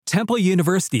Temple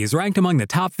University is ranked among the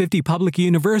top 50 public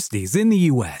universities in the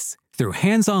U.S. Through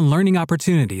hands-on learning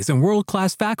opportunities and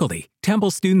world-class faculty,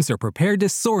 Temple students are prepared to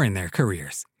soar in their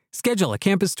careers. Schedule a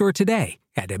campus tour today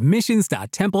at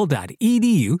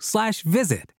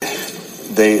admissions.temple.edu/visit.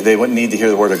 They wouldn't need to hear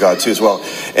the word of God too as well.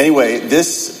 Anyway,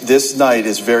 this night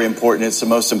is very important. It's the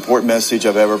most important message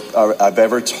I've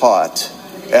ever taught,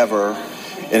 ever,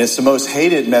 and it's the most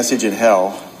hated message in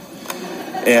hell.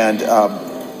 And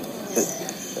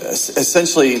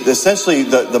essentially,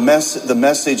 the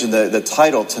message and the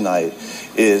title tonight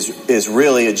is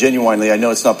really genuinely. I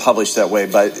know it's not published that way,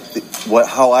 but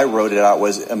how I wrote it out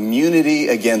was immunity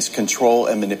against control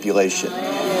and manipulation.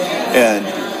 And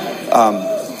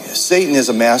Satan is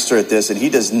a master at this, and he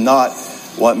does not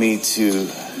want me to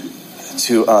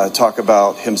talk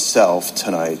about himself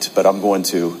tonight. But I'm going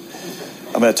to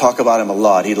talk about him a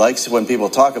lot. He likes when people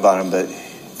talk about him, but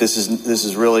this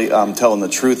is really telling the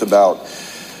truth about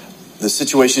the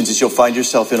situations that you'll find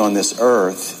yourself in on this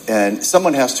earth, and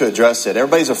someone has to address it.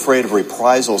 Everybody's afraid of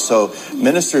reprisal, so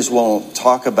ministers won't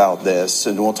talk about this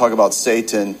and won't talk about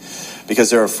Satan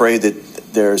because they're afraid that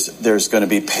there's going to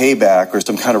be payback or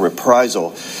some kind of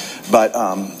reprisal. But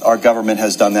our government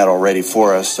has done that already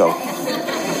for us. So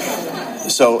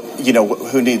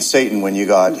who needs Satan when you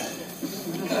got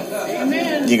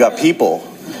people,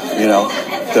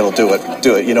 that'll do it.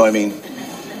 You know what I mean?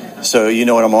 So you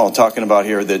know what I'm all talking about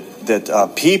here,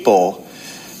 that people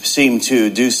seem to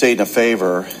do Satan a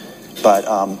favor, but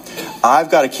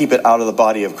I've got to keep it out of the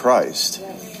body of Christ.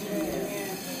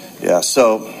 Yeah,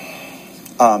 so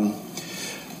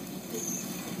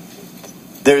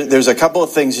there's a couple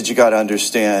of things that you got to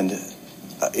understand.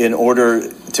 In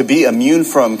order to be immune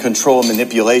from control and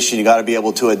manipulation, you got to be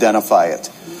able to identify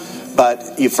it.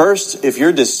 But if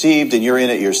you're deceived and you're in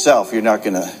it yourself, you're not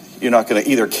going to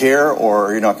either care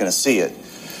or you're not going to see it.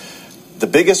 The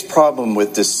biggest problem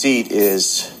with deceit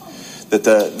is that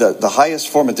the highest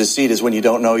form of deceit is when you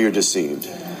don't know you're deceived.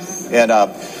 And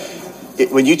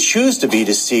when you choose to be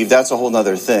deceived, that's a whole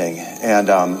other thing. And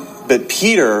but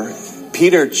Peter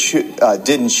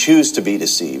didn't choose to be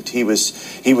deceived. He was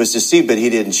deceived, but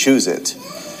he didn't choose it.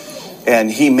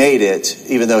 And he made it,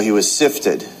 even though he was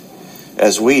sifted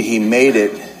as wheat. He made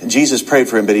it. Jesus prayed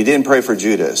for him, but he didn't pray for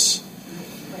Judas.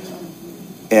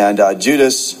 And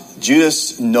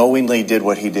Judas knowingly did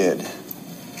what he did,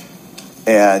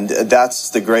 and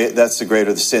that's the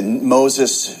greater the sin.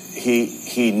 Moses,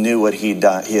 he knew what he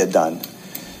had done.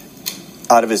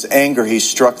 Out of his anger, he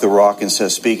struck the rock instead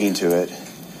of speaking to it.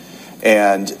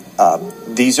 And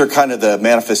these are kind of the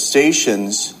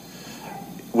manifestations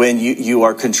when you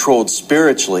are controlled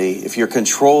spiritually. If you're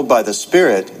controlled by the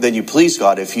Spirit, then you please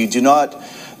God. If you do not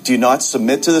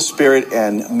submit to the Spirit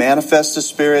and manifest the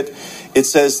Spirit, it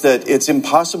says that it's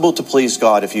impossible to please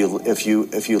God if you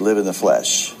live in the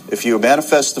flesh. If you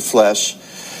manifest the flesh,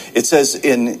 it says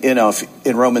in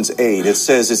Romans 8, it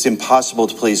says it's impossible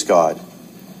to please God.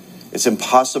 It's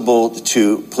impossible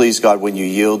to please God when you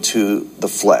yield to the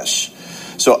flesh.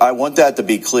 So I want that to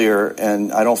be clear,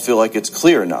 and I don't feel like it's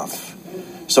clear enough.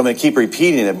 So I'm going to keep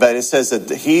repeating it, but it says that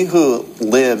he who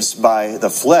lives by the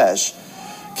flesh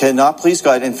cannot please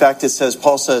God. In fact,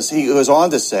 Paul says, he goes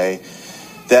on to say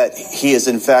that he is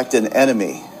in fact an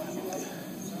enemy.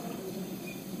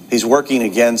 He's working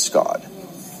against God.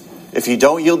 If you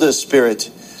don't yield to the Spirit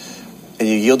and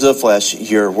you yield to the flesh,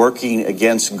 you're working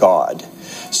against God.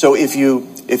 So if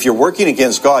you're working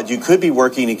against God, you could be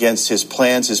working against his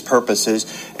plans, his purposes,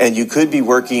 and you could be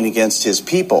working against his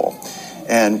people.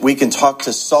 And we can talk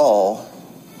to Saul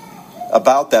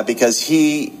about that because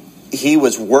he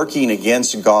was working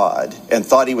against God and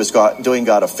thought he was doing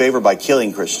God a favor by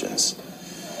killing Christians.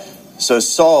 So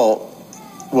Saul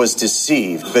was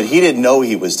deceived, but he didn't know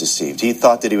he was deceived. He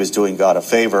thought that he was doing God a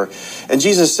favor. And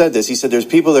Jesus said this. He said, there's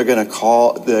people that are going to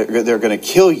they're going to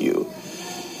kill you.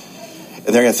 And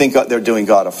they're going to think they're doing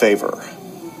God a favor.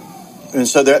 And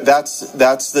so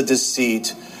that's the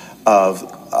deceit of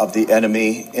the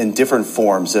enemy in different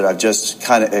forms that I've just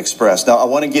kind of expressed. Now, I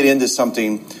want to get into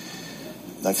something.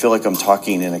 I feel like I'm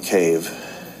talking in a cave.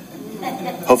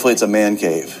 Hopefully it's a man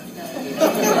cave.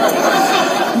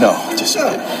 No, just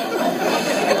kidding. No.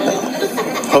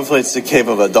 Hopefully it's the cave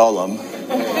of Adullam,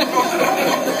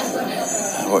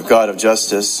 or God of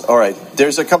justice. All right,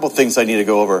 there's a couple things I need to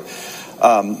go over.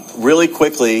 Really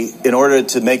quickly, in order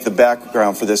to make the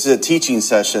background for this is a teaching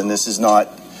session. This is not,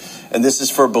 and this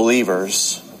is for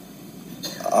believers.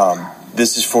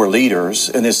 This is for leaders,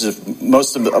 and this is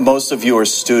most of you are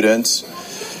students,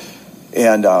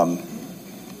 and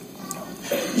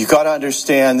you got to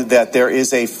understand that there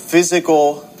is a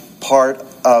physical part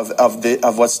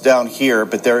of what's down here,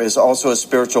 but there is also a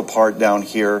spiritual part down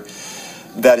here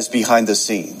that is behind the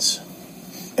scenes.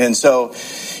 And so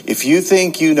if you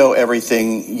think you know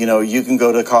everything, you can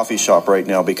go to a coffee shop right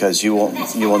now, because you won't need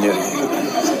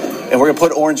it. And we're going to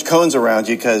put orange cones around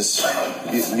you because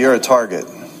you're a target.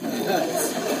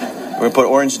 We're going to put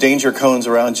orange danger cones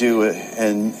around you,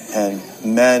 and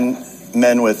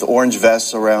men with orange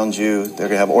vests around you. They're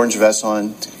going to have orange vests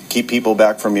on to keep people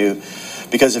back from you.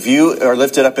 Because if you are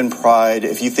lifted up in pride,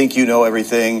 if you think you know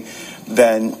everything,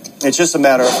 then it's just a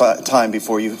matter of time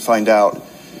before you find out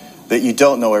that you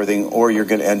don't know everything, or you're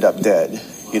going to end up dead.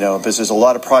 Because there's a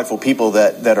lot of prideful people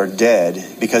that are dead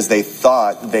because they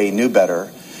thought they knew better,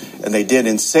 and they did.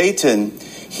 And Satan,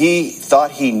 he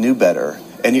thought he knew better.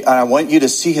 And I want you to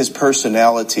see his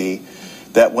personality,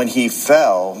 that when he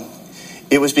fell,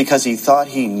 it was because he thought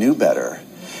he knew better.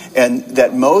 And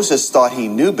that Moses thought he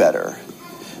knew better.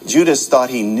 Judas thought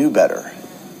he knew better.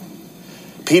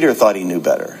 Peter thought he knew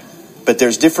better. But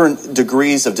there's different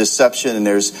degrees of deception, and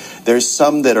there's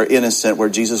some that are innocent where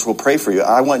Jesus will pray for you.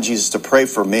 I want Jesus to pray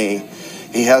for me.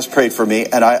 He has prayed for me,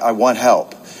 and I want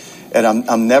help. And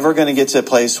I'm never going to get to a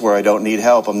place where I don't need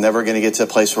help. I'm never going to get to a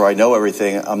place where I know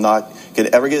everything. I'm not going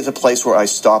to ever get to a place where I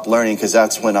stop learning, because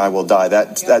that's when I will die.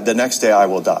 That the next day I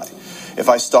will die. If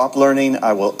I stop learning,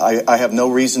 I have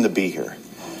no reason to be here.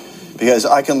 Because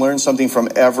I can learn something from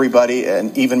everybody,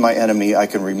 and even my enemy. I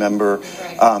can remember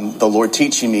the Lord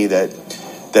teaching me that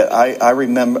I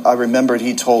remembered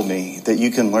He told me that you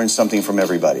can learn something from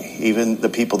everybody, even the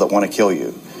people that want to kill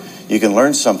you. You can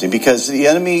learn something, because the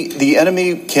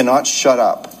enemy cannot shut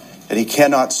up, and he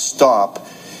cannot stop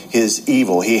his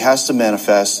evil. He has to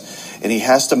manifest, and he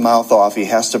has to mouth off. He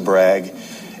has to brag,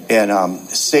 and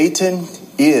Satan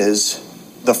is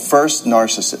the first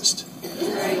narcissist.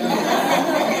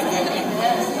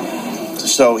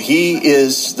 So he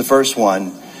is the first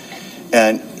one,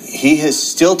 and he has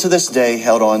still to this day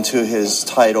held on to his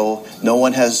title. No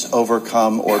one has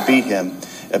overcome or beat him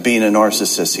at being a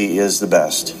narcissist. He is the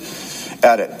best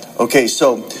at it. Okay,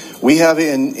 so we have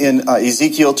in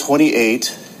Ezekiel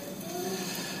 28,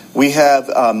 we have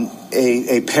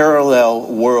a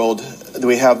parallel world.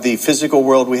 We have the physical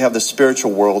world, we have the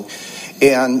spiritual world,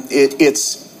 and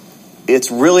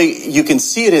it's really, you can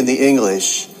see it in the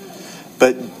English,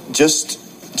 but just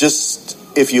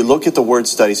if you look at the word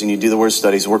studies and you do the word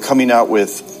studies, we're coming out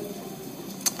with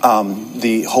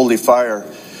the Holy Fire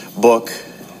book.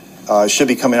 Should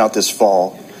be coming out this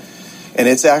fall, and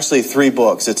it's actually 3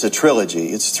 books. It's a trilogy.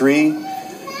 It's three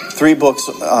books.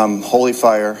 Holy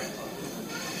Fire,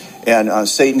 and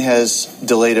Satan has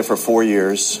delayed it for 4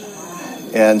 years,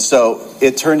 and so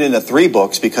it turned into 3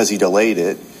 books because he delayed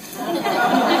it.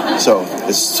 So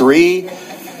it's 3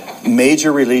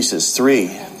 major releases.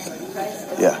 3.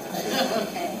 Yeah.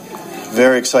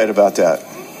 Very excited about that.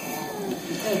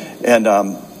 And,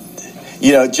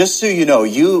 just so you know,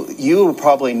 you will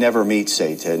probably never meet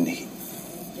Satan.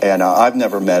 And I've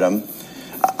never met him.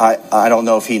 I don't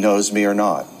know if he knows me or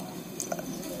not.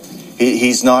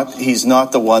 He's not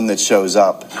the one that shows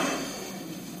up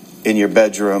in your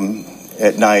bedroom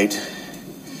at night.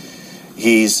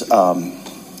 He's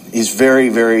very,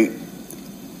 very,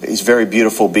 he's a very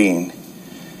beautiful being.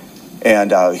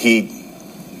 And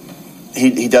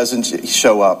he doesn't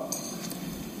show up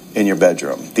in your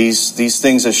bedroom. These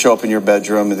things that show up in your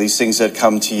bedroom, these things that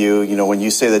come to you, when you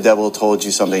say the devil told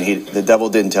you something, the devil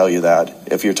didn't tell you that.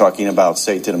 If you're talking about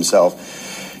Satan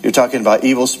himself, you're talking about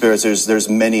evil spirits. There's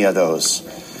many of those.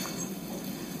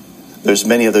 There's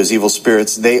many of those evil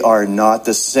spirits. They are not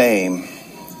the same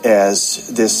as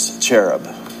this cherub.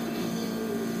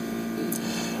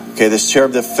 Okay, this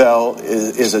cherub that fell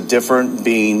is a different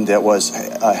being that was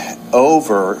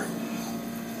over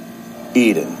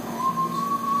Eden.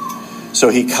 So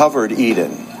he covered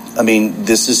Eden. I mean,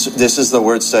 this is the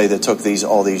word study that took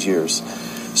all these years.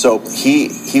 So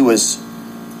he was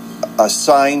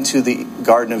assigned to the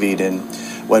Garden of Eden.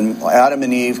 When Adam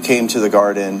and Eve came to the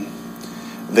garden,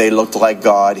 they looked like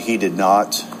God. He did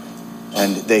not.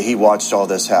 And he watched all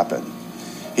this happen.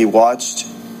 He watched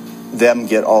them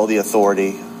get all the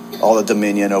authority, all the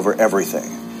dominion over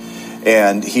everything.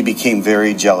 And he became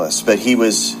very jealous. But he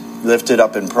was lifted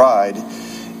up in pride,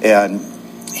 and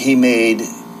he made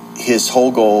his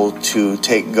whole goal to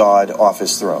take God off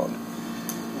his throne.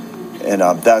 And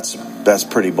that's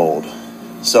pretty bold.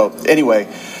 So anyway,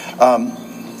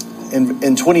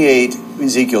 in 28,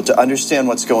 Ezekiel, to understand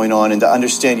what's going on and to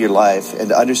understand your life and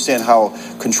to understand how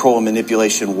control and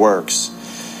manipulation works.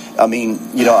 I mean,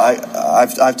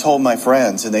 I've told my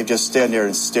friends, and they've just stand there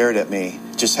and stared at me.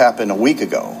 It just happened a week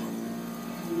ago.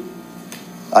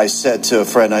 I said to a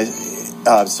friend,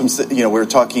 we were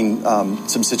talking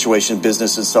some situation,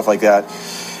 business and stuff like that.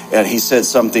 And he said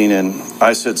something, and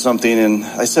I said something, and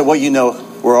I said, well,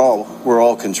 we're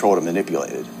all controlled and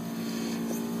manipulated.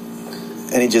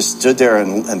 And he just stood there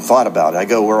and thought about it. I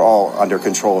go, we're all under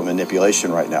control and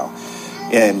manipulation right now.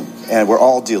 And we're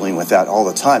all dealing with that all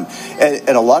the time. And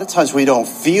a lot of times we don't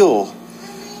feel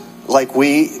like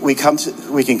we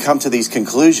can come to these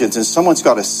conclusions, and someone's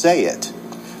got to say it.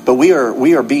 But we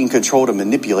are being controlled and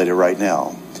manipulated right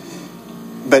now.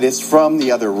 But it's from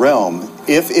the other realm.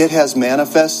 If it has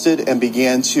manifested and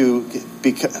began to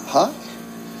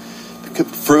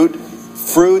fruit,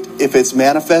 if it's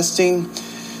manifesting,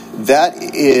 that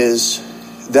is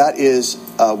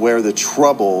where the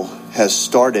trouble has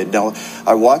started. Now,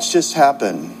 I watched this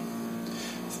happen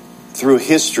through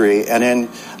history, and then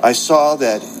I saw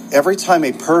that every time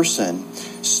a person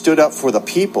stood up for the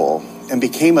people and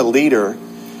became a leader,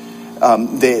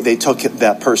 they took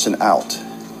that person out.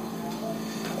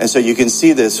 And so you can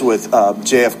see this with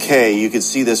JFK. You can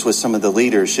see this with some of the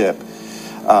leadership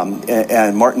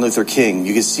and Martin Luther King.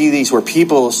 You can see these where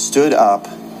people stood up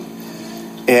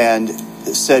and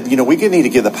said, we need to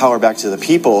give the power back to the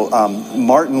people.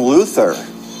 Martin Luther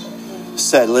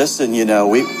said, listen,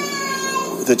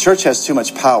 the church has too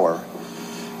much power.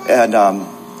 And,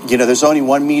 there's only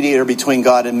one mediator between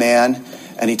God and man.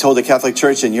 And he told the Catholic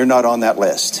Church, and you're not on that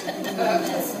list.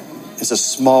 It's a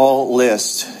small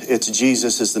list. It's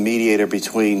Jesus as the mediator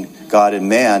between God and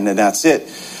man, and that's it.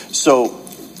 So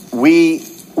we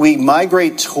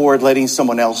migrate toward letting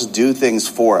someone else do things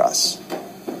for us.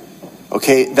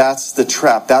 Okay, that's the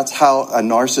trap. That's how a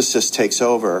narcissist takes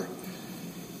over.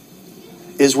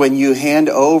 Is when you hand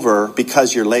over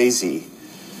because you're lazy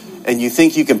and you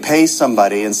think you can pay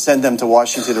somebody and send them to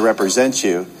Washington to represent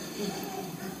you.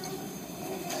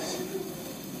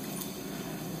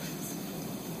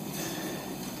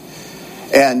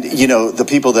 And, the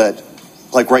people that,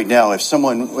 like right now, if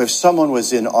someone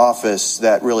was in office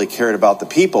that really cared about the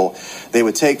people, they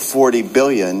would take $40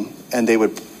 billion and they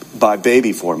would buy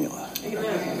baby formula.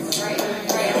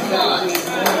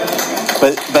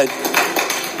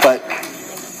 But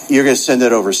you're going to send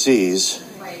it overseas.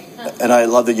 And I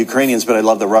love the Ukrainians, but I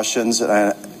love the Russians,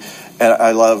 and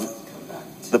I love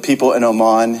the people in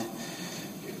Oman,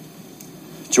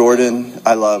 Jordan.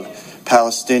 I love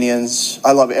Palestinians.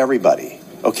 I love everybody.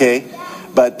 Okay,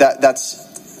 but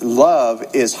that's love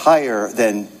is higher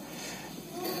than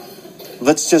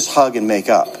let's just hug and make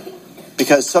up,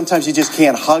 because sometimes you just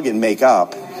can't hug and make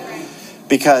up,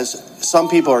 because some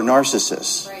people are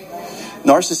narcissists.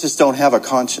 Narcissists don't have a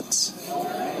conscience.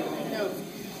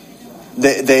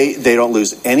 They don't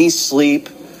lose any sleep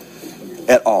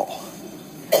at all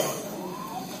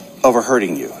over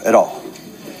hurting you at all.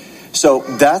 So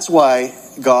that's why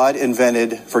God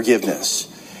invented forgiveness,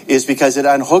 is because it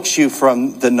unhooks you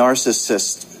from the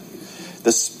narcissist,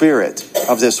 the spirit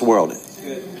of this world.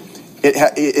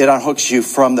 It unhooks you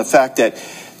from the fact that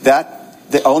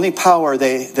the only power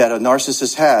that a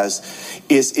narcissist has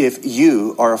is if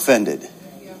you are offended.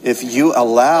 If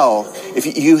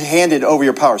you handed over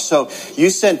your power. So you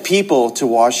sent people to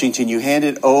Washington, you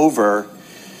handed over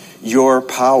your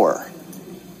power,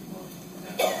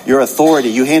 your authority.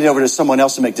 You handed over to someone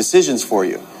else to make decisions for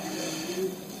you.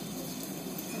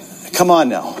 Come on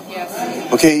now.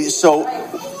 Okay, so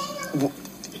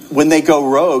when they go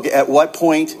rogue, at what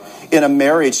point in a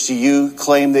marriage do you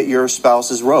claim that your spouse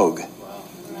is rogue?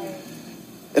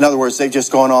 In other words, they've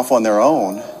just gone off on their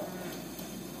own.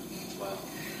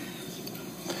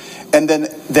 And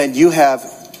then you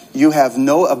have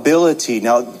no ability.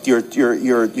 Now you're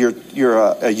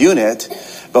a unit,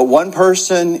 but one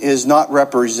person is not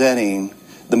representing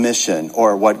the mission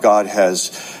or what God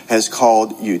has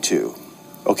called you to.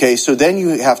 Okay, so then you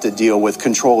have to deal with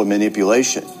control and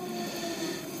manipulation.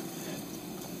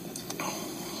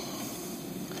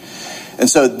 And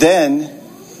so then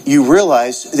you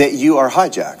realize that you are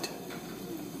hijacked.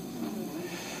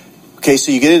 Okay,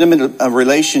 so you get into a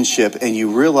relationship and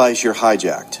you realize you're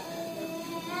hijacked.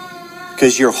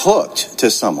 Because you're hooked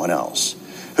to someone else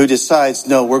who decides,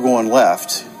 no, we're going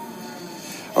left.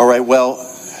 All right, well,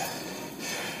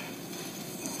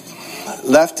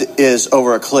 left is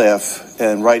over a cliff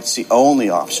and right's the only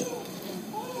option.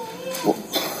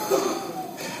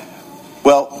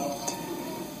 Well,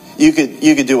 you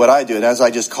could do what I do. And as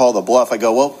I just call the bluff, I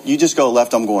go, well, you just go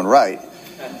left, I'm going right.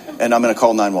 And I'm going to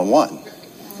call 911.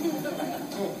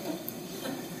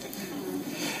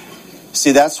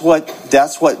 See, that's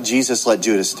what Jesus let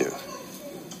Judas do.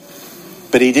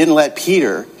 But he didn't let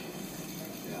Peter.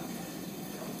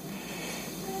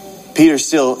 Peter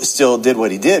still did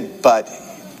what he did, but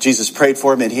Jesus prayed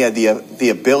for him, and he had the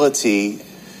ability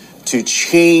to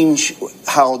change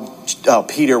how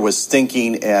Peter was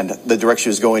thinking and the direction he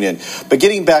was going in. But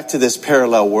getting back to this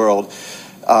parallel world,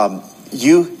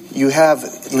 you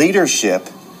have leadership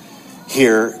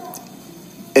here,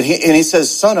 and he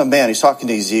says, "Son of man," he's talking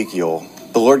to Ezekiel.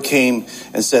 The Lord came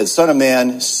and said, "Son of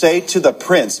man, say to the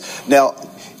prince." Now,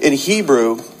 in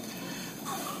Hebrew,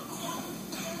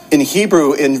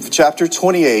 in chapter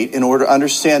 28, in order to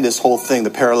understand this whole thing, the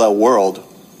parallel world,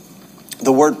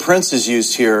 the word prince is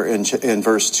used here in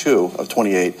verse 2 of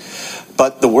 28.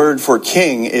 But the word for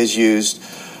king is used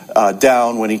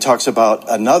down when he talks about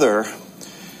another.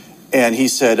 And he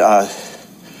said,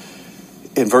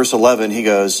 in verse 11, he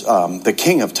goes, the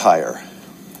king of Tyre.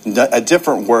 A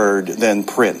different word than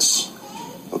prince.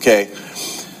 Okay?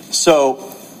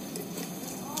 So,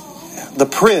 the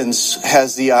prince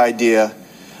has the idea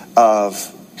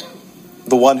of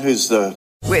the one who's the...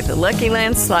 With the Lucky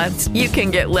Land Slots, you can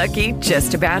get lucky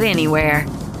just about anywhere.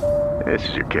 This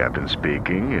is your captain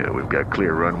speaking. We've got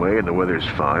clear runway and the weather's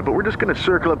fine, but we're just going to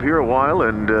circle up here a while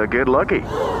and get lucky.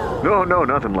 No,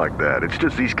 nothing like that. It's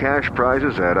just these cash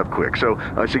prizes add up quick. So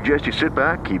I suggest you sit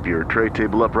back, keep your tray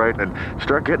table upright, and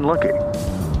start getting lucky.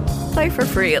 Play for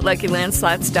free at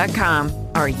LuckyLandSlots.com.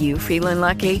 Are you feeling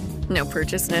lucky? No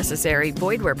purchase necessary.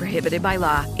 Void where prohibited by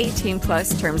law.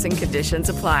 18+ terms and conditions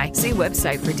apply. See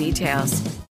website for details.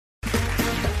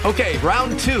 Okay,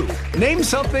 round 2. Name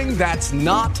something that's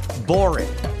not boring.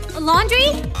 A laundry?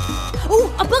 Ooh,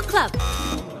 a book club.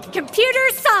 Computer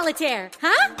solitaire,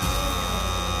 huh?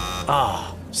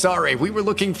 Ah, sorry, we were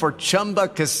looking for Chumba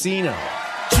Casino.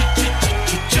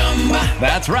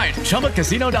 That's right,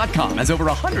 ChumbaCasino.com has over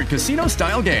 100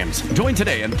 casino-style games. Join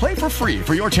today and play for free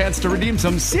for your chance to redeem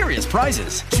some serious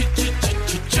prizes.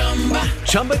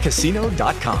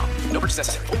 ChumbaCasino.com. No purchase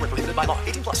necessary. Void where prohibited by law.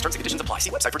 18+ terms and conditions apply.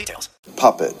 See website for details.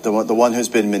 Puppet, the one who's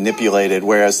been manipulated,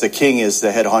 whereas the king is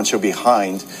the head honcho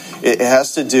behind. It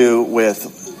has to do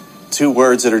with two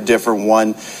words that are different.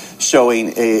 One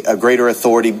showing a greater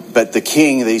authority, but the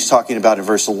king that he's talking about in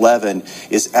verse 11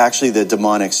 is actually the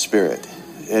demonic spirit,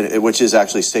 which is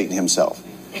actually Satan himself,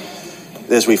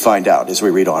 as we find out, as we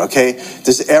read on. Okay?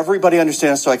 Does everybody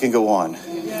understand so I can go on?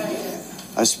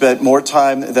 I spent more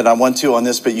time than I want to on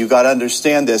this, but you got to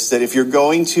understand this, that if you're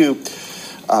going to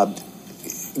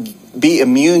be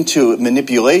immune to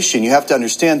manipulation, you have to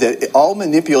understand that all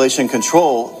manipulation and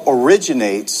control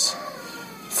originates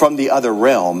from the other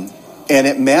realm, and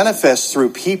it manifests through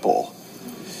people.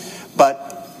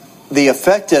 But the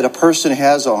effect that a person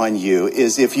has on you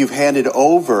is if you've handed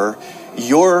over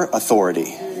your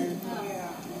authority.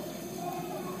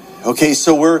 Okay,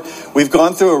 so we've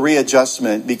gone through a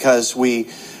readjustment because we've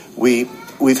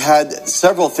had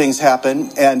several things happen,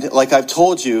 and like I've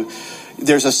told you,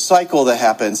 there's a cycle that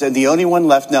happens, and the only one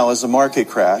left now is a market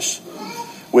crash,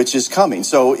 which is coming.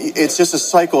 So it's just a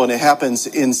cycle, and it happens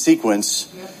in sequence,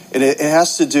 and it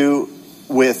has to do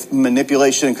with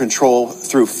manipulation and control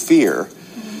through fear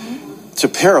to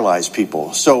paralyze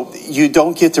people. So you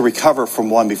don't get to recover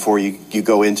from one before you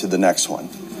go into the next one.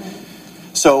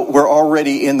 So we're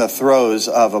already in the throes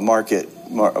of a market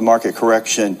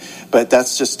correction, but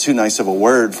that's just too nice of a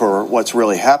word for what's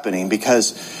really happening,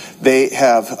 because they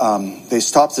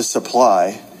stopped the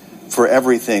supply for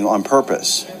everything on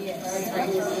purpose.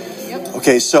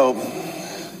 Okay, so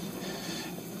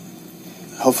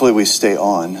hopefully we stay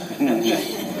on.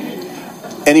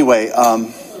 Anyway,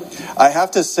 I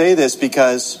have to say this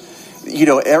because,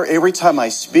 every time I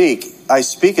speak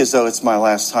as though it's my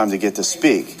last time to get to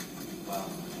speak.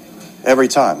 Every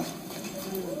time.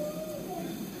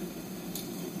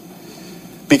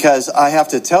 Because I have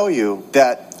to tell you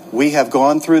that we have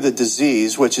gone through the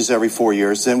disease, which is every 4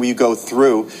 years. Then you go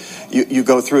through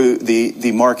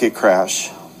the market crash.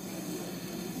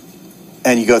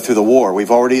 And you go through the war.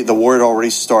 The war had already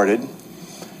started.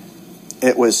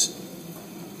 I'm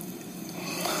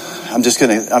just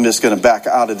gonna back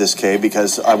out of this, Kay,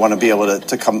 because I want to be able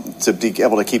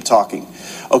to keep talking.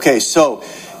 Okay, so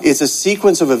it's a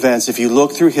sequence of events. If you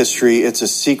look through history, it's a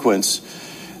sequence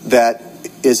that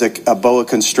is a boa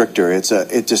constrictor.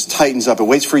 It just tightens up. It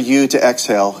waits for you to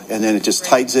exhale, and then it just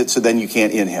tightens it so then you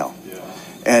can't inhale.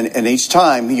 And each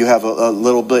time you have a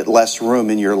little bit less room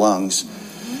in your lungs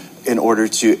in order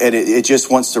to, and it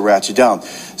just wants to ratchet down.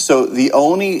 So the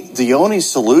only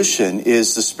solution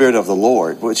is the Spirit of the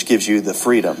Lord, which gives you the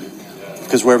freedom.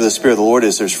 Because wherever the Spirit of the Lord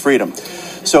is, there's freedom.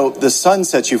 So the Son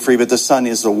sets you free, but the Son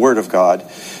is the Word of God.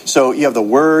 So you have the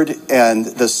Word and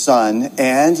the Son,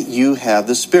 and you have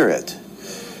the Spirit.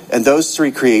 And those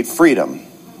three create freedom.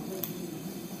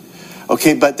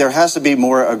 Okay, but there has to be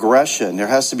more aggression.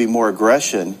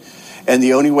 And And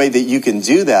the only way that you can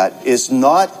do that is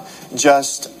not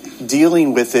just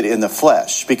dealing with it in the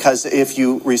flesh. Because if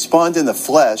you respond in the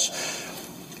flesh,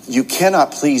 you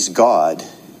cannot please God.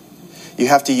 You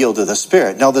have to yield to the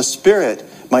Spirit. Now, the Spirit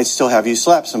might still have you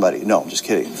slap somebody. No, I'm just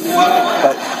kidding.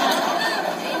 But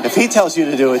if he tells you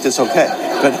to do it, it's okay.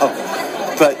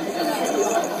 But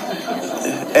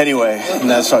anyway,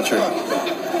 that's not true.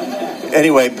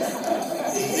 Anyway,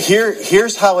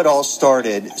 here's how it all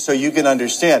started so you can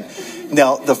understand.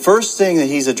 Now, the first thing that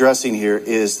he's addressing here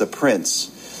is the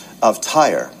prince of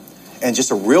Tyre. And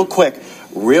just a real quick,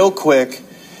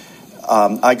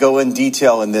 I go in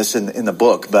detail in this in the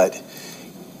book, but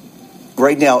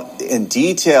right now, in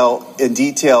detail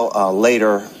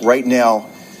later, right now,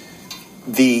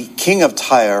 the king of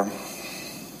Tyre,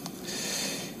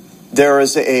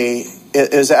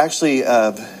 is actually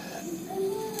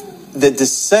the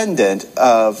descendant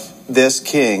of this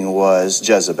king was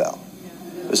Jezebel.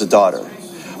 It was a daughter.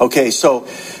 Okay, so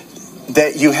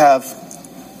that you have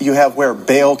where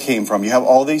Baal came from. You have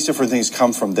all these different things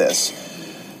come from this.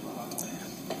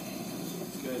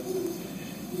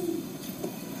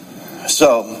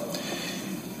 So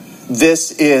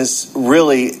this is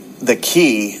really the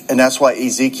key, and that's why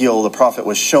Ezekiel the prophet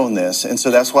was shown this. And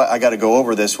so that's why I got to go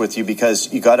over this with you,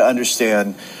 because you got to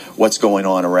understand what's going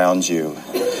on around you.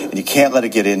 And you can't let it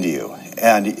get into you.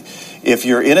 And if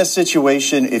you're in a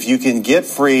situation, if you can get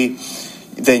free,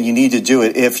 then you need to do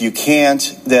it. If you can't,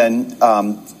 then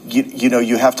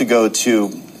you have to go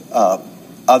to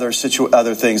other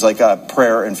things like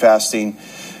prayer and fasting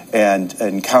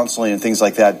and counseling and things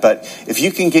like that. But if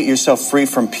you can get yourself free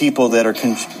from people that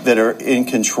are in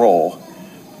control,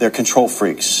 they're control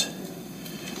freaks.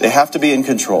 They have to be in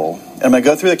control. And I'm going to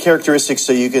go through the characteristics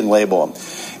so you can label them.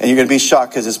 And you're going to be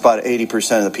shocked because it's about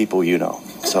 80% of the people you know.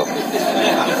 So,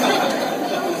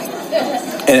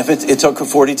 and if it took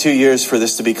 42 years for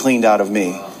this to be cleaned out of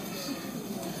me.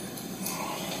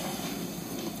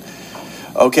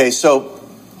 Okay, so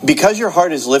because your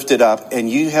heart is lifted up and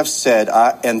you have said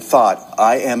and thought,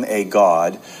 I am a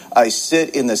god, I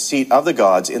sit in the seat of the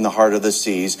gods in the heart of the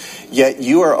seas, yet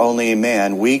you are only a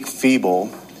man, weak,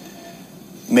 feeble,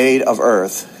 made of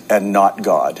earth, and not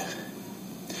God.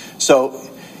 So,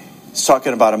 it's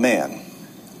talking about a man.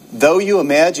 Though you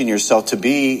imagine yourself to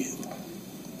be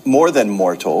more than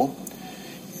mortal,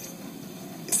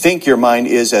 think your mind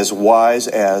is as wise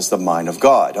as the mind of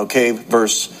God. Okay,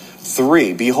 verse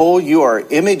 3, behold, you are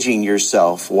imaging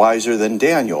yourself wiser than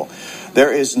Daniel.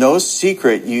 There is no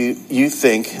secret you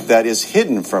think that is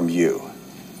hidden from you.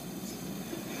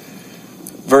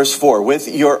 Verse 4, with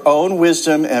your own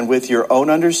wisdom and with your own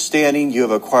understanding you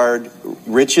have acquired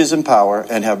riches and power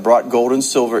and have brought gold and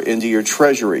silver into your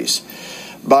treasuries.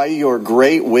 By your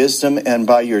great wisdom and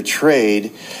by your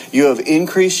trade you have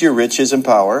increased your riches and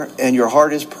power, and your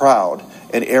heart is proud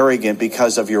and arrogant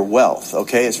because of your wealth.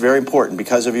 Okay, it's very important,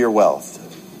 because of your wealth.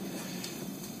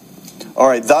 All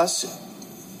right, thus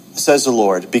says the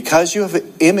Lord, because you have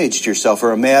imaged yourself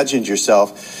or imagined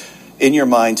yourself in your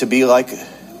mind to be like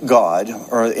God,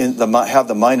 or have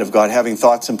the mind of God, having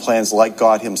thoughts and plans like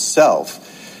God himself.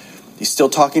 He's still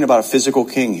talking about a physical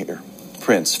king here.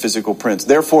 Physical prince.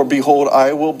 Therefore, behold,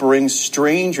 I will bring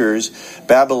strangers,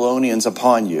 Babylonians,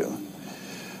 upon you,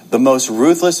 the most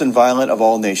ruthless and violent of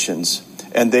all nations.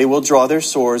 And they will draw their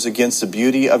swords against the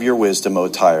beauty of your wisdom, O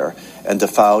Tyre, and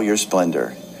defile your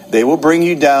splendor. They will bring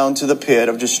you down to the pit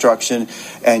of destruction,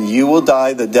 and you will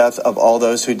die the death of all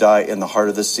those who die in the heart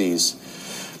of the seas.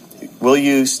 Will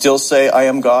you still say, I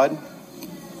am God,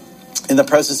 in the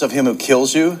presence of him who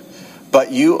kills you?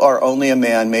 But you are only a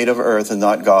man made of earth and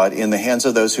not God, in the hands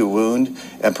of those who wound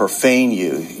and profane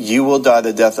you. You will die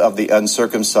the death of the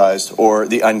uncircumcised or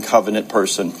the uncovenant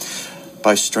person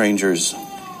by strangers.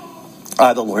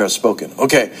 I, the Lord, have spoken.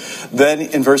 Okay, then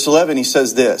in verse 11 he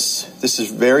says this. This is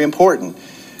very important.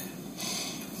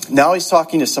 Now he's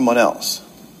talking to someone else.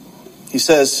 He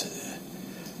says,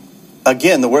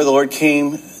 again, the word of the Lord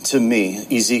came to me,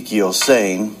 Ezekiel,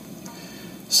 saying,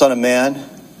 Son of man,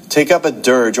 take up a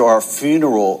dirge or a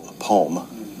funeral poem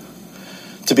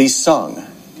to be sung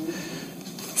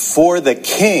for the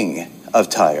king of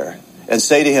Tyre, and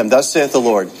say to him, thus saith the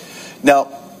Lord. Now,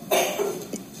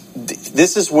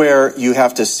 this is where you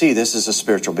have to see this is a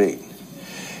spiritual being.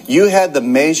 You had the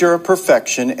measure of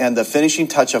perfection and the finishing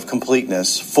touch of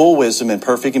completeness, full wisdom and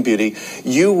perfect in beauty.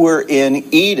 You were in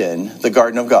Eden, the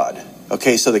garden of God.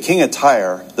 Okay, so the king of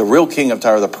Tyre, the real king of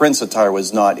Tyre, the prince of Tyre,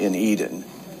 was not in Eden,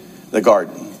 the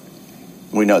garden.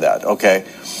 We know that, okay?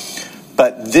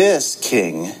 But this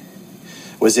king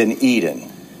was in Eden.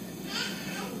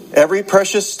 Every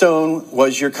precious stone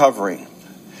was your covering.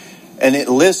 And it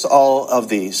lists all of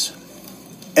these.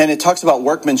 And it talks about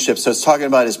workmanship, so it's talking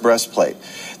about his breastplate.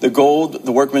 The gold,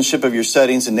 the workmanship of your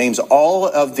settings, and names all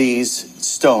of these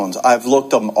stones. I've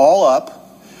looked them all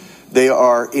up. They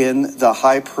are in the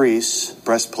high priest's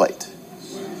breastplate.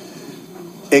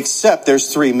 Except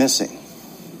there's 3 missing.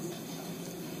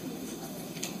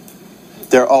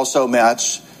 They're also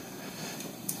matched,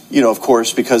 of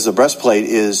course, because the breastplate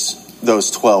is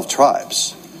those 12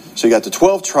 tribes. So you got the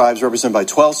 12 tribes represented by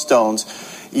 12 stones.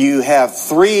 You have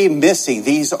 3 missing.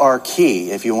 These are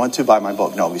key. If you want to buy my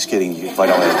book. No, I'm just kidding. If I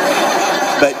don't.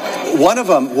 But one of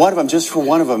them, just for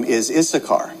one of them, is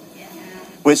Issachar.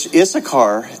 Which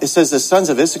Issachar, it says the sons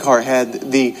of Issachar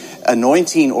had the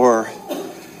anointing or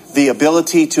the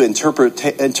ability to interpret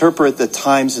the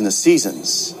times and the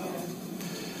seasons.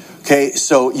 Okay,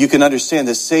 so you can understand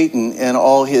that Satan and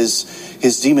all his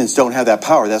demons don't have that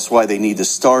power. That's why they need the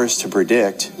stars to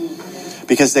predict.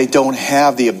 Because they don't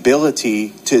have the ability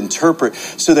to interpret.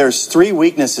 So there's 3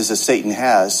 weaknesses that Satan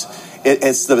has.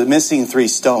 It's the missing 3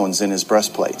 stones in his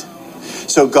breastplate.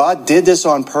 So God did this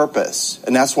on purpose.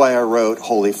 And that's why I wrote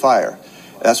Holy Fire.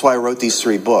 That's why I wrote these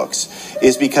 3 books.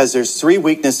 Is because there's 3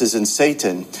 weaknesses in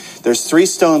Satan. There's 3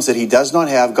 stones that he does not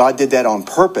have. God did that on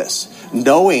purpose.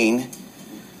 Knowing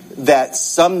that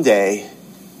someday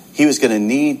he was going to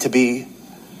need to be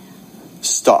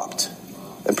stopped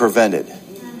and prevented.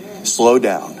 Slow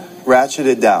down,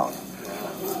 ratcheted down.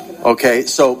 Okay,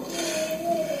 so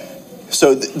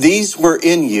these were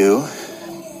in you.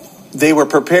 They were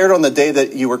prepared on the day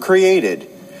that you were created,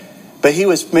 but he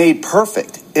was made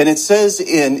perfect. And it says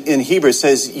in Hebrew, it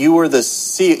says you were the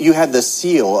seal. You had the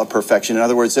seal of perfection. In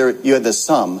other words, you had the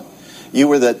sum. You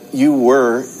were the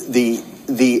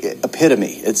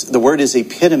epitome. The word is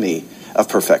epitome of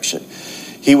perfection.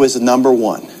 He was number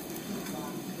 1.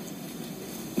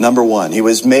 Number 1. He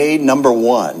was made number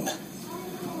 1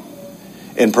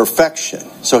 in perfection.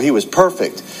 So he was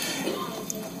perfect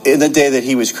in the day that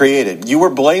he was created. You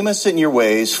were blameless in your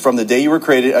ways from the day you were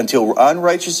created until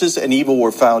unrighteousness and evil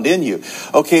were found in you.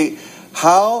 Okay,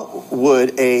 how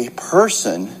would a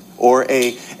person or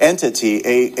a entity,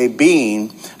 a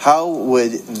being, how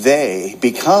would they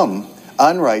become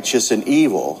unrighteous and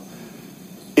evil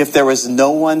if there was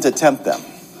no one to tempt them?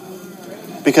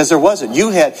 Because there wasn't.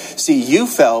 You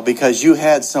fell because you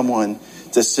had someone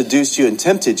to seduce you and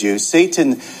tempted you.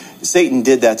 Satan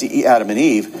did that to Adam and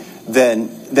Eve. Then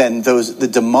the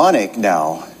demonic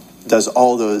now does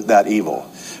all that evil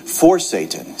for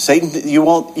Satan.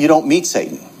 You don't meet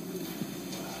Satan.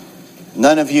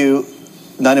 None of you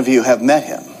have met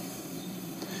him.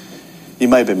 You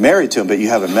might have been married to him, but you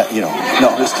haven't met. No,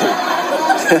 I'm just kidding.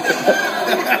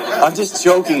 I'm just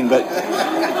joking, but.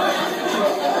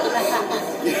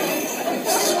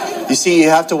 You see, you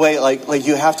have to wait, like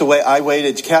you have to wait. I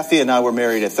waited, Kathy and I were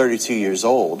married at 32 years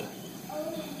old,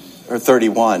 or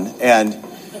 31, and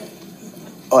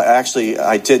actually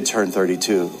I did turn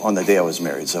 32 on the day I was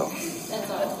married, so.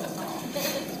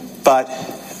 But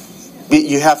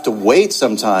you have to wait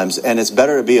sometimes, and it's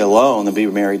better to be alone than be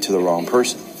married to the wrong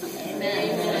person.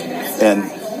 And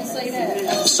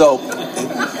so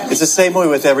it's the same way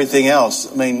with everything else.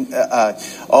 I mean,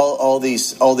 all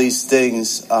these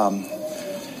things.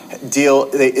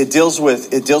 It deals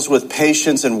with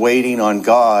patience and waiting on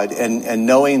God and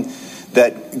knowing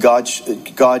that God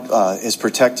is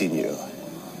protecting you.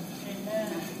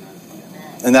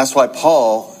 And that's why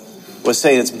Paul was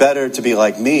saying it's better to be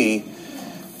like me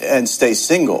and stay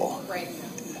single.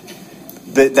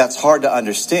 But that's hard to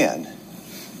understand.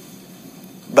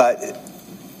 But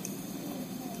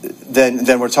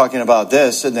then we're talking about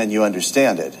this, and then you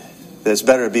understand it. That it's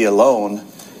better to be alone.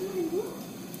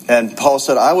 And Paul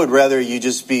said, I would rather you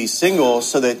just be single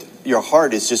so that your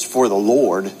heart is just for the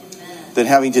Lord than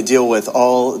having to deal with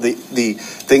all the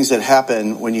things that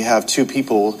happen when you have 2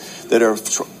 people that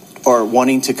are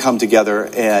wanting to come together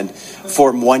and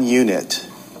form one unit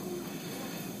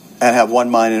and have one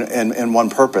mind and one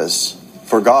purpose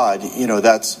for God.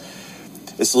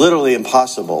 It's literally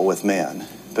impossible with man,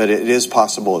 but it is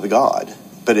possible with God.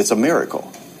 But it's a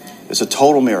miracle. It's a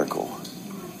total miracle.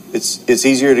 It's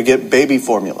easier to get baby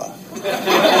formula.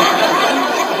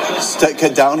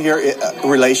 Down here,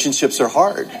 relationships are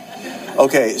hard.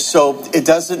 Okay, so it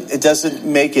doesn't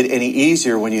make it any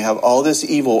easier when you have all this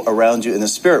evil around you in the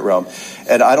spirit realm.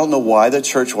 And I don't know why the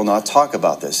church will not talk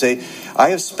about this.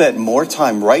 I have spent more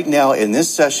time right now in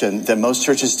this session than most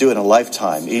churches do in a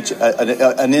lifetime.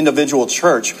 An individual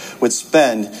church would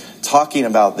spend talking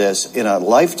about this in a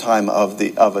lifetime of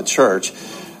a church.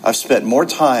 I've spent more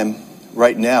time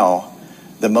right now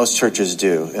than most churches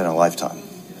do in a lifetime.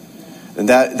 And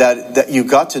that you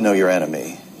got to know your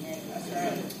enemy.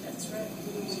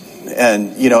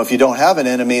 And, if you don't have an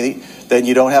enemy, then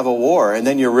you don't have a war. And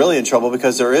then you're really in trouble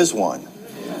because there is one.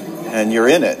 And you're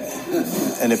in it.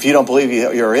 And if you don't believe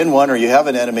you're in one or you have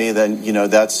an enemy, then,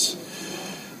 that's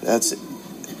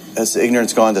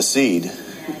ignorance gone to seed.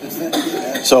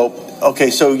 So,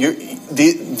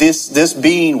 this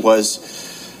being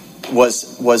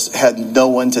had no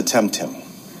one to tempt him.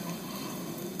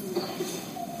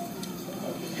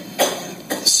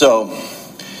 So,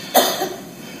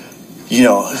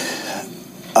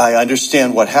 I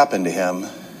understand what happened to him,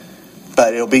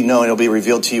 but it'll be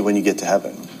revealed to you when you get to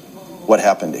heaven what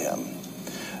happened to him.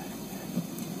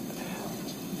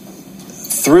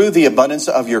 Through the abundance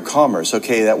of your commerce,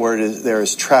 that word there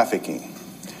is trafficking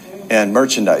and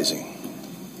merchandising.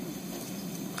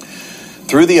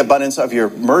 Through the abundance of your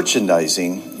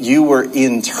merchandising, you were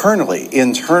internally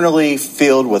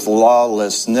filled with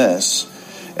lawlessness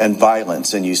and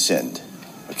violence, and you sinned.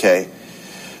 Okay?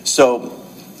 So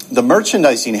the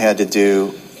merchandising had to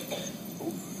do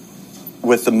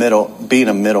with being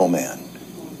a middleman.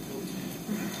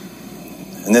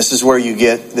 And this is where you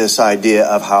get this idea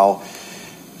of how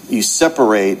you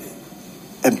separate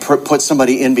and put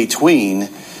somebody in between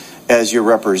as your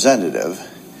representative,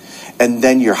 and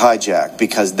then you're hijacked,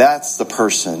 because that's the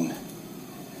person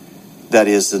that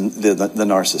is the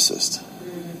narcissist.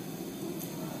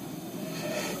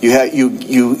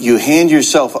 You hand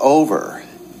yourself over.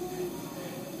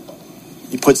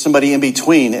 You put somebody in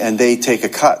between, and they take a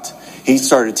cut. He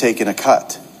started taking a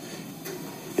cut.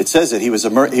 It says that he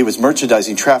was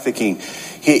merchandising, trafficking.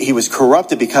 He was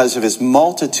corrupted because of his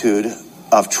multitude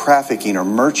of trafficking or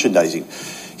merchandising.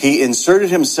 He inserted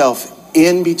himself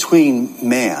in between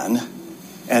man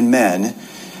and men,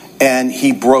 and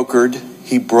he brokered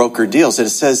deals. And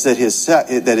it says that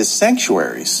his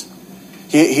sanctuaries,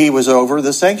 he was over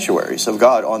the sanctuaries of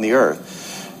God on the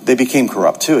earth. They became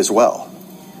corrupt too as well.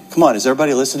 Come on, is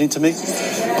everybody listening to me?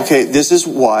 Okay, this is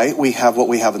why we have what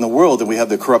we have in the world, and we have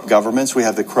the corrupt governments, we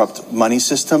have the corrupt money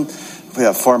system, we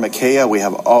have pharmakeia, we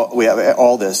have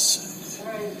all this.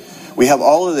 We have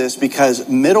all of this because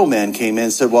middlemen came in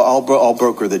and said, well, I'll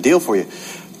broker the deal for you,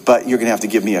 but you're going to have to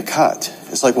give me a cut.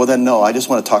 It's like, well, then no, I just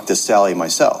want to talk to Sally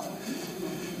myself.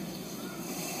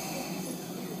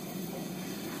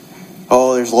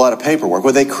 Oh, there's a lot of paperwork.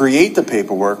 Well, they create the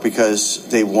paperwork because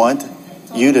they want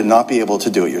you to not be able to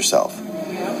do it yourself.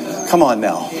 Come on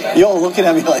now. You all looking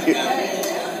at me like,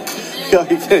 are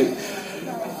you kidding?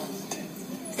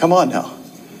 Come on now.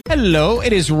 Hello,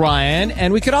 it is Ryan,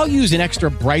 and we could all use an extra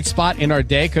bright spot in our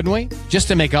day, couldn't we? Just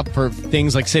to make up for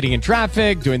things like sitting in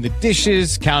traffic, doing the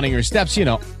dishes, counting your steps,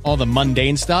 all the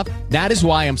mundane stuff. That is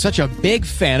why I'm such a big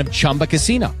fan of Chumba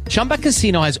Casino. Chumba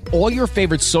Casino has all your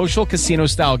favorite social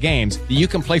casino-style games that you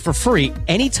can play for free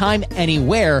anytime,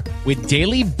 anywhere with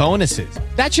daily bonuses.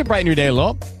 That should brighten your day a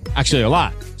little. Actually, a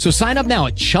lot. So sign up now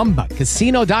at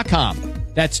ChumbaCasino.com.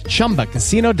 That's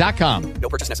ChumbaCasino.com. No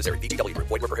purchase necessary. VGW Group.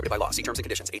 Void where prohibited by law. See terms and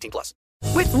conditions. 18+.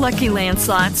 With Lucky Land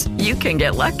Slots, you can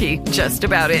get lucky just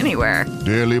about anywhere.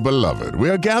 Dearly beloved, we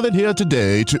are gathered here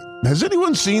today to... Has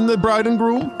anyone seen the bride and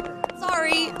groom?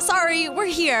 Sorry, we're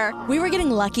here. We were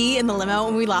getting lucky in the limo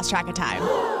and we lost track of time.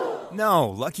 No,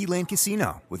 Lucky Land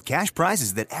Casino, with cash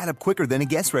prizes that add up quicker than a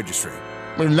guest registry.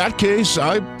 In that case,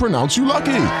 I pronounce you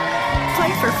lucky.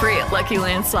 Play for free at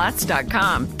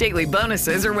LuckyLandSlots.com. Daily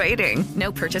bonuses are waiting.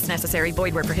 No purchase necessary.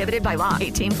 Void where prohibited by law.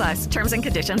 18+. Terms and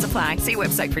conditions apply. See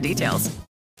website for details.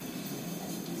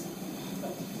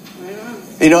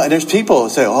 And there's people who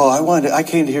say, I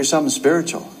came to hear something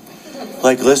spiritual.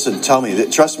 Like, listen, tell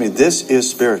me, trust me, this is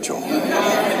spiritual.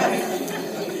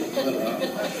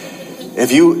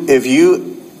 If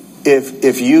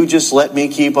you just let me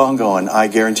keep on going, I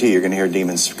guarantee you're going to hear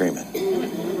demons screaming.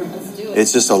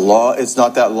 It's just it's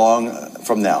not that long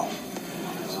from now.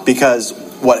 Because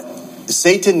what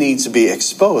Satan needs to be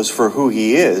exposed for who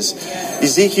he is.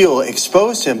 Ezekiel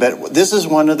exposed him, but this is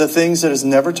one of the things that is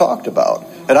never talked about.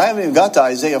 And I haven't even got to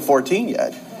Isaiah 14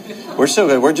 yet. We're still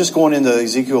good. We're just going into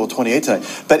Ezekiel 28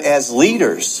 tonight. But as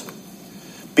leaders,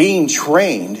 being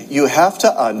trained, you have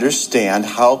to understand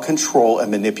how control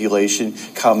and manipulation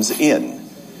comes in.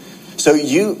 So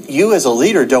you as a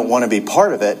leader don't want to be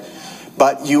part of it,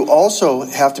 but you also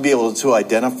have to be able to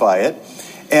identify it,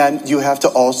 and you have to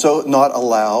also not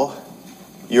allow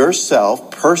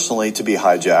yourself personally to be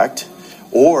hijacked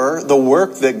or the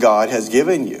work that God has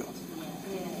given you.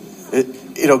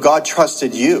 God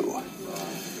trusted you.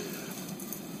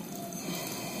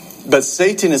 But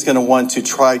Satan is going to want to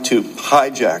try to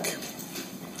hijack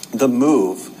the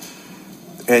move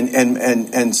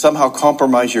and somehow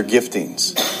compromise your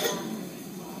giftings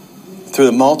through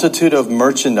the multitude of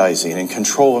merchandising and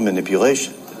control and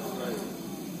manipulation.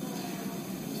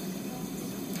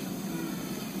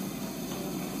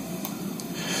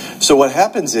 So what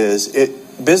happens is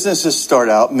businesses start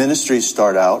out, ministries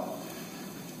start out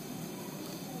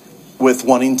with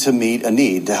wanting to meet a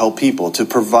need, to help people, to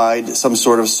provide some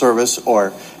sort of service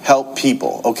or help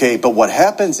people. Okay, but what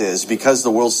happens is, because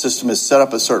the world system is set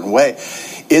up a certain way,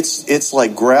 it's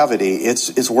like gravity.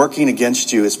 It's working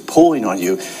against you. It's pulling on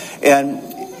you. And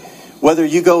whether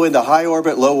you go into high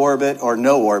orbit, low orbit, or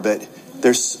no orbit,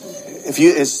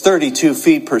 it's 32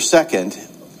 feet per second,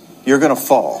 you're going to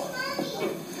fall.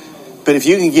 But if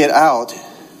you can get out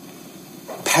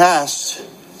past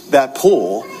that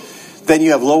pull, then you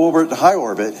have low orbit and high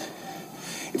orbit.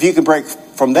 If you can break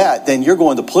from that, then you're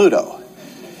going to Pluto.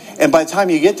 And by the time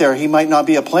you get there, he might not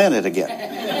be a planet again.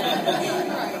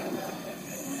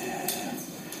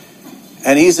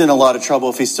 And he's in a lot of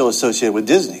trouble if he's still associated with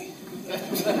Disney.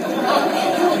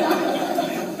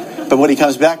 But when he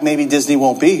comes back, maybe Disney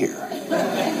won't be here.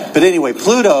 But anyway,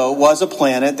 Pluto was a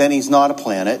planet, then he's not a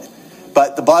planet.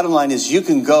 But the bottom line is, you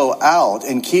can go out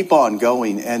and keep on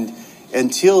going, and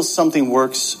until something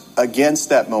works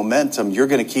against that momentum, you're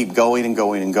going to keep going and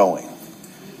going and going.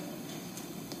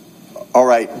 All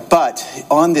right, but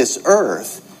on this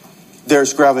earth,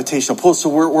 there's gravitational pull. So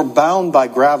we're bound by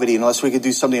gravity unless we can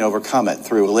do something to overcome it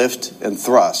through lift and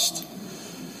thrust.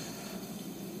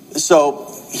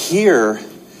 So here,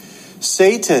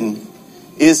 Satan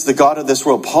is the god of this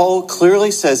world. Paul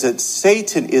clearly says that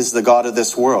Satan is the god of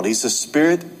this world. He's the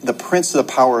spirit, the prince of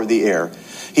the power of the air.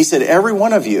 He said, every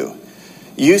one of you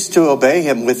used to obey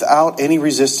him without any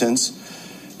resistance.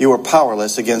 You were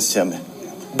powerless against him.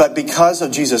 But because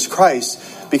of Jesus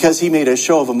Christ, because he made a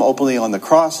show of him openly on the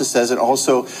cross, it says, and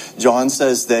also John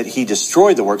says that he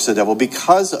destroyed the works of the devil.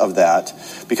 Because of that,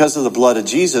 because of the blood of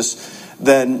Jesus,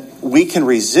 then we can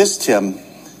resist him,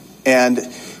 and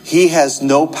he has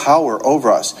no power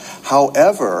over us.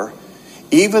 However,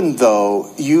 even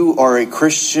though you are a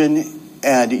Christian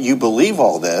and you believe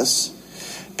all this,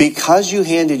 because you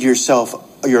handed your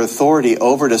authority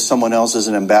over to someone else as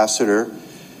an ambassador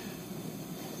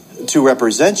to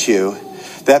represent you,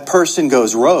 that person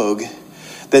goes rogue,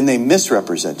 then they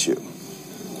misrepresent you.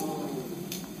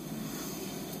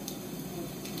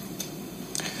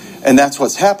 And that's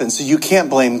what's happened. So you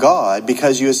can't blame God,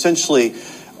 because you essentially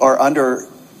are under,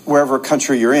 wherever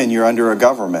country you're under a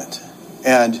government.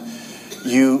 And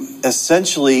you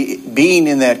essentially, being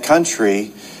in that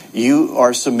country, you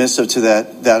are submissive to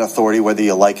that authority, whether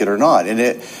you like it or not. And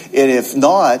if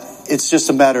not, it's just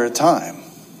a matter of time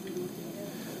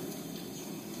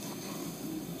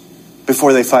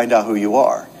before they find out who you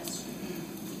are.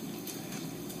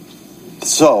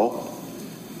 So,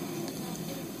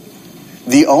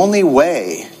 the only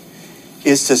way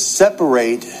is to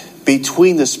separate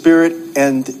between the spirit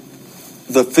and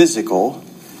the physical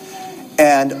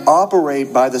and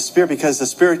operate by the Spirit, because the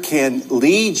Spirit can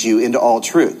lead you into all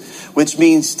truth, which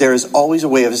means there is always a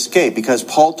way of escape, because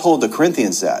Paul told the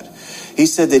Corinthians that. He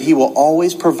said that he will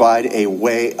always provide a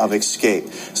way of escape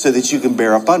so that you can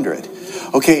bear up under it.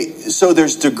 Okay, so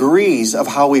there's degrees of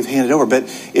how we've handed over, but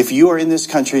if you are in this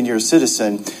country and you're a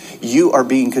citizen, you are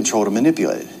being controlled and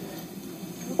manipulated,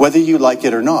 whether you like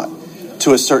it or not,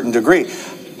 to a certain degree.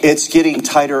 It's getting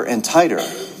tighter and tighter.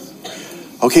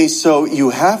 Okay, so you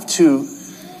have to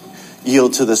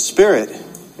yield to the Spirit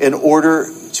in order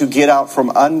to get out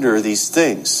from under these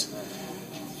things.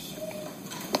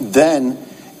 Then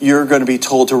you're going to be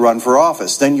told to run for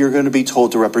office. Then you're going to be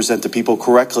told to represent the people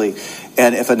correctly.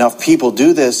 And if enough people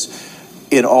do this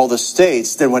in all the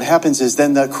states, then what happens is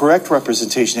then the correct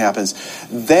representation happens.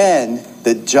 Then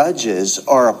the judges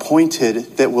are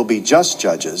appointed that will be just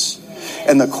judges.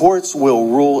 And the courts will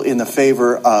rule in the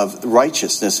favor of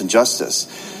righteousness and justice.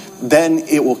 Then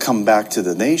it will come back to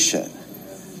the nation.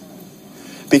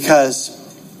 Because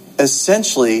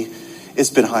essentially, it's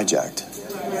been hijacked.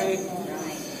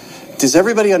 Does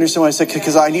everybody understand what I said?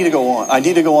 Because I need to go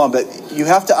on. But you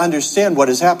have to understand what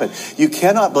has happened. You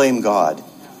cannot blame God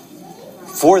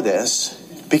for this,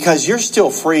 because you're still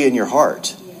free in your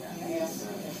heart.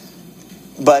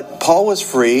 But Paul was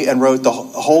free and wrote the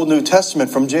whole New Testament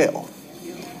from jail.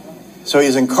 So he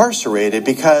was incarcerated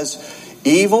because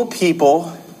evil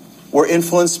people were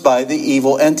influenced by the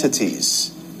evil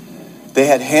entities. They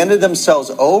had handed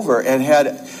themselves over, and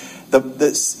had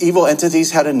the evil entities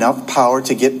had enough power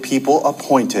to get people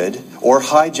appointed or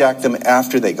hijack them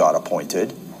after they got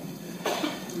appointed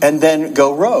and then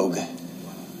go rogue.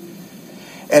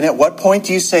 And at what point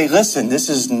do you say, listen, this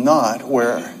is not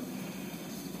where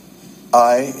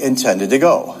I intended to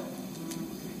go?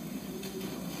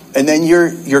 And then you're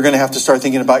going to have to start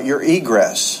thinking about your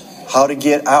egress, how to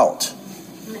get out.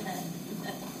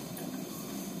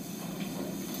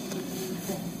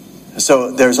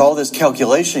 So there's all this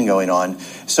calculation going on.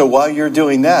 So while you're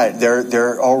doing that,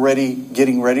 they're already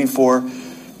getting ready for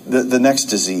the next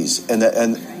disease and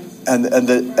the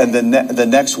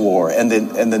next war and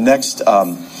the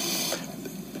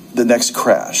next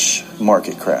crash,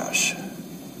 market crash.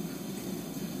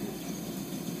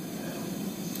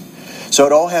 So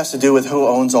it all has to do with who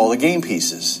owns all the game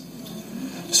pieces.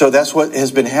 So that's what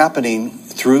has been happening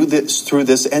through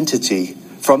this entity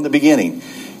from the beginning.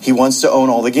 He wants to own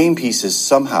all the game pieces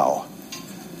somehow.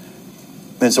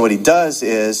 And so what he does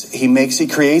is he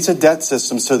creates a debt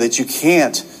system so that you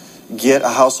can't get a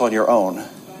house on your own.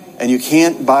 And you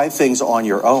can't buy things on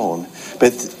your own.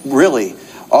 But really,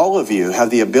 all of you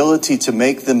have the ability to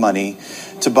make the money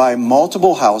to buy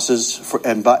multiple houses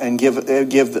and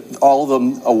give all of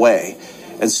them away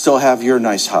and still have your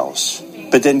nice house.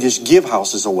 But then just give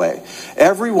houses away.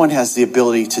 Everyone has the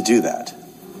ability to do that.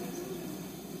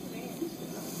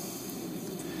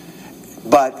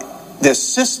 But this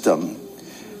system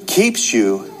keeps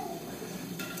you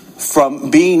from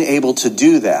being able to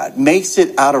do that, makes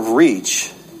it out of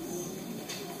reach.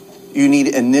 You need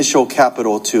initial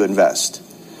capital to invest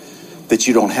that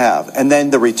you don't have. And then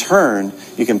the return,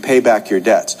 you can pay back your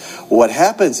debts. What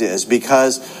happens is,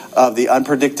 because of the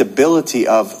unpredictability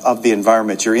of the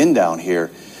environment you're in down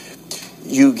here,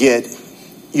 you get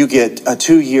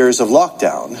 2 years of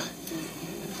lockdown.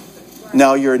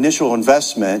 Now your initial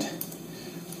investment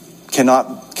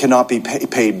cannot be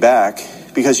paid back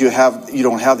because you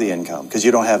don't have the income, because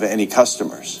you don't have any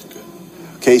customers.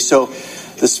 Okay, so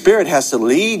the Spirit has to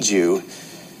lead you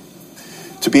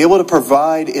to be able to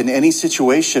provide in any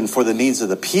situation for the needs of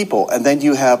the people, and then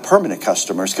you have permanent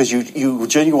customers because you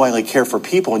genuinely care for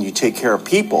people and you take care of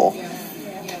people.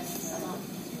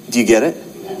 Do you get it?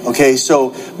 Okay,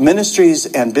 so ministries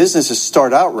and businesses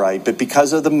start out right, but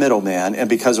because of the middleman and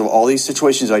because of all these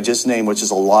situations I just named, which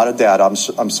is a lot of data,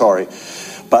 I'm sorry,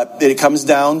 but it comes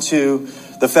down to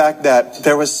the fact that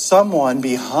there was someone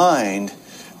behind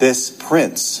this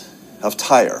prince of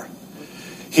Tyre.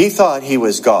 He thought he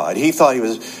was God.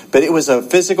 But it was a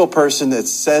physical person that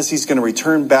says he's going to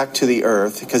return back to the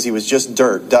earth because he was just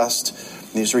dirt, dust.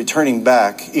 And he's returning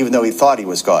back even though he thought he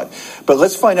was God. But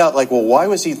let's find out, why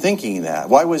was he thinking that?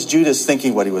 Why was Judas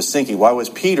thinking what he was thinking? Why was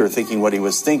Peter thinking what he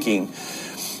was thinking?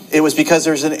 It was because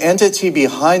there's an entity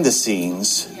behind the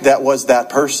scenes that was that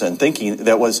person thinking,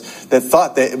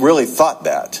 that really thought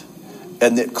that.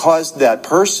 And that caused that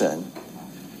person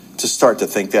to start to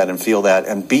think that and feel that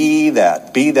and be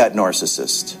that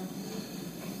narcissist.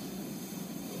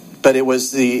 But it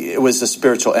was the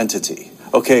spiritual entity.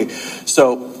 Okay,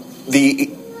 so the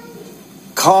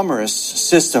commerce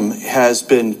system has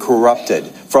been corrupted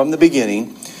from the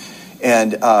beginning,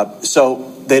 and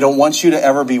so they don't want you to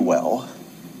ever be well.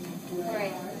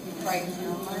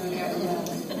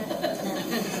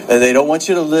 And they don't want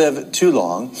you to live too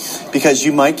long because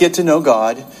you might get to know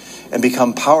God and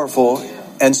become powerful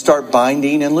and start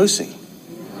binding and loosing.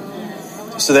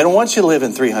 So they don't want you to live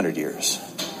in 300 years,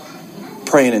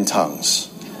 praying in tongues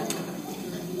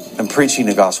and preaching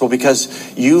the gospel,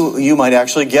 because you might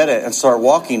actually get it and start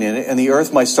walking in it, and the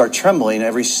earth might start trembling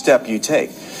every step you take.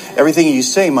 Everything you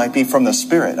say might be from the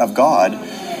Spirit of God,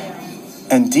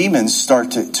 and demons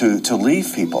start to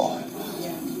leave people.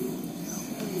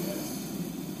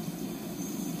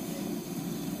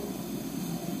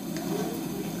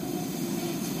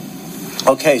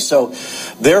 Okay, so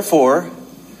therefore,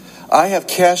 I have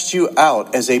cast you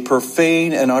out as a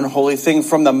profane and unholy thing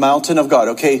from the mountain of God.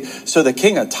 Okay, so the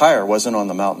king of Tyre wasn't on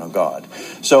the mountain of God.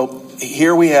 So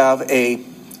here we have a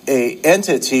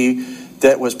entity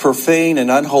that was profane and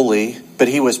unholy, but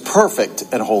he was perfect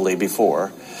and holy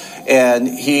before. And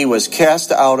he was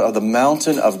cast out of the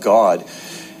mountain of God.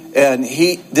 And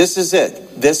this is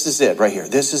it right here.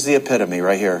 This is the epitome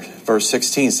right here. Verse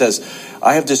 16 says,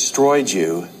 I have destroyed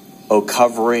you, O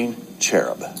covering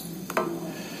cherub,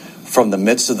 from the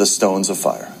midst of the stones of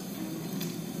fire.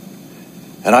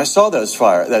 And I saw those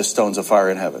stones of fire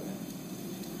in heaven,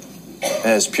 and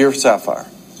as pure sapphire.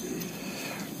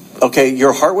 Okay,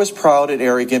 your heart was proud and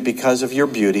arrogant because of your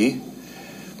beauty.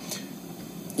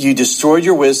 You destroyed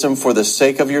your wisdom for the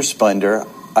sake of your splendor.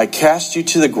 I cast you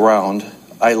to the ground.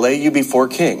 I lay you before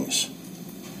kings,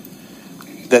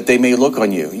 that they may look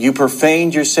on you. You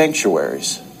profaned your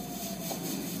sanctuaries.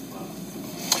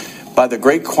 By the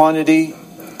great quantity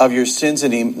of your sins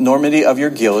and enormity of your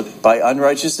guilt, by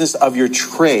unrighteousness of your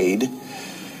trade,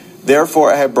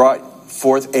 therefore I have brought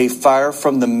forth a fire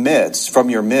from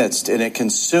your midst, and it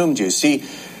consumed you. See,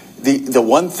 the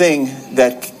one thing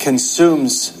that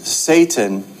consumes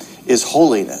Satan is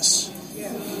holiness.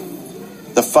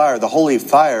 The fire, the holy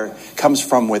fire, comes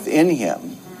from within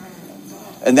him.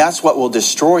 And that's what will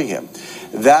destroy him.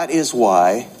 That is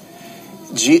why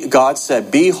God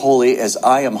said, be holy as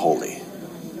I am holy.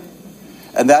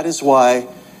 And that is why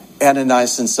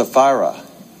Ananias and Sapphira,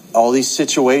 all these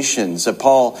situations that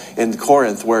Paul in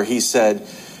Corinth where he said,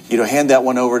 hand that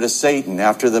one over to Satan.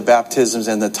 After the baptisms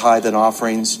and the tithe and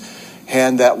offerings,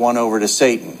 hand that one over to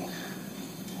Satan.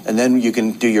 And then you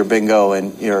can do your bingo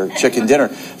and your chicken dinner.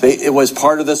 It was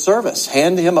part of the service.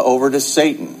 Hand him over to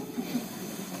Satan.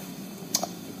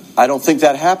 I don't think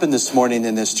that happened this morning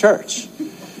in this church.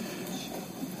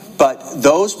 But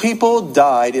those people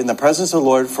died in the presence of the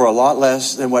Lord for a lot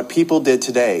less than what people did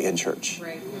today in church.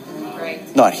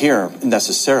 Right. Not here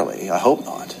necessarily. I hope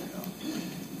not.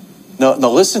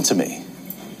 No, listen to me.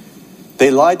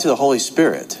 They lied to the Holy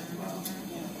Spirit.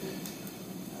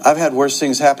 I've had worse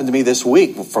things happen to me this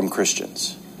week from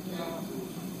Christians.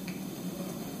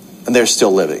 And they're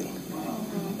still living.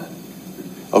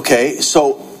 Okay,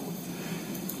 so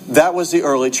that was the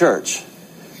early church.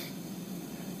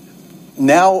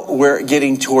 Now we're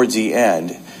getting towards the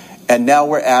end, and now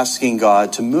we're asking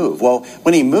God to move. Well,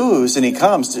 when he moves and he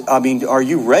comes, are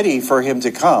you ready for him to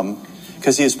come?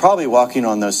 Because he is probably walking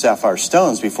on those sapphire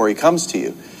stones before he comes to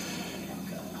you.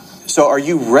 So are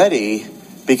you ready?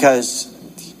 Because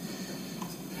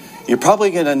you're probably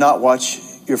going to not watch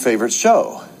your favorite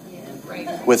show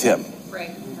with him.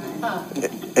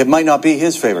 It might not be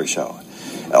his favorite show.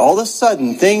 All of a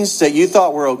sudden, things that you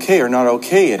thought were okay are not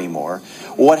okay anymore.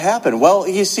 What happened? Well,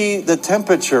 you see, the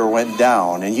temperature went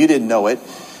down and you didn't know it.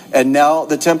 And now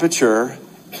the temperature,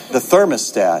 the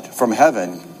thermostat from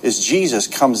heaven is Jesus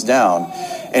comes down.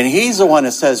 And he's the one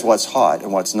that says what's hot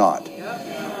and what's not.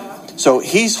 So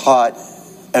he's hot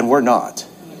and we're not.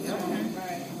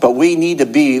 But we need to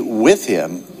be with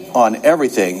him on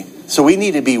everything. So we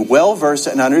need to be well versed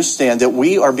and understand that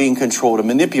we are being controlled and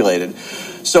manipulated.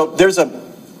 So there's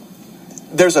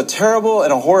a terrible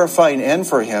and a horrifying end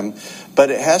for him, but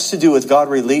it has to do with God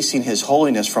releasing his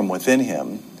holiness from within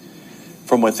him,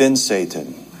 from within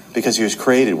Satan, because he was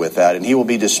created with that, and he will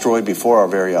be destroyed before our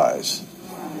very eyes.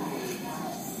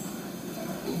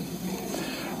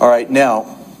 All right,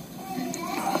 now,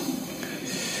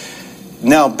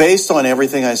 based on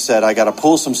everything I said, I got to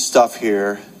pull some stuff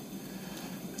here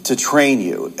to train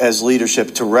you as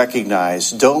leadership to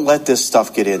recognize, don't let this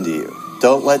stuff get into you.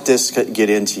 Don't let this get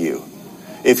into you.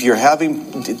 If you're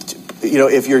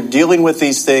if you're dealing with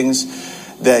these things,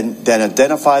 then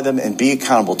identify them and be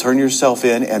accountable. Turn yourself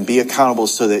in and be accountable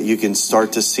so that you can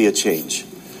start to see a change.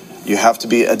 You have to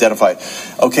be identified.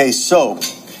 Okay, so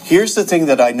here's the thing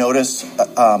that I notice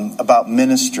about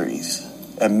ministries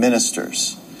and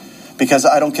ministers. Because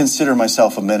I don't consider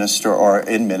myself a minister or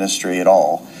in ministry at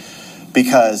all.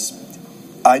 Because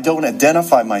I don't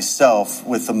identify myself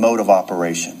with the mode of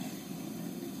operation.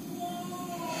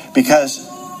 Because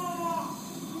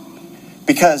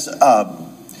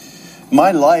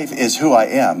my life is who I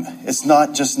am. It's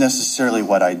not just necessarily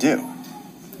what I do.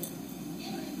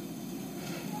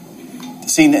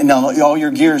 See, now all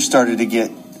your gears started to get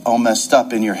all messed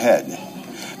up in your head.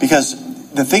 Because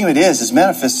the thing of it is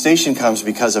manifestation comes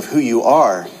because of who you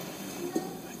are.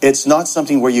 It's not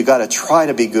something where you got to try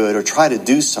to be good or try to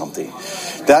do something.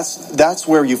 That's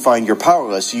where you find you're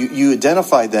powerless. You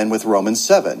identify then with Romans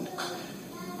 7,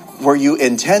 where you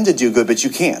intend to do good, but you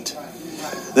can't.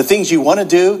 The things you want to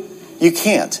do, you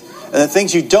can't. And the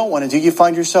things you don't want to do, you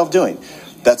find yourself doing.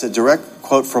 That's a direct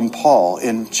quote from Paul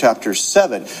in chapter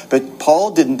 7. But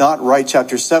Paul did not write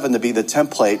chapter 7 to be the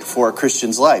template for a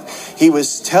Christian's life. He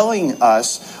was telling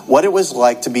us what it was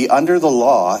like to be under the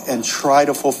law and try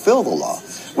to fulfill the law,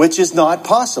 which is not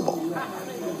possible.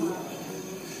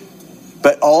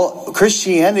 But all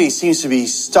Christianity seems to be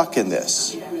stuck in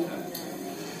this.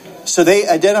 So they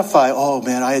identify, oh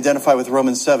man, I identify with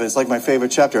Romans 7. It's like my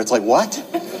favorite chapter. It's like, what?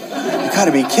 You got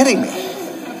to be kidding me.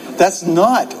 That's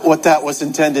not what that was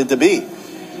intended to be.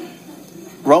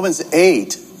 Romans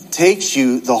 8 takes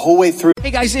you the whole way through.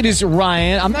 Hey guys, it is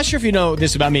Ryan. I'm not sure if you know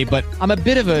this about me, but I'm a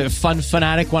bit of a fun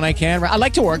fanatic when I can. I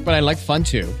like to work, but I like fun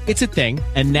too. It's a thing.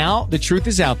 And now the truth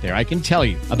is out there. I can tell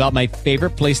you about my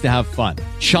favorite place to have fun.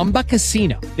 Chumba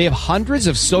Casino. They have hundreds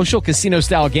of social casino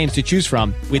style games to choose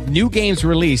from with new games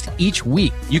released each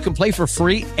week. You can play for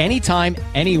free anytime,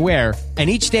 anywhere. And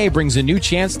each day brings a new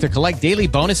chance to collect daily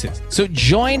bonuses. So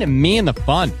join me in the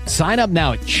fun. Sign up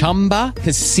now at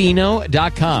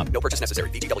ChumbaCasino.com. No purchase necessary.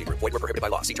 VGW. Void where prohibited by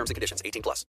law. See terms and conditions.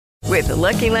 18+. With the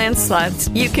Lucky Land Slots,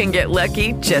 you can get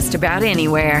lucky just about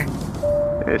anywhere.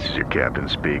 This is your captain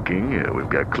speaking. We've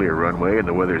got clear runway and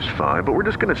the weather's fine, but we're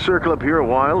just going to circle up here a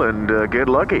while and get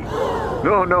lucky.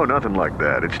 No, nothing like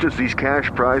that. It's just these cash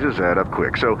prizes add up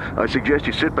quick. So I suggest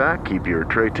you sit back, keep your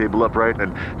tray table upright,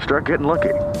 and start getting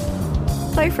lucky.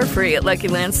 Play for free at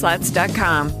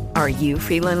LuckyLandSlots.com. Are you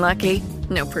feeling lucky?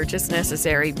 No purchase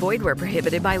necessary. Void where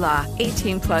prohibited by law.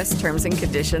 18 plus terms and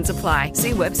conditions apply.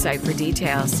 See website for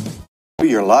details.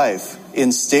 Your life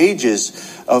in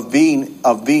stages of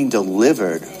being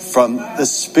delivered from the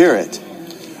spirit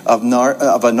of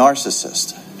a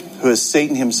narcissist, who is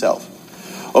Satan himself.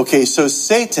 Okay, so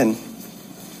Satan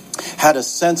had a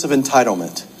sense of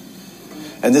entitlement,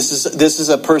 and this is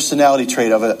a personality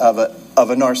trait of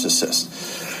a narcissist.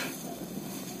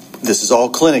 This is all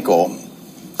clinical.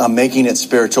 I'm making it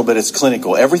spiritual, but it's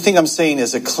clinical. Everything I'm saying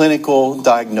is a clinical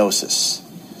diagnosis.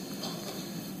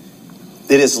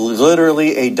 It is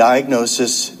literally a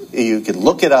diagnosis. You can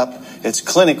look it up. It's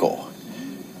clinical.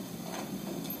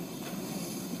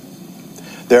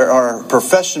 There are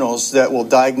professionals that will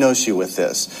diagnose you with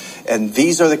this. And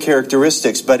these are the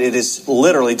characteristics, but it is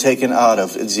literally taken out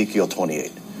of Ezekiel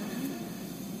 28.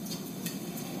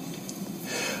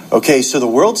 Okay, so the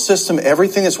world system,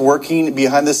 everything that's working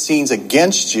behind the scenes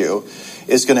against you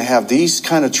is going to have these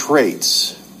kind of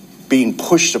traits being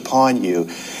pushed upon you.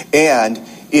 And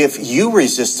if you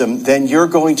resist them, then you're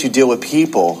going to deal with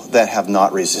people that have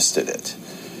not resisted it.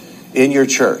 In your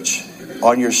church,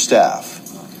 on your staff,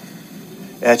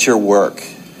 at your work,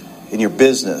 in your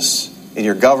business, in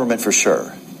your government for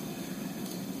sure.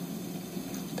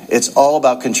 It's all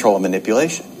about control and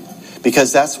manipulation.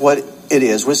 Because that's what it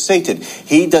is with Satan.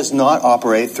 He does not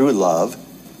operate through love.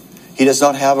 He does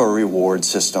not have a reward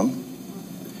system.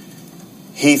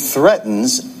 He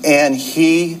threatens, and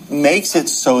he makes it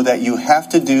so that you have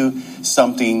to do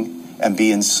something and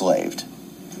be enslaved.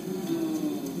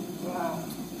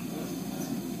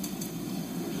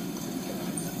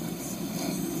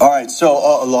 All right, so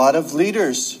a lot of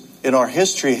leaders in our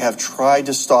history have tried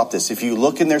to stop this. If you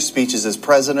look in their speeches as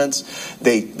presidents,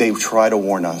 they try to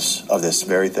warn us of this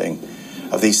very thing,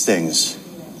 of these things.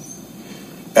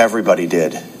 Everybody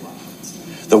did.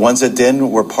 The ones that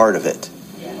didn't were part of it.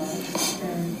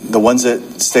 The ones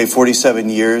that stay 47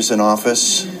 years in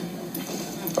office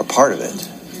are part of it.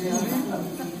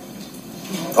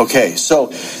 Okay,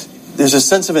 so there's a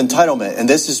sense of entitlement, and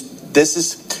this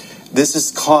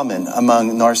is common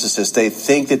among narcissists. They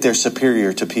think that they're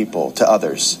superior to people, to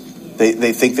others.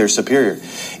 They think they're superior.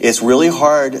 It's really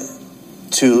hard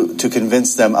to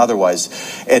convince them otherwise,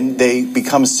 and they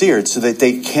become seared so that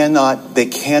they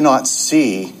cannot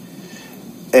see,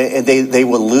 and they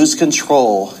will lose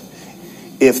control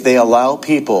if they allow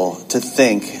people to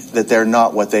think that they're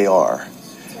not what they are.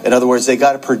 In other words, they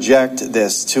got to project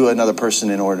this to another person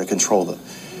in order to control them.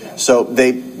 So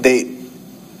they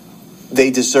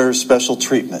deserve special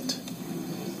treatment.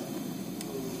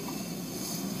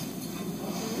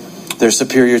 They're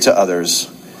superior to others.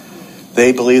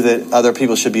 They believe that other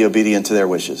people should be obedient to their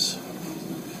wishes.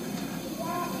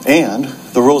 And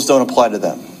the rules don't apply to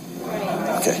them.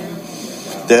 Okay.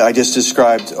 I just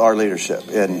described our leadership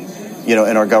in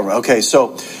our government. Okay,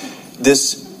 so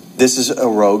this is a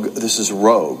rogue. This is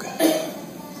rogue.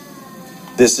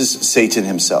 This is Satan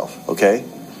himself, okay?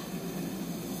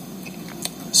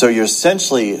 So you're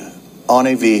essentially on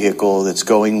a vehicle that's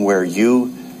going where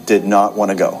you did not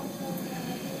want to go.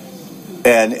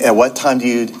 And at what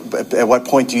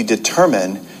point do you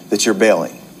determine that you're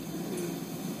bailing?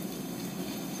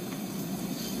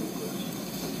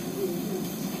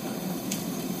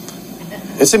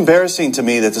 It's embarrassing to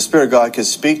me that the Spirit of God could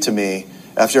speak to me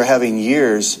after having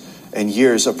years and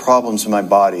years of problems in my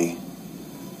body,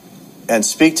 and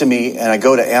speak to me, and I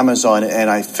go to Amazon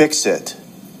and I fix it.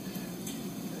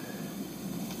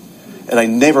 And I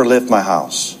never left my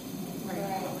house.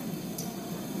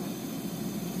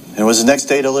 And it was the next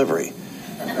day delivery.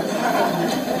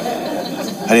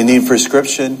 I didn't need a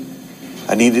prescription.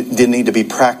 I didn't need to be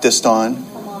practiced on.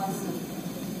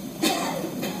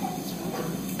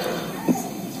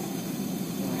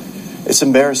 It's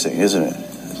embarrassing, isn't it?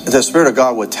 The Spirit of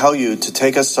God would tell you to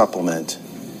take a supplement.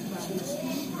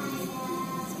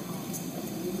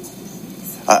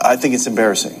 I think it's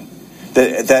embarrassing.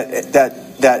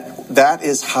 That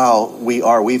is how we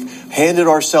are. We've handed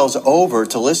ourselves over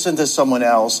to listen to someone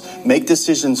else make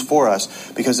decisions for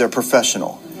us because they're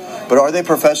professional. But are they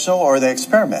professional or are they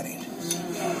experimenting?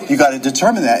 You got to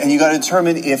determine that, and you got to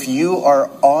determine if you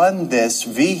are on this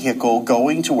vehicle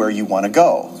going to where you want to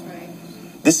go.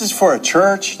 This is for a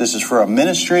church. This is for a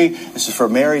ministry. This is for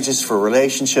marriage. This is for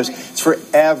relationships. It's for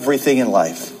everything in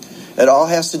life. It all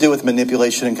has to do with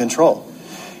manipulation and control.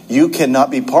 You cannot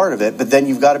be part of it, but then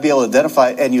you've got to be able to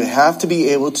identify it, and you have to be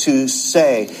able to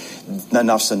say,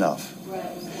 enough's enough.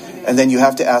 And then you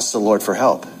have to ask the Lord for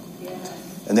help.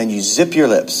 And then you zip your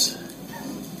lips.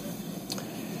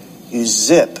 You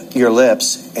zip your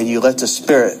lips, and you let the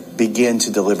Spirit begin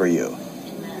to deliver you.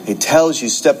 He tells you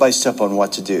step by step on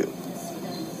what to do.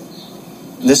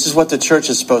 This is what the church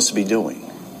is supposed to be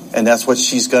doing. And that's what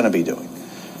she's going to be doing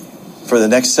for the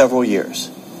next several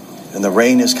years. And the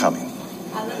rain is coming.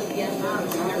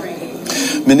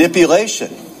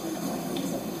 Manipulation.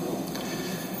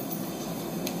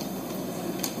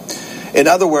 In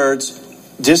other words,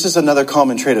 this is another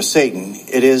common trait of Satan.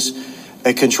 It is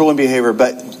a controlling behavior,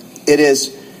 but it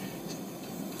is,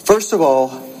 first of all,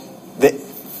 that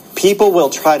people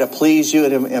will try to please you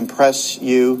and impress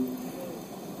you,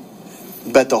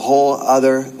 but the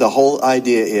whole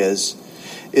idea is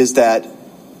that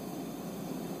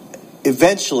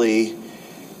eventually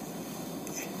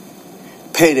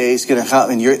payday is going to come,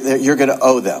 and you're going to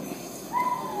owe them.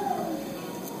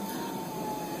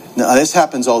 Now, this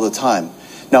happens all the time.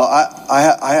 Now,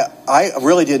 I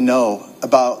really didn't know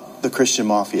about the Christian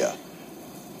mafia,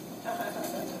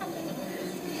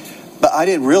 but I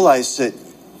didn't realize that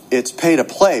it's pay to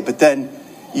play. But then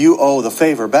you owe the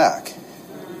favor back.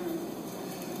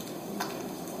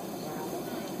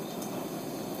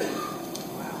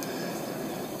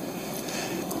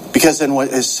 Because then what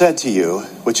is said to you,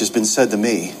 which has been said to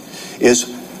me, is,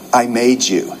 I made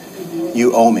you.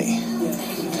 You owe me.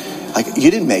 Like,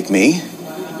 you didn't make me.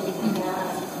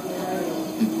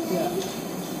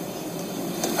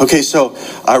 Okay, so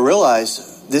I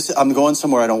realized this. I'm going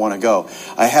somewhere I don't want to go.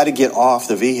 I had to get off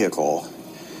the vehicle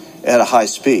at a high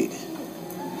speed.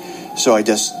 So I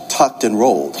just tucked and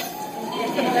rolled.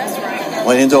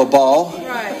 Went into a ball.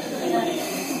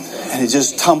 And it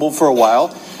just tumbled for a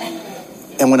while.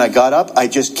 And when I got up, I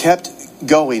just kept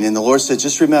going. And the Lord said,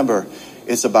 just remember,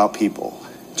 it's about people.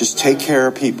 Just take care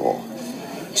of people.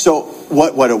 So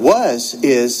what it was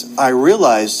is I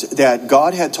realized that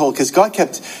God had told, because God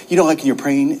kept, like when you're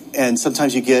praying and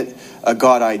sometimes you get a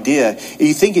God idea,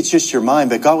 you think it's just your mind,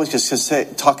 but God was just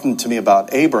talking to me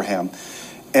about Abraham.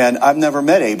 And I've never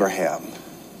met Abraham.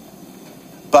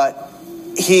 But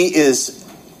he is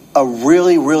a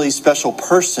really, really special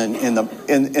person in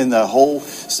the whole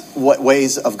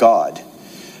ways of God,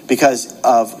 because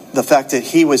of the fact that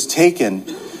he was taken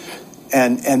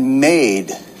and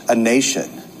made a nation,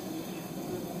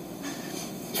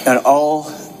 and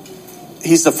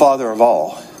he's the father of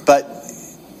all. But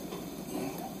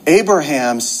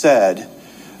Abraham said,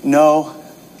 "No,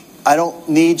 I don't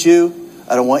need you.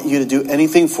 I don't want you to do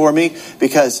anything for me,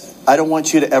 because I don't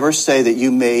want you to ever say that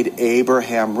you made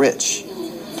Abraham rich."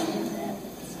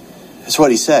 That's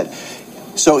what he said.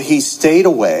 So he stayed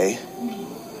away.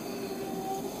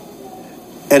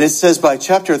 And it says by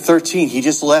chapter 13, he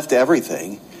just left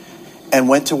everything and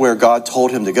went to where God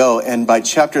told him to go. And by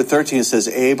chapter 13, it says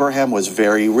Abraham was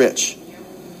very rich.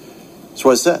 That's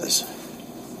what it says.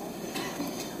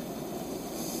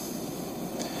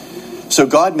 So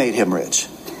God made him rich.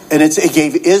 And it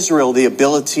gave Israel the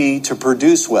ability to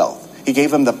produce wealth. He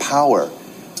gave them the power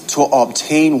to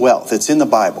obtain wealth. It's in the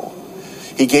Bible.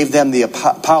 He gave them the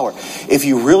power. If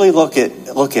you really look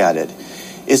at it,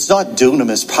 it's not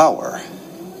dunamis power.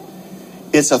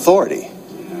 It's authority.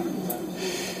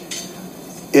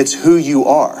 It's who you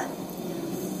are.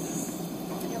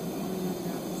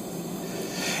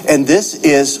 And this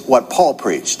is what Paul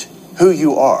preached. Who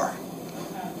you are.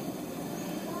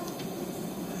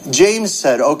 James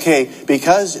said, okay,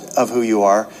 because of who you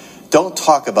are, don't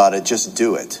talk about it, just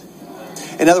do it.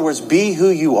 In other words, be who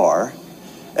you are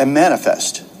and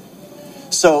manifest.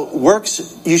 So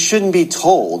works, you shouldn't be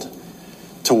told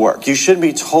to work. You shouldn't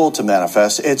be told to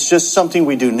manifest. It's just something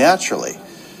we do naturally.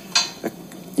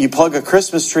 You plug a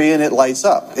Christmas tree and it lights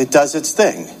up. It does its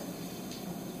thing.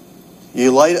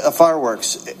 You light a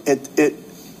fireworks.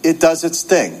 It does its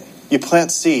thing. You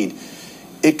plant seed.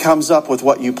 It comes up with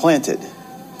what you planted.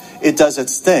 It does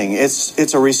its thing.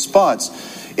 It's a response.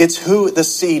 It's who the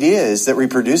seed is that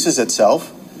reproduces itself.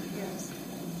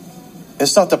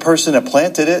 It's not the person that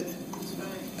planted it.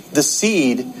 The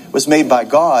seed was made by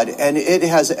God, and it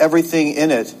has everything in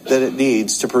it that it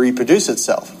needs to reproduce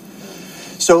itself.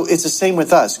 So it's the same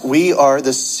with us. We are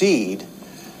the seed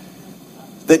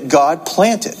that God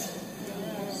planted.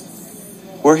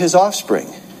 We're his offspring.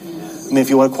 I mean, if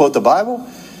you want to quote the Bible.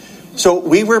 So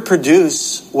we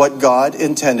reproduce what God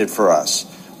intended for us.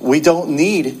 We don't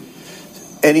need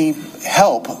any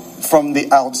help from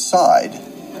the outside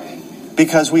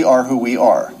because we are who we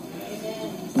are.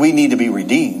 We need to be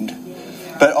redeemed,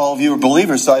 But all of you are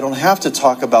believers, so I don't have to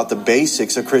talk about the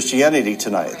basics of Christianity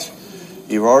tonight.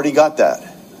 You've already got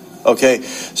that. Okay,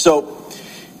 so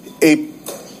a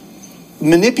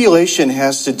manipulation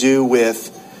has to do with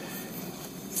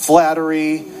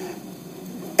flattery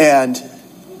and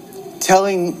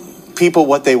telling people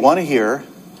what they want to hear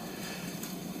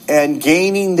and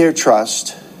gaining their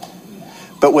trust,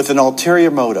 but with an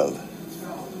ulterior motive.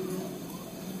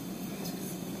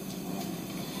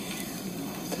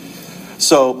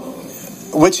 So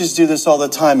witches do this all the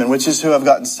time, and witches who have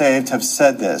gotten saved have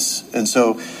said this. And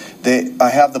so I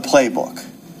have the playbook.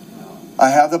 I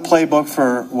have the playbook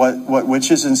for what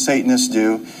witches and Satanists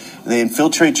do. They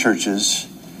infiltrate churches.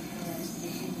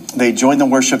 They join the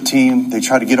worship team. They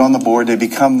try to get on the board. They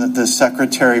become the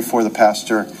secretary for the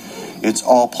pastor. It's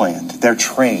all planned. They're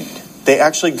trained. They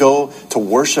actually go to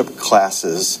worship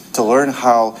classes to learn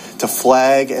how to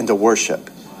flag and to worship.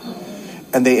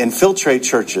 And they infiltrate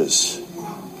churches.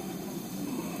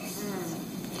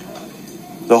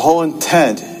 The whole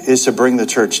intent is to bring the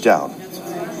church down.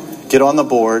 Get on the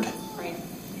board.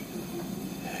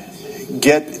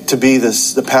 Get to be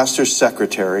the pastor's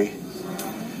secretary.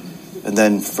 And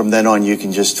then from then on you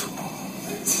can just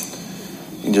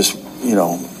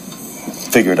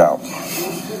figure it out.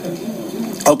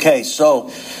 Okay,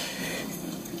 so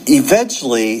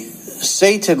eventually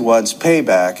Satan wants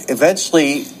payback.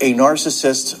 Eventually a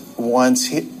narcissist wants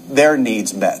their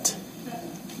needs met.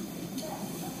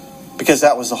 Because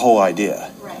that was the whole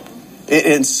idea. Right.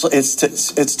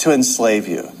 It's to enslave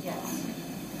you. Yeah.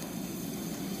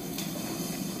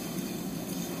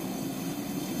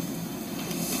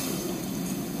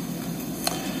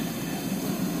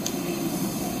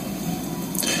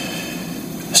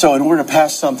 So in order to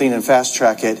pass something and fast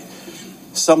track it,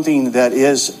 something that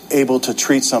is able to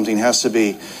treat something has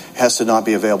to not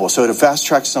be available. So to fast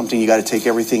track something, you got to take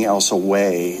everything else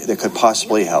away that could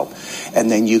possibly help, and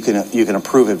then you can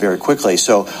approve it very quickly.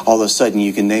 So all of a sudden,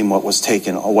 you can name what was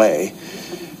taken away,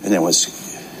 and it was.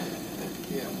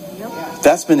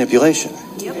 That's manipulation.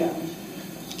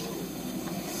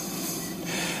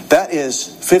 That is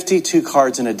 52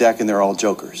 cards in a deck, and they're all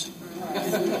jokers.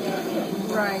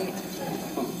 Right.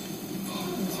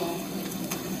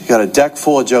 You got a deck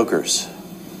full of jokers.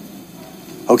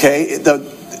 Okay,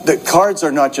 the cards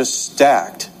are not just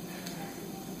stacked.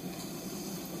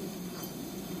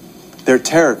 They're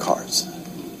tarot cards.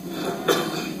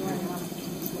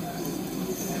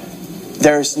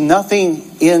 There's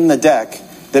nothing in the deck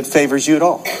that favors you at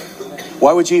all.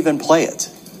 Why would you even play it?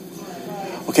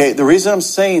 Okay, the reason I'm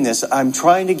saying this, I'm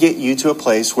trying to get you to a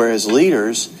place where as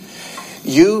leaders,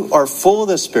 you are full of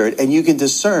the Spirit and you can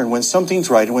discern when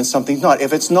something's right and when something's not.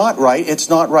 If it's not right, it's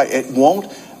not right. It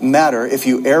won't matter if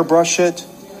you airbrush it,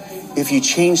 if you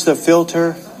change the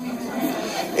filter,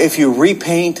 if you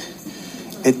repaint,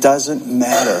 it doesn't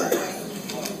matter.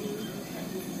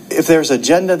 If there's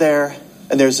agenda there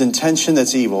and there's intention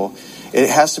that's evil, it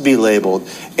has to be labeled.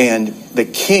 And the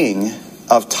king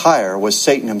of Tyre was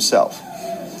Satan himself.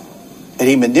 And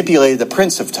he manipulated the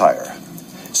prince of Tyre,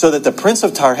 so that the prince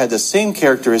of Tyre had the same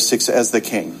characteristics as the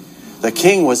king. The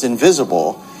king was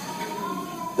invisible.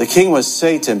 The king was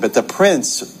Satan, but the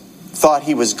prince thought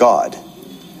he was God.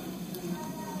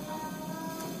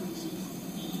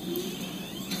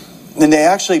 And they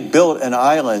actually built an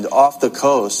island off the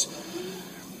coast.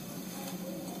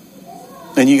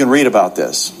 And you can read about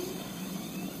this.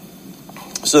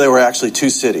 So there were actually two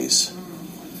cities.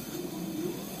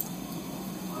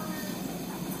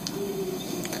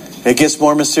 It gets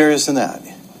more mysterious than that.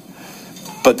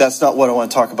 But that's not what I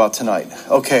want to talk about tonight.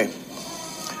 Okay.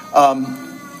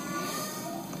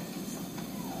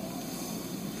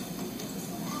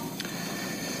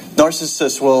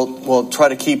 Narcissists will try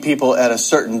to keep people at a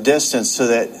certain distance so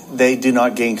that they do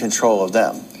not gain control of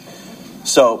them.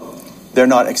 So they're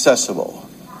not accessible.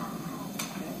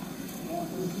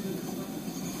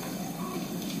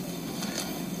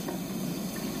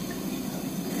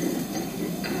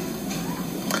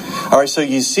 All right, so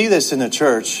you see this in the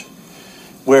church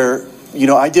where,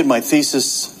 I did my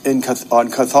thesis on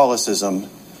Catholicism,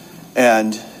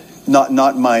 and not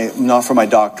for my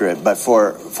doctorate, but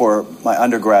for my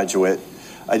undergraduate,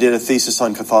 I did a thesis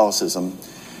on Catholicism.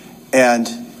 And,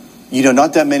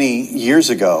 not that many years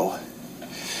ago,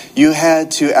 you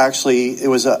had to actually, it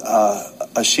was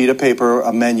a sheet of paper,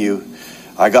 a menu.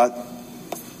 I got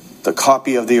the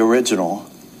copy of the original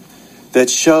that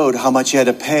showed how much you had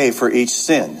to pay for each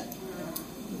sin.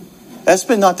 That's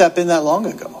been not that long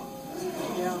ago.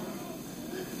 Yeah.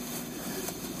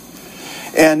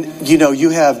 And you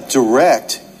have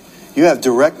direct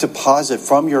deposit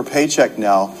from your paycheck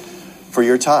now for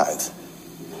your tithe.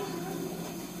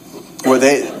 where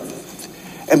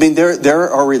there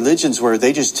are religions where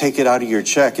they just take it out of your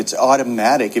check. It's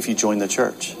automatic if you join the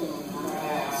church.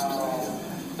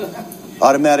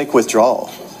 Automatic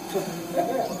withdrawal.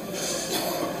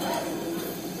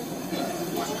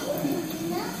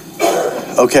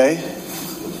 Okay?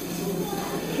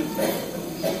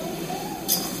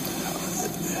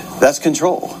 That's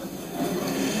control.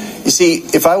 You see,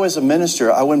 if I was a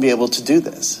minister, I wouldn't be able to do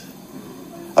this.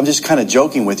 I'm just kind of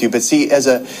joking with you, but see,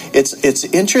 it's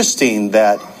interesting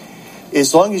that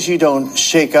as long as you don't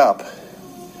shake up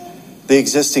the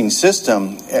existing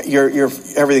system,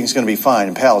 everything's going to be fine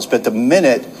and pals. But the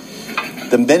minute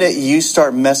you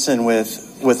start messing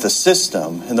with the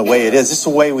system and the way it is, this is the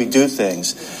way we do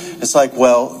things. It's like,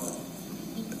 well,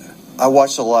 I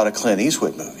watched a lot of Clint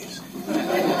Eastwood movies,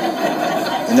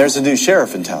 and there's a new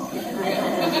sheriff in town.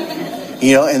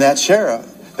 And that sheriff,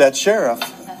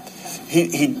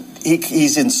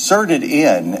 he's inserted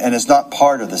in and is not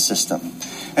part of the system.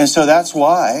 And so that's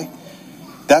why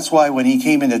when he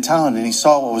came into town and he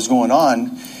saw what was going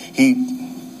on,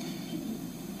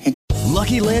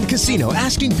 Lucky Land Casino,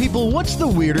 asking people, what's the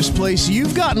weirdest place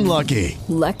you've gotten lucky?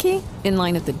 Lucky? In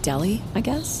line at the deli, I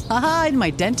guess? Aha, in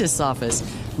my dentist's office.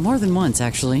 More than once,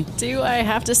 actually. Do I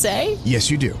have to say?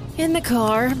 Yes, you do. In the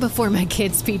car before my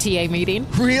kids' PTA meeting.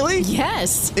 Really?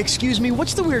 Yes. Excuse me,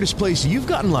 what's the weirdest place you've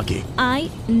gotten lucky? I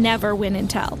never win and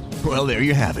tell. Well, there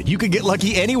you have it. You can get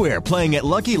lucky anywhere, playing at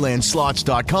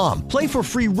LuckyLandSlots.com. Play for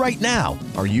free right now.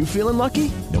 Are you feeling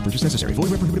lucky? No purchase necessary.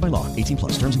 Void where prohibited by law. 18+.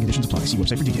 Terms and conditions apply. See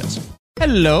website for details.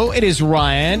 Hello, it is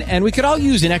Ryan, and we could all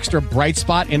use an extra bright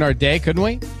spot in our day, couldn't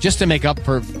we? Just to make up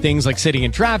for things like sitting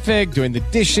in traffic, doing the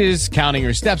dishes, counting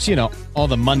your steps, all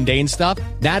the mundane stuff.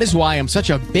 That is why I'm such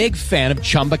a big fan of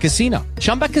Chumba Casino.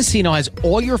 Chumba Casino has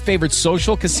all your favorite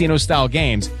social casino-style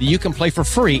games that you can play for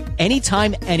free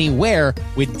anytime, anywhere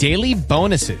with daily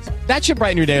bonuses. That should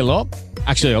brighten your day a little.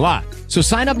 Actually, a lot. So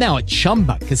sign up now at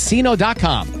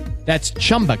ChumbaCasino.com. That's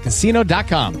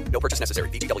ChumbaCasino.com. No purchase necessary.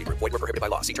 VGW Group. Void where prohibited by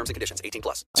law. See terms and conditions.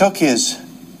 18+. Took his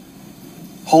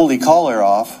holy collar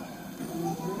off,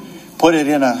 put it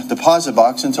in a deposit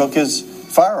box, and took his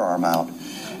firearm out.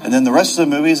 And then the rest of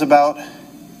the movie is about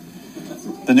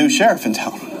the new sheriff in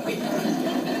town.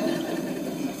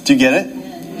 Do you get it?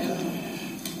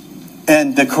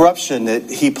 And the corruption that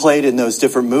he played in those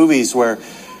different movies where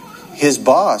his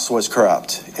boss was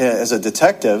corrupt as a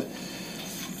detective.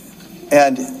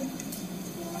 And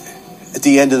at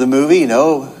the end of the movie,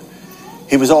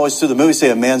 he was always through the movie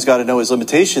saying a man's got to know his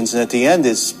limitations. And at the end,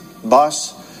 his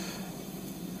boss,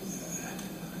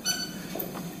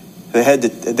 the head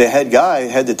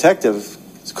detective,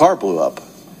 his car blew up.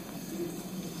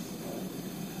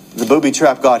 The booby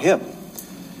trap got him.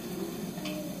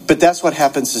 But that's what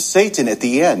happens to Satan at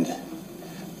the end.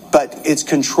 But it's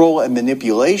control and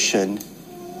manipulation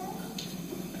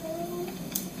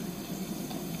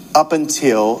up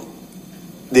until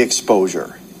the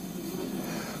exposure.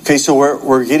 Okay, so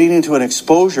we're getting into an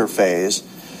exposure phase,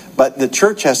 but the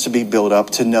church has to be built up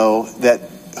to know that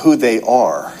who they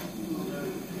are.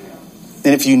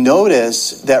 And if you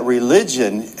notice that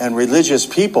religion and religious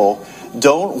people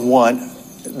don't want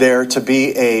there to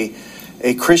be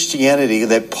a Christianity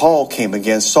that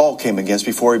Saul came against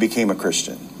before he became a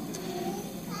Christian.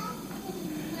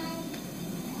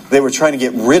 They were trying to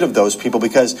get rid of those people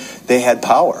because they had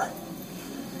power.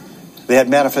 They had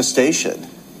manifestation.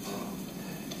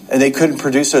 And they couldn't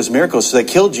produce those miracles, so they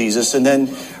killed Jesus. And then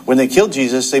when they killed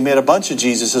Jesus, they made a bunch of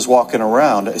Jesuses walking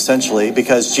around, essentially,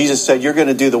 because Jesus said, you're going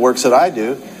to do the works that I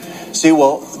do. See,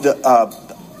 well,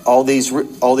 all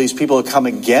these people have come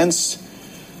against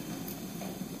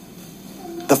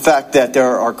the fact that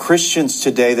there are Christians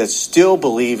today that still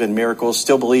believe in miracles,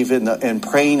 still believe in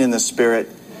praying in the Spirit,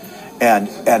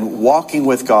 and walking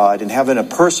with God and having a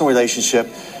personal relationship.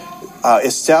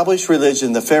 Established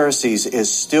religion, the Pharisees,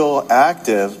 is still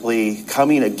actively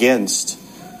coming against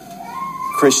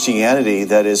Christianity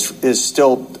that is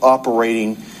still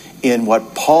operating in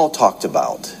what Paul talked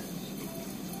about.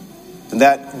 And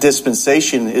that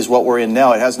dispensation is what we're in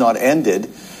now. It has not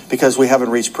ended because we haven't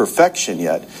reached perfection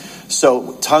yet.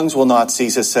 So tongues will not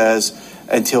cease, it says,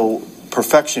 until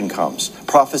perfection comes.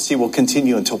 Prophecy will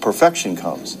continue until perfection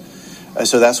comes.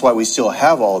 So that's why we still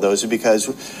have all those, because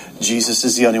Jesus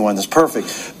is the only one that's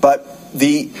perfect. But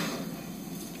the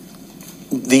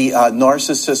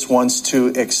narcissist wants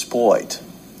to exploit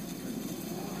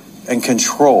and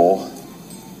control,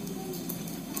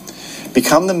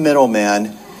 become the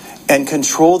middleman, and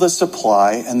control the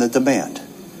supply and the demand.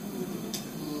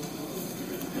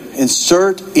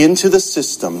 Insert into the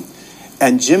system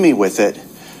and jimmy with it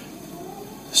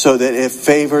so that it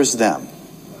favors them.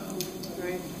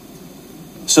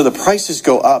 So the prices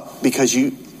go up because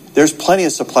there's plenty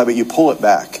of supply, but you pull it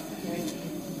back.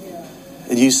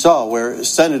 And you saw where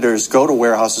senators go to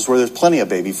warehouses where there's plenty of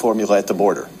baby formula at the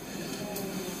border.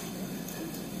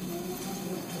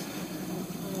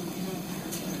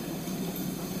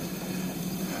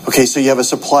 Okay, so you have a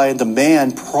supply and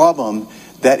demand problem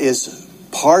that is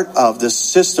part of the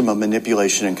system of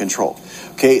manipulation and control.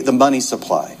 Okay, the money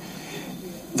supply.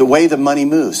 The way the money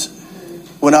moves.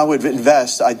 When I would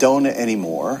invest, I don't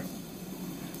anymore.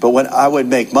 But when I would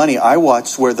make money, I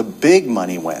watched where the big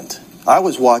money went. I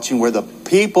was watching where the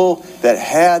people that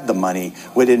had the money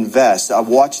would invest. I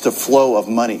watched the flow of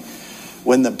money.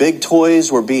 When the big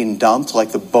toys were being dumped,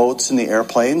 like the boats and the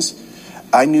airplanes,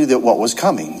 I knew that what was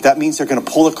coming. That means they're going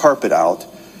to pull the carpet out.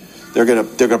 They're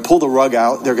going to pull the rug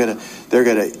out.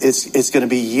 It's going to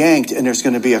be yanked, and there's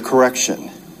going to be a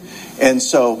correction. And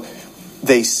so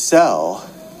they sell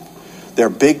their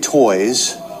big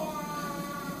toys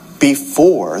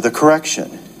before the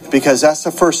correction, because that's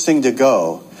the first thing to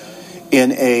go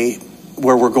in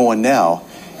where we're going now.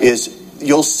 Is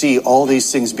you'll see all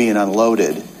these things being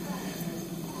unloaded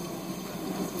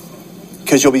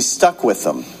because you'll be stuck with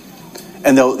them,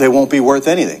 and they won't be worth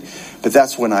anything. But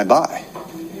that's when I buy.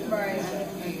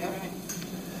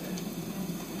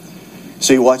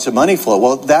 So you watch the money flow.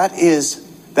 Well, that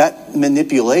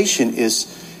manipulation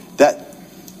is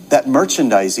that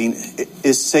merchandising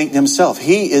is Satan himself.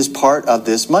 He is part of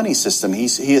this money system. He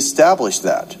established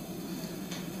that.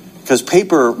 Because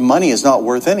paper money is not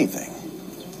worth anything.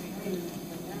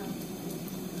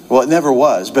 Well, it never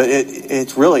was, but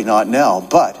it's really not now.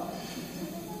 But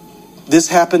this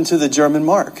happened to the German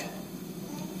mark.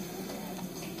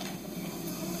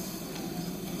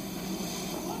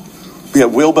 We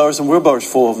had wheelbarrows and wheelbarrows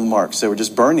full of marks. They were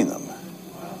just burning them.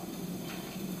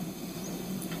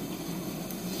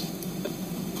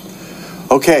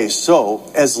 Okay, so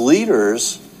as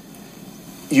leaders,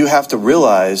 you have to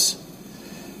realize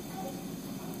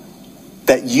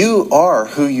that you are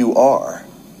who you are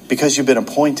because you've been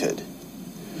appointed.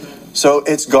 So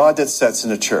it's God that sets in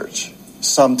the church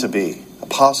some to be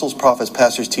apostles, prophets,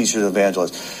 pastors, teachers,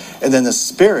 evangelists. And then the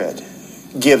Spirit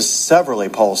gives severally,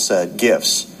 Paul said,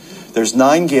 gifts. There's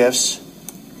 9 gifts.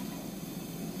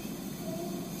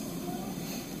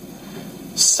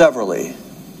 Severally.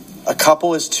 A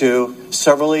couple is 2.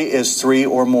 Severally is 3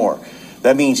 or more.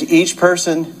 That means each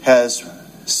person has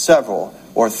several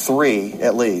or 3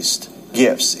 at least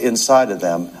gifts inside of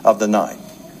them of the 9.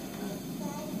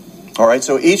 All right,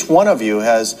 so each one of you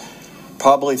has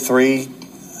probably 3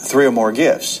 or more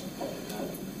gifts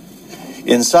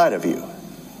inside of you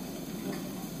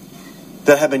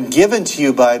that have been given to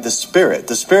you by the Spirit.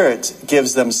 The Spirit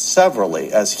gives them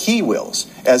severally as He wills.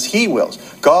 As He wills.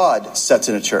 God sets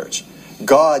in a church.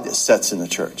 God sets in the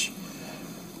church.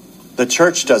 The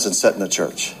church doesn't set in the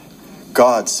church.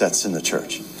 God sets in the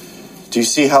church. Do you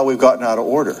see how we've gotten out of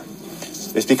order?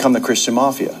 It's become the Christian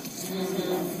mafia.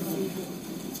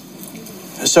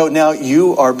 So now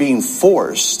you are being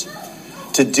forced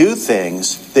to do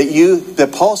things that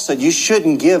Paul said you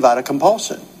shouldn't give out of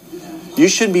compulsion. You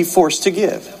shouldn't be forced to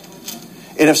give.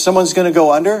 And if someone's going to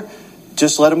go under,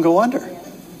 just let them go under.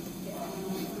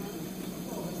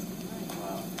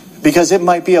 Because it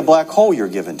might be a black hole you're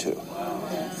given to.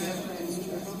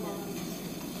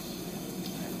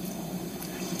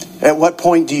 At what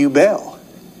point do you bail?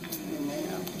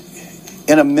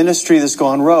 In a ministry that's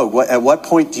gone rogue, at what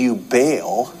point do you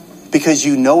bail because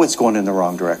you know it's going in the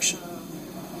wrong direction?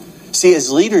 See,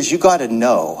 as leaders, you got to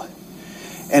know.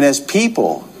 And as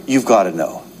people, you've got to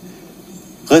know.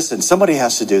 Listen, somebody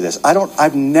has to do this.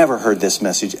 I've never heard this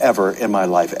message ever in my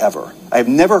life, ever. I've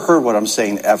never heard what I'm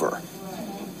saying ever.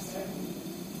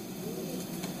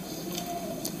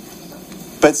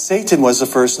 But Satan was the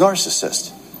first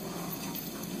narcissist.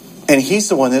 And he's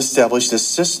the one that established this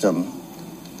system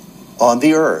on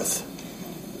the earth.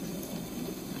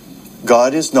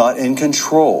 God is not in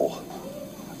control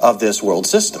of this world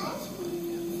system.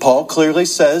 Paul clearly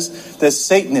says that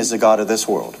Satan is the god of this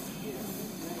world.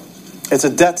 It's a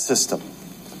debt system.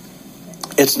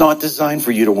 It's not designed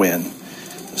for you to win.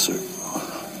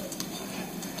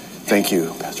 Thank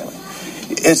you, Pastor Mike.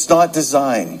 It's not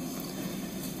designed.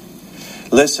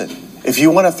 Listen, if you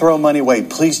want to throw money away,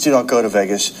 please do not go to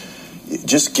Vegas.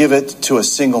 Just give it to a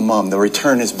single mom. The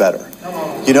return is better.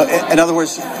 You know, in other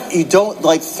words, you don't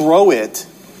throw it.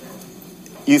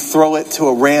 You throw it to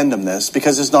a randomness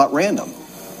because it's not random.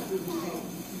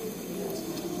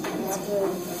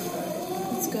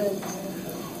 It's good.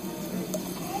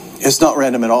 It's not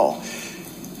random at all.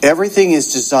 Everything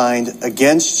is designed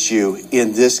against you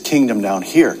in this kingdom down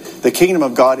here. The kingdom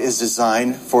of God is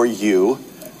designed for you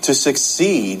to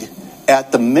succeed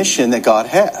at the mission that God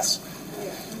has.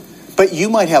 But you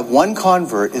might have one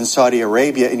convert in Saudi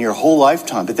Arabia in your whole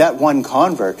lifetime, but that one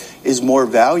convert is more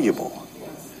valuable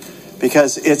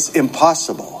because it's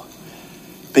impossible.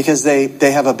 Because they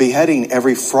have a beheading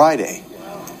every Friday.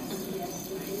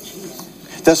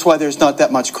 That's why there's not that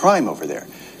much crime over there.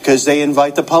 Because they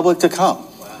invite the public to come.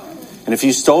 And if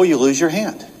you stole, you lose your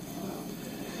hand.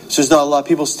 So there's not a lot of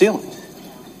people stealing.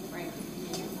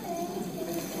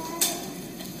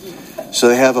 So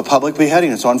they have a public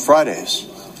beheading. It's on Fridays.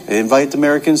 They invite the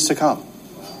Americans to come.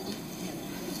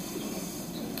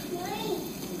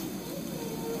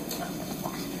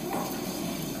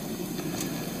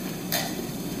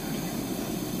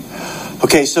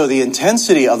 Okay, so the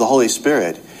intensity of the Holy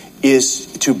Spirit is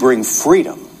to bring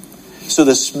freedom. So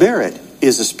the Spirit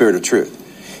is the Spirit of truth.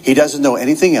 He doesn't know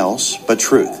anything else but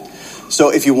truth.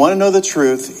 So if you want to know the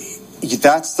truth,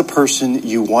 that's the person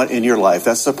you want in your life.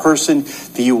 That's the person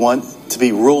that you want to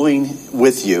be ruling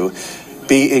with you,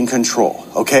 be in control,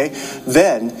 okay?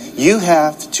 Then you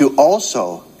have to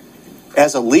also,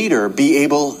 as a leader, be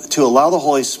able to allow the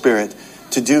Holy Spirit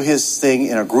to do his thing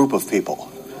in a group of people.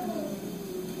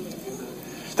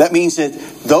 That means that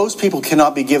those people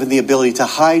cannot be given the ability to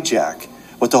hijack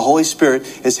what the Holy Spirit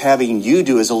is having you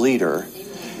do as a leader.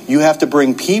 You have to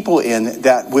bring people in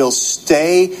that will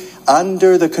stay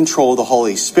under the control of the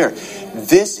Holy Spirit.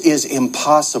 This is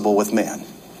impossible with man,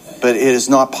 but it is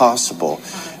not possible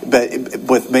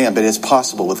with man, but it's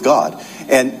possible with God.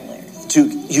 And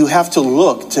you have to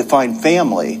look to find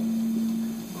family,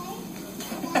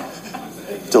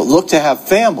 to look to have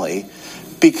family,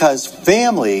 because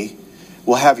family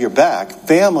will have your back.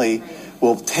 Family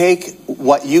will take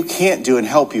what you can't do and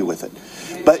help you with it.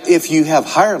 But if you have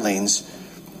hirelings,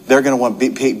 they're going to want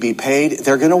to be paid.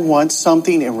 They're going to want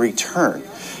something in return.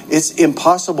 It's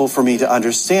impossible for me to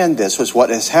understand this. Because what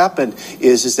has happened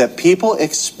is that people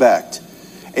expect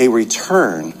a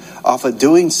return off of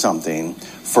doing something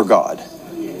for God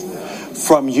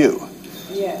from you.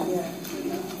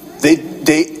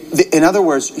 They, in other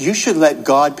words, you should let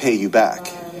God pay you back.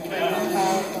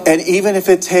 And even if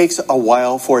it takes a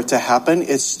while for it to happen,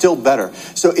 it's still better.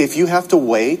 So if you have to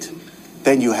wait,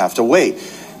 then you have to wait.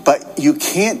 But you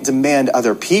can't demand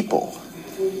other people.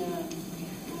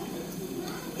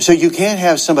 So you can't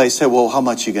have somebody say, well, how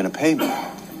much are you going to pay me?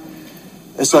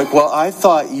 It's like, well, I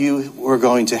thought you were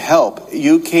going to help.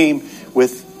 You came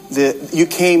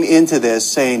into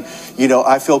this saying,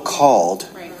 I feel called.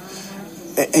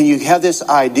 And you have this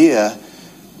idea,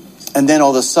 and then all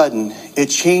of a sudden it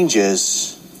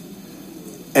changes.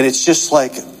 And it's just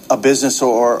like a business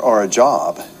or a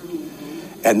job.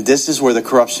 And this is where the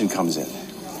corruption comes in.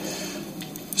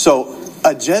 So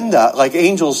agenda, like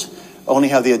angels only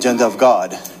have the agenda of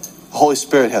God. The Holy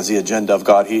Spirit has the agenda of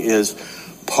God. He is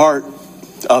part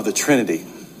of the Trinity.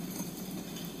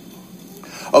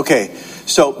 Okay,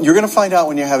 so you're going to find out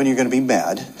when you're going to be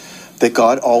mad that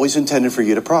God always intended for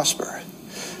you to prosper.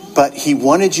 But he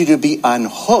wanted you to be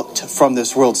unhooked from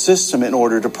this world system in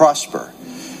order to prosper.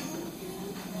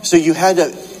 So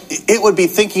it would be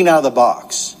thinking out of the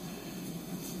box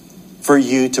for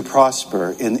you to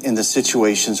prosper in the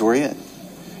situations we're in.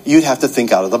 You'd have to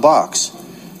think out of the box.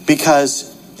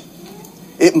 Because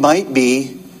it might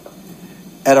be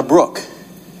at a brook.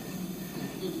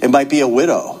 It might be a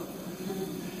widow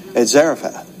at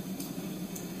Zarephath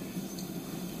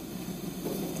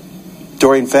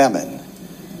during famine.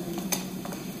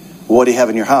 What do you have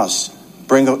in your house?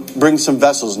 Bring some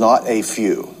vessels, not a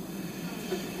few.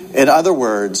 In other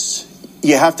words,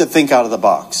 you have to think out of the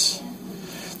box.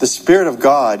 The Spirit of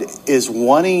God is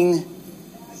wanting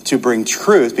to bring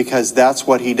truth because that's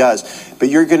what he does. But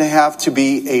you're going to have to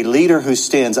be a leader who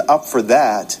stands up for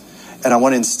that. And I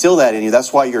want to instill that in you.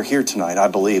 That's why you're here tonight, I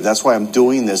believe. That's why I'm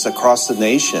doing this across the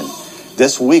nation.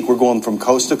 This week, we're going from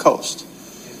coast to coast.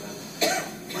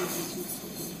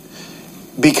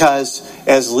 Because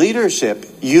as leadership,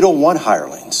 you don't want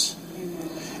hirelings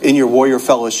in your warrior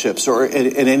fellowships or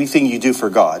in anything you do for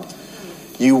God.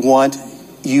 You want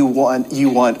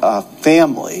a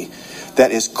family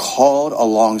that is called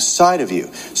alongside of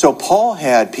you. So Paul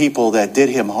had people that did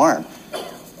him harm.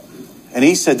 And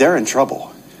he said they're in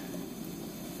trouble.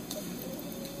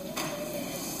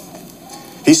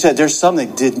 He said there's some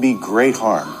that did me great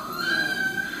harm.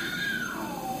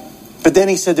 But then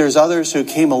he said there's others who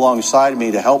came alongside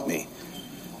me to help me.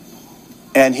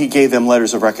 And he gave them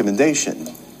letters of recommendation.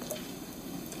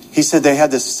 He said they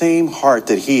had the same heart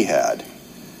that he had.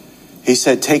 He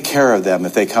said, take care of them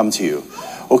if they come to you.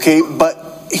 Okay,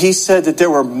 but he said that there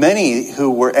were many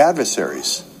who were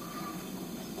adversaries.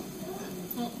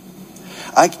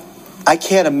 I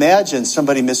can't imagine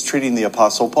somebody mistreating the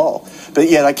Apostle Paul. But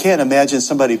yet I can't imagine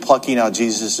somebody plucking out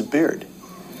Jesus' beard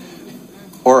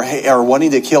or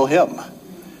wanting to kill him.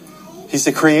 He's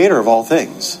the creator of all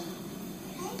things.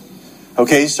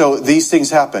 Okay, so these things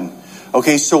happen.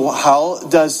 Okay, so how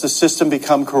does the system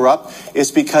become corrupt?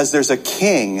 It's because there's a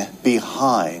king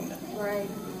behind. Right.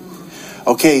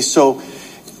 Okay, so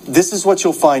this is what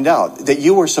you'll find out, that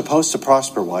you were supposed to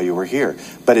prosper while you were here,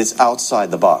 but it's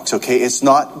outside the box. Okay, it's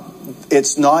not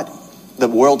the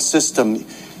world system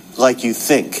like you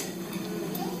think.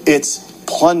 It's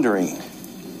plundering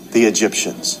the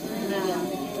Egyptians.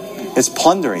 It's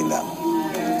plundering them.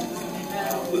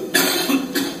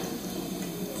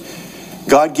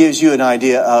 God gives you an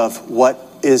idea of what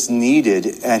is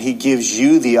needed, and he gives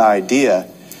you the idea,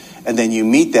 and then you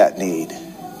meet that need.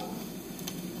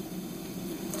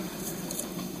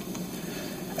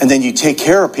 And then you take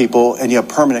care of people, and you have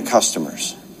permanent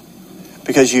customers.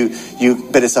 Because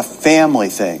but it's a family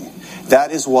thing.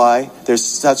 That is why there's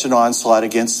such an onslaught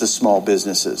against the small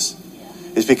businesses.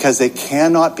 It's because they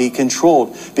cannot be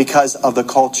controlled because of the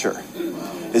culture.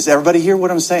 Is everybody hear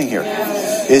what I'm saying here?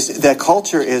 Is that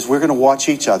culture is we're going to watch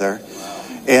each other,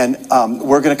 and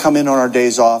we're going to come in on our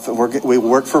days off, and we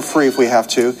work for free if we have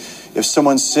to. If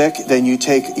someone's sick, then you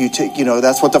take.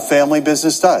 That's what the family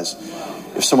business does.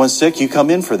 If someone's sick, you come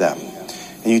in for them,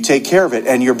 and you take care of it,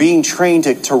 and you're being trained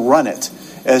to run it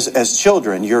as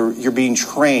children. You're being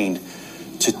trained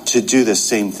to do the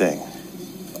same thing,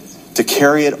 to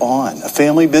carry it on. A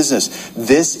family business.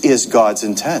 This is God's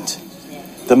intent.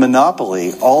 The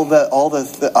monopoly, all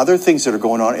the other things that are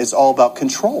going on, is all about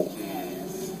control.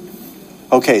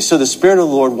 Okay, so the Spirit of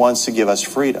the Lord wants to give us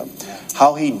freedom.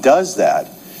 How he does that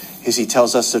is he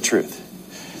tells us the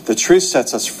truth. The truth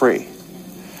sets us free.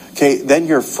 Okay, then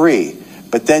you're free.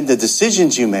 But then the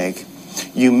decisions you make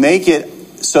it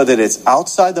so that it's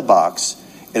outside the box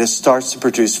and it starts to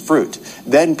produce fruit.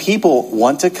 Then people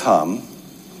want to come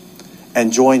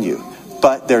and join you.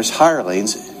 But there's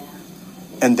hirelings,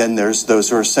 and then there's those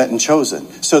who are sent and chosen.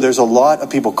 So there's a lot of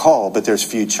people called, but there's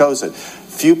few chosen.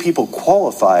 Few people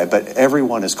qualify, but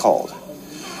everyone is called.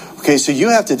 Okay, so you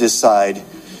have to decide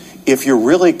if you're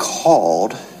really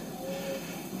called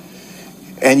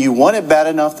and you want it bad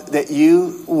enough that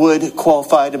you would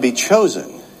qualify to be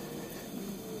chosen.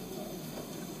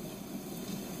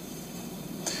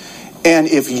 And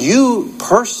if you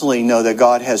personally know that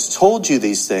God has told you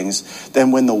these things,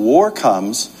 then when the war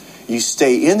comes, you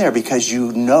stay in there because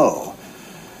you know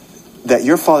that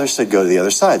your father said go to the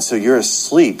other side. So you're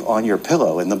asleep on your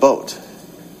pillow in the boat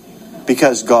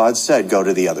because God said go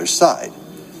to the other side.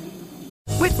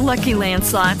 With Lucky Land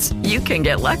Slots, you can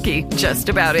get lucky just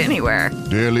about anywhere.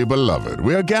 Dearly beloved,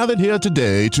 we are gathered here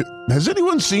today to... Has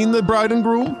anyone seen the bride and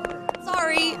groom?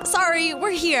 Sorry,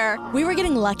 we're here. We were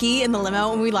getting lucky in the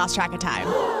limo and we lost track of time.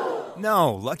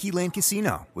 No, Lucky Land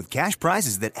Casino, with cash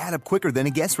prizes that add up quicker than a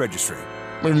guest registry.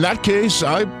 In that case,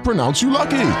 I pronounce you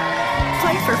lucky.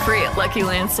 Play for free at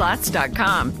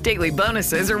LuckyLandSlots.com. Daily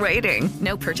bonuses are waiting.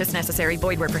 No purchase necessary.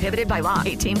 Void where prohibited by law.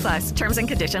 18+. Terms and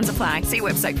conditions apply. See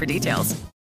website for details.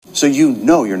 So you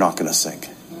know you're not going to sink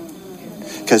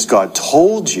because God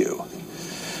told you.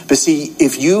 But see,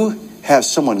 if you have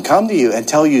someone come to you and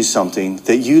tell you something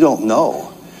that you don't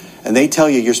know, and they tell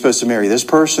you you're supposed to marry this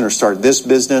person or start this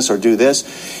business or do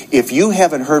this, if you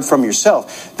haven't heard from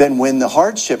yourself, then when the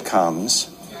hardship comes,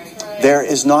 there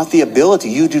is not the ability.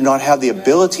 You do not have the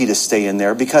ability to stay in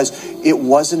there because it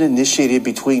wasn't initiated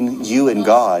between you and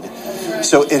God.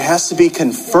 So it has to be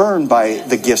confirmed by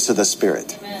the gifts of the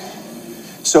Spirit.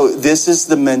 So this is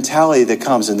the mentality that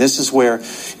comes, and this is where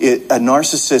a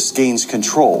narcissist gains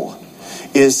control,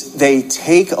 is they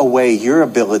take away your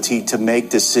ability to make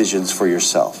decisions for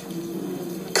yourself.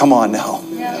 Come on now.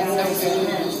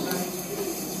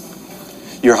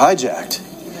 You're hijacked.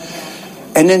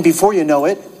 And then before you know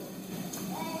it,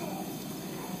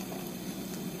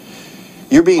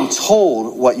 you're being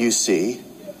told what you see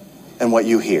and what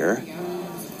you hear.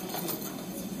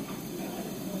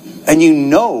 And you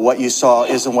know what you saw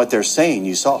isn't what they're saying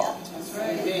you saw.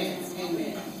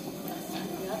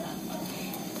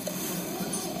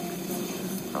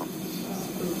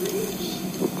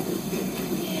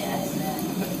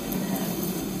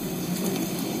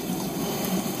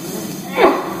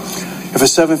 If a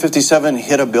 757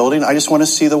 hit a building, I just want to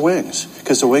see the wings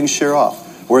because the wings shear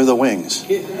off. Where are the wings?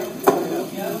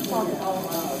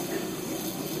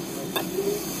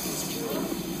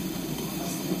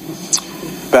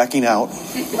 Backing out.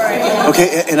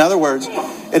 Okay, in other words,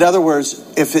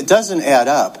 if it doesn't add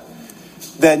up,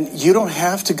 then you don't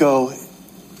have to go.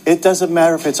 It doesn't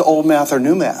matter if it's old math or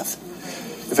new math.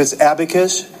 if it's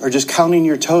abacus, or just counting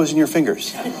your toes and your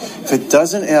fingers. If it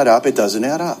doesn't add up, it doesn't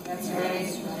add up.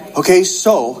 Okay,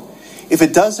 so if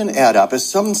it doesn't add up, if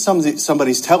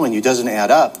somebody's telling you doesn't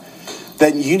add up,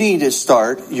 then you need to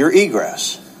start your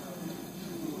egress.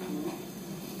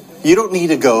 You don't need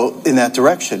to go in that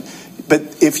direction.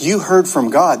 But if you heard from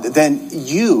God, then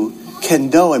you can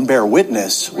know and bear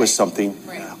witness with something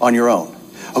on your own.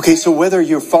 Okay, so whether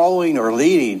you're following or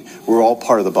leading, we're all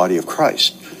part of the body of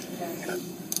Christ.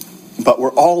 But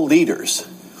we're all leaders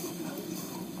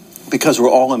because we're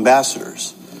all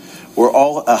ambassadors. We're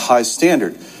all a high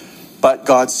standard. But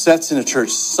God sets in a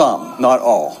church some, not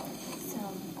all,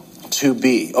 to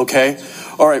be. Okay?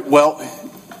 All right, well,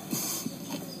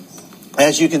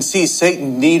 as you can see,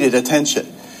 Satan needed attention.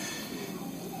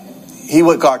 He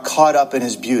got caught up in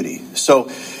his beauty. So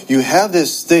you have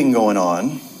this thing going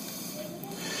on.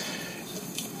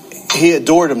 He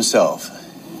adored himself.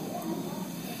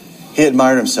 He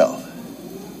admired himself.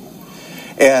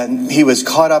 And he was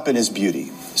caught up in his beauty.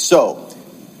 So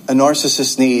a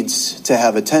narcissist needs to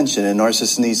have attention. A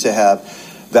narcissist needs to have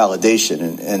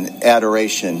validation and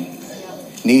adoration.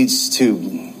 He needs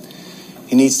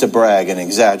to brag and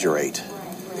exaggerate.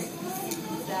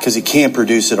 Because he can't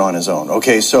produce it on his own.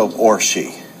 Okay, so, or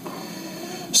she.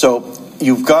 So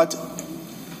you've got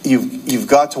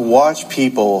to watch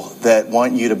people that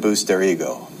want you to boost their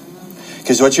ego.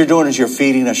 Because what you're doing is you're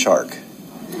feeding a shark.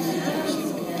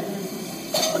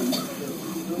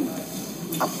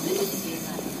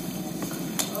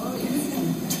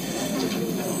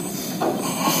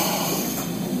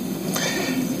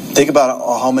 Think about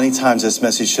how many times this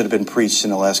message should have been preached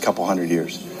in the last couple hundred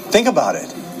years. Think about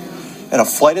it. And a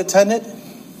flight attendant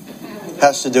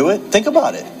has to do it. Think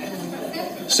about it.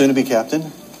 Soon to be captain.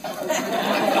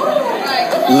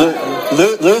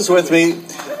 Lou's with me.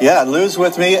 Yeah, Lou's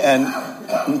with me.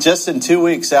 And just in 2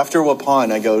 weeks after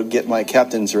Waupun, I go get my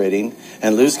captain's rating.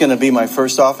 And Lou's going to be my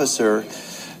first officer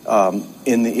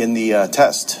in the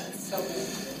test.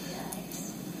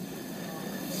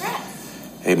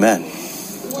 Amen.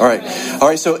 All right.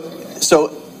 So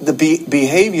the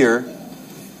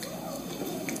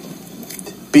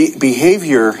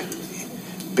behavior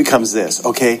becomes this.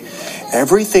 Okay,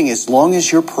 everything, as long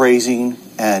as you're praising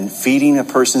and feeding a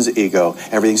person's ego,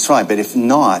 everything's fine. But if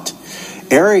not,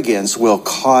 arrogance will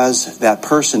cause that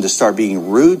person to start being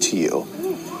rude to you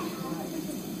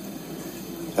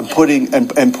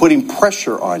and putting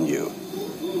pressure on you.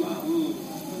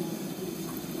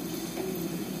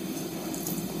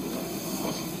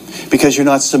 Because you're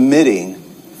not submitting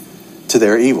to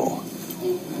their evil.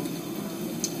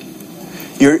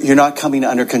 You're not coming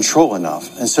under control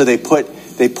enough. And so they put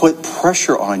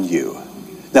pressure on you.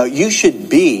 Now you should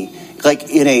be, like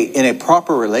in a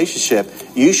proper relationship,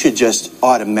 you should just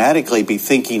automatically be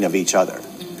thinking of each other.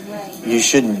 You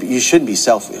shouldn't be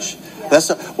selfish. That's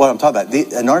what I'm talking about.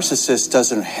 A narcissist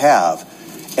doesn't have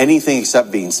anything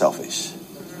except being selfish.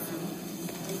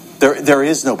 There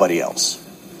is nobody else.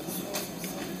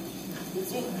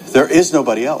 There is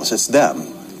nobody else. It's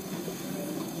them.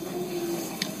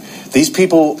 These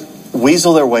people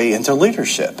weasel their way into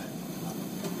leadership.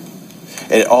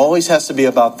 It always has to be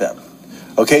about them.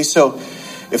 Okay, so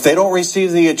if they don't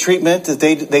receive the treatment that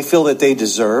they feel that they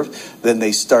deserve, then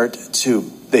they start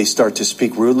to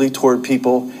speak rudely toward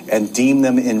people and deem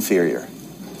them inferior.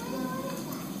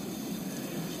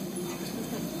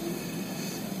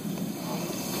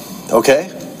 Okay?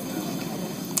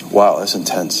 Wow, that's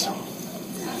intense.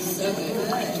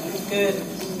 Good.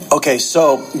 Okay,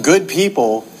 so good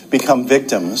people become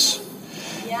victims.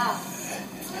 Yeah.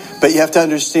 But you have to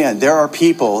understand, there are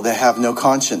people that have no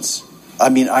conscience. I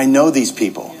mean, I know these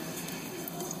people.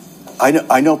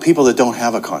 I know people that don't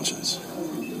have a conscience.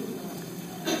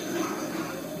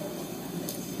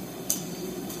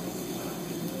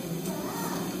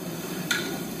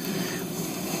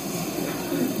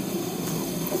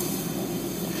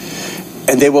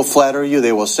 And they will flatter you,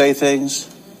 they will say things,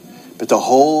 but the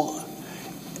whole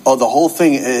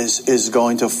thing is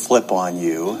going to flip on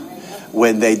you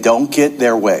when they don't get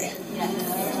their way.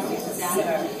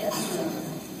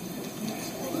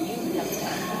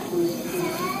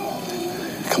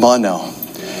 Come on now.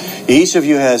 Each of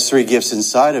you has 3 gifts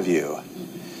inside of you.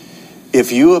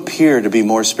 If you appear to be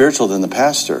more spiritual than the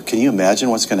pastor, can you imagine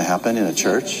what's going to happen in a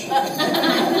church?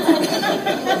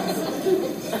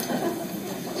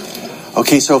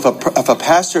 Okay, so if a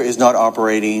pastor is not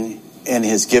operating in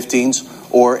his giftings,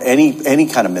 or any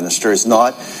kind of minister is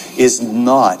not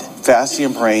fasting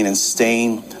and praying and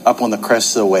staying up on the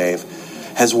crest of the wave,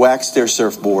 has waxed their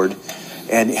surfboard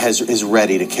and is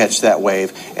ready to catch that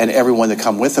wave and everyone to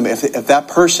come with them. If that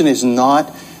person is not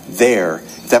there,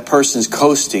 if that person's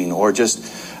coasting or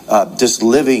just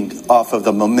living off of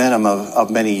the momentum of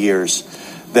many years,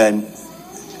 then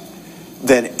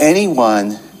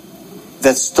anyone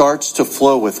that starts to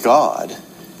flow with God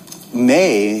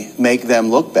may make them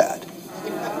look bad.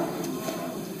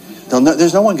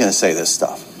 There's no one going to say this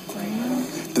stuff.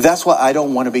 But that's why I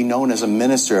don't want to be known as a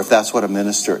minister if that's what a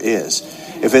minister is.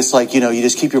 If it's like, you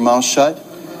just keep your mouth shut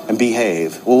and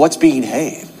behave. Well, what's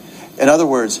behave? In other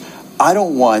words, I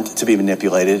don't want to be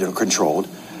manipulated or controlled.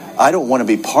 I don't want to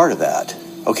be part of that.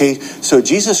 Okay? So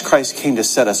Jesus Christ came to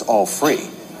set us all free.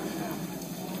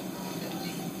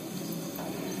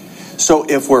 So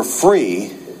if we're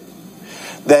free,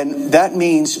 then that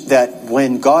means that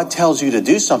when God tells you to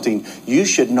do something, you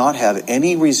should not have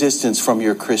any resistance from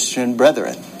your Christian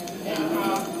brethren.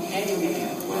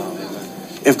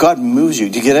 If God moves you,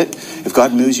 do you get it? If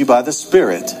God moves you by the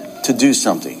Spirit to do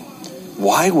something,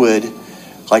 why would,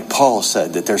 like Paul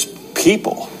said, that there's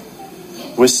people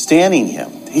withstanding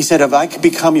him? He said, have I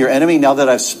become your enemy now that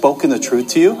I've spoken the truth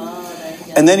to you?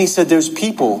 And then he said, there's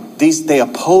people, they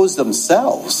oppose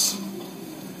themselves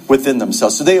within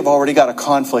themselves. So they have already got a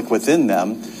conflict within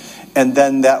them. And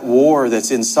then that war that's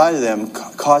inside of them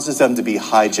causes them to be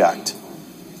hijacked.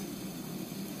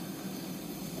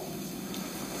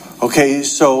 Okay,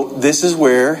 so this is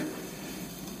where,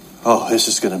 this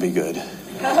is going to be good.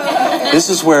 This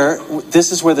is where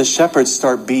the shepherds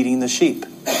start beating the sheep.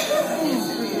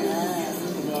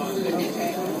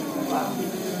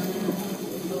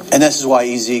 And this is why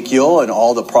Ezekiel and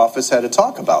all the prophets had to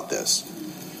talk about this.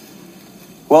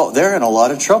 Well, they're in a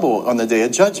lot of trouble on the day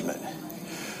of judgment.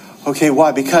 Okay,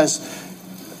 why? Because,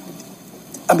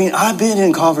 I've been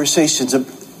in conversations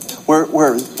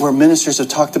where ministers have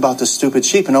talked about the stupid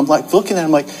sheep, and I'm like looking at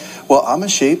them like, well, I'm a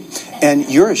sheep, and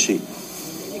you're a sheep.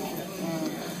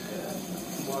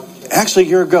 Actually,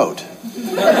 you're a goat.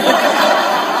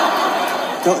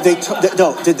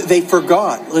 They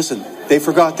forgot. Listen, they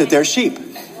forgot that they're sheep.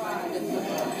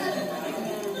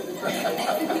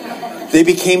 They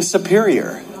became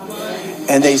superior,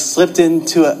 and they slipped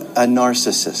into a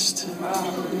narcissist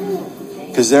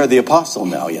because they're the apostle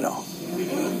now,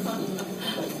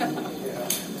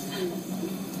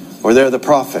 or they're the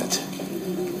prophet.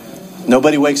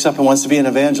 Nobody wakes up and wants to be an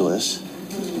evangelist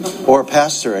or a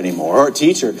pastor anymore, or a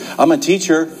teacher. I'm a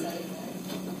teacher.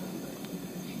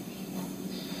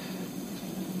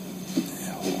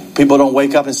 People don't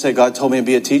wake up and say, God told me to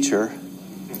be a teacher.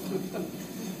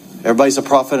 Everybody's a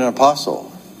prophet and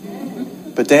apostle.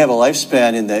 But they have a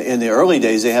lifespan, in the early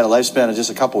days, they had a lifespan of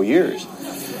just a couple years.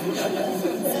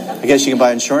 I guess you can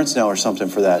buy insurance now or something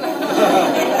for that.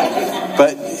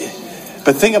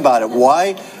 But think about it.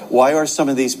 Why are some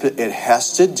of these... It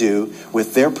has to do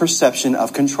with their perception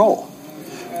of control.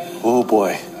 Oh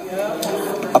boy.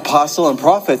 Apostle and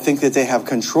prophet think that they have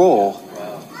control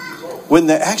when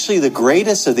actually the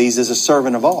greatest of these is a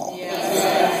servant of all.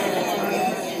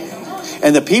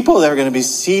 And the people that are going to be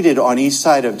seated on each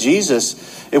side of Jesus,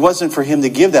 it wasn't for him to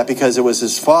give that because it was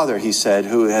his Father, he said,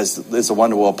 who is the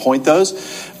one who will appoint those.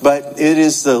 But it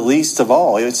is the least of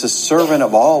all. It's a servant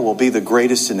of all will be the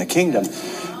greatest in the kingdom.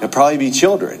 It'll probably be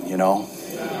children, There'll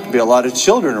be a lot of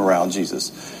children around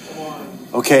Jesus.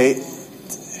 Okay.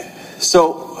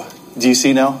 So, do you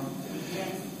see now?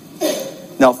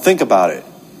 Now think about it.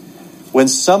 When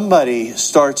somebody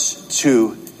starts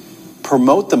to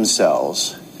promote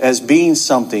themselves as being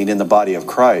something in the body of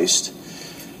Christ,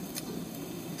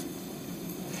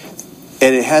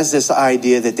 and it has this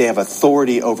idea that they have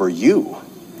authority over you,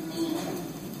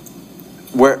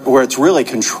 where it's really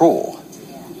control,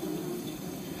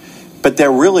 but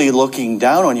they're really looking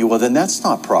down on you, well, then that's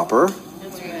not proper.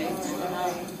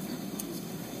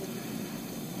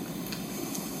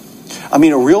 A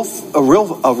real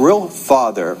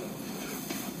father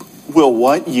will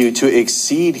want you to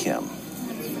exceed him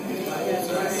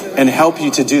and help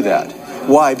you to do that.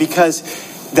 Why?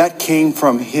 Because that came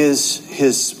from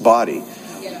his body.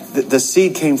 The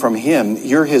seed came from him.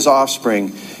 You're his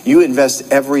offspring. You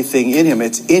invest everything in him.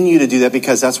 It's in you to do that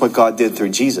because that's what God did through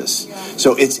Jesus.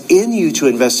 So it's in you to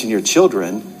invest in your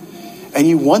children, and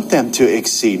you want them to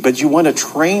exceed, but you want to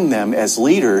train them as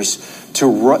leaders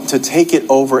to take it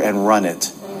over and run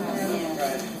it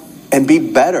and be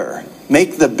better.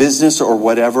 Make the business or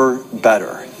whatever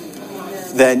better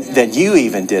than you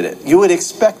even did it. You would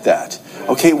expect that.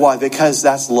 Okay, why? Because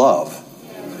that's love.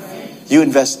 You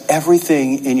invest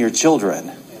everything in your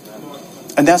children.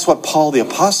 And that's what Paul the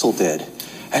Apostle did.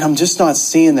 And I'm just not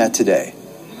seeing that today.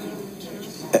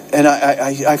 And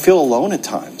I feel alone at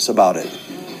times about it.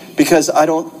 Because I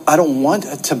don't want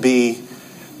to be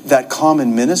that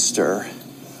common minister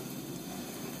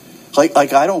Like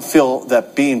I don't feel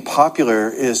that being popular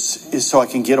is so I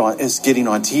can getting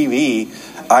on TV.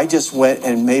 I just went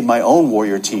and made my own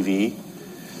Warrior TV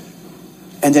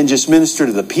and then just minister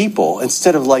to the people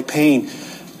instead of like paying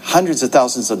hundreds of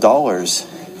thousands of dollars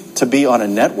to be on a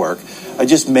network. I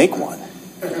just make one.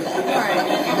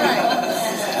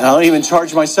 And I don't even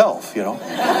charge myself, you know.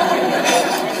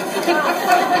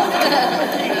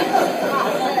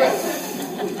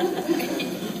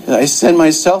 And I send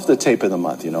myself the tape of the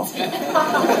month, you know.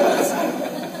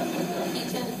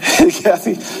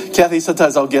 Kathy,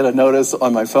 sometimes I'll get a notice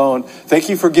on my phone, thank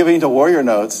you for giving to Warrior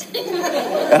Notes.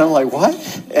 And I'm like, what?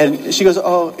 And she goes,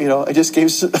 oh, you know, I just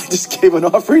gave an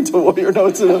offering to Warrior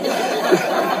Notes.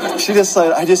 She just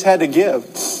said, I just had to give.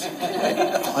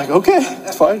 I'm like, okay,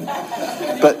 it's fine.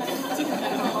 But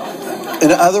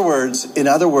in other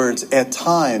words, at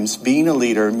times, being a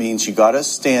leader means you got to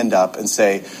stand up and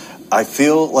say, I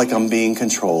feel like I'm being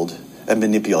controlled and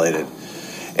manipulated.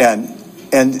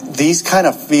 And these kind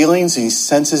of feelings, these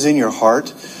senses in your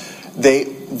heart,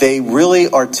 they really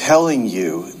are telling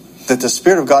you that the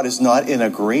Spirit of God is not in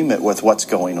agreement with what's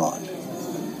going on.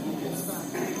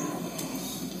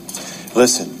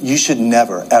 Listen, you should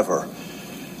never, ever,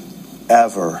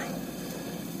 ever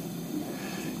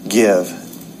give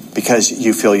because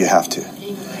you feel you have to.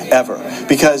 Ever.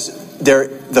 Because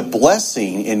the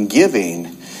blessing in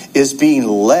giving is being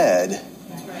led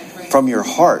from your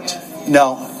heart.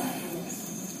 Now,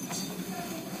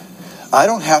 I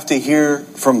don't have to hear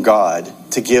from God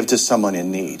to give to someone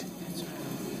in need.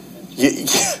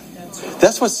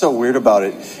 That's what's so weird about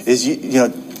it is, you know,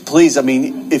 please, I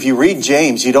mean, if you read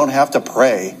James, you don't have to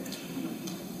pray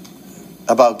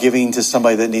about giving to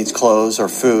somebody that needs clothes or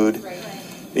food.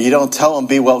 You don't tell them,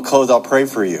 be well clothed, I'll pray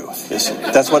for you.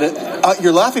 That's what it,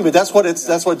 you're laughing, but that's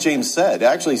what James said. It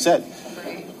actually said,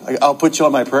 I'll put you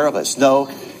on my prayer list. No,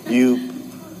 you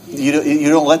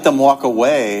don't let them walk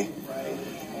away,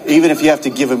 even if you have to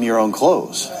give them your own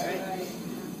clothes.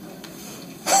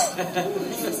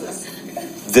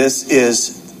 This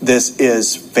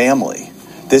is family.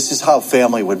 This is how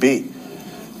family would be.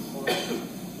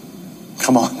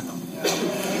 Come on.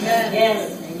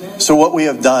 So what we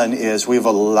have done is we've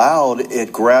allowed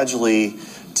it gradually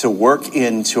to work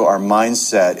into our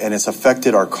mindset, and it's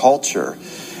affected our culture.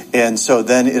 And so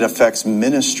then it affects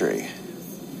ministry.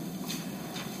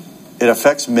 It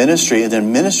affects ministry, and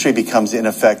then ministry becomes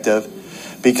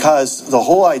ineffective because the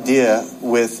whole idea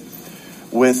with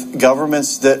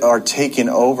governments that are taken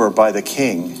over by the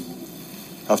king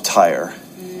of Tyre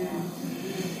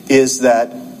is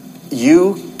that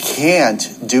you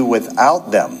can't do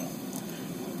without them.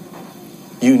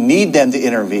 You need them to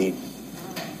intervene.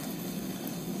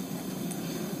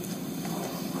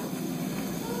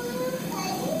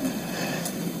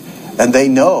 And they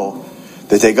know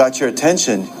that they got your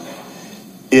attention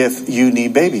if you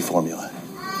need baby formula.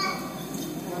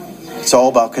 It's all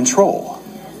about control.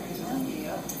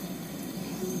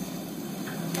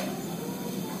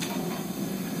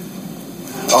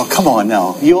 Oh, come on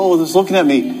now. You all was looking at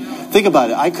me. Think about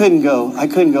it. I couldn't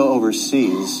go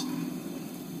overseas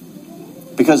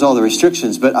because of all the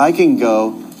restrictions, but I can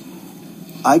go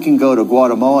to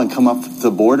Guatemala and come up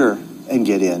the border and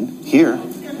get in here.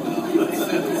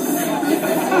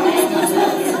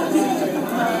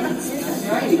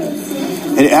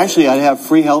 And actually, I'd have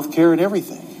free health care and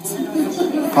everything.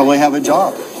 Probably have a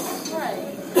job.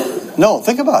 No,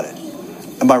 think about it.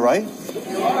 Am I right?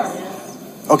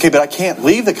 Okay, but I can't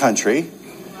leave the country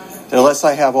unless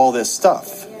I have all this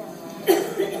stuff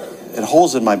and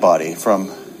holes in my body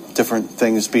from different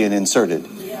things being inserted.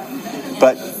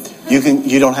 But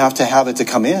you don't have to have it to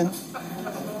come in.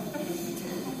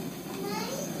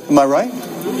 Am I right?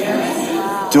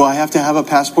 Do I have to have a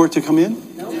passport to come in?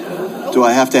 Do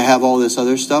I have to have all this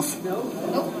other stuff?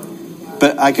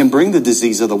 But I can bring the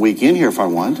disease of the week in here if I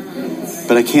want.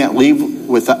 But I can't leave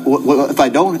with that. If I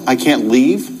don't, I can't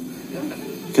leave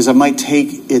because I might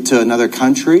take it to another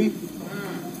country.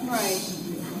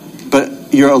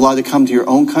 But you're allowed to come to your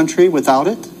own country without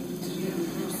it.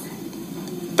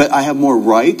 But I have more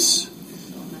rights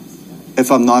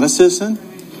if I'm not a citizen.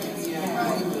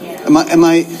 Am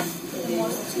I?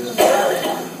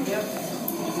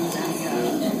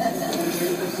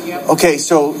 Okay,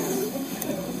 so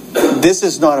this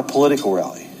is not a political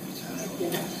rally.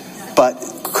 But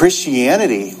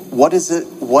Christianity, what is it?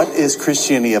 What is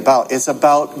Christianity about? It's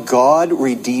about God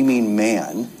redeeming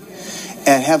man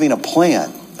and having a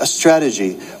plan, a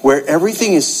strategy where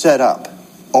everything is set up,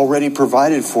 already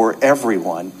provided for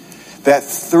everyone, that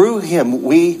through him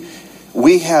we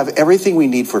have everything we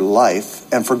need for life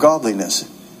and for godliness.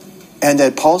 And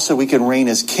that Paul said we can reign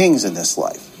as kings in this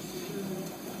life.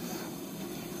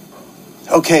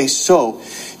 Okay, so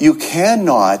you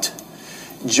cannot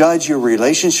judge your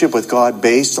relationship with God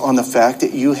based on the fact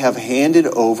that you have handed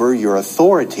over your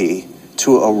authority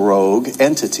to a rogue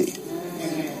entity.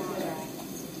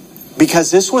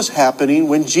 Because this was happening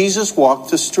when Jesus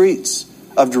walked the streets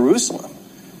of Jerusalem.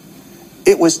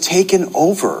 It was taken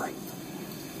over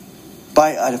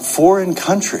by a foreign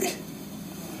country.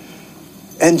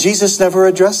 And Jesus never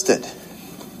addressed it.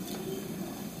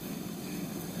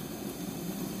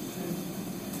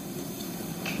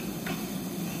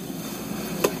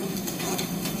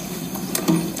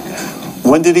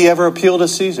 When did he ever appeal to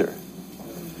Caesar?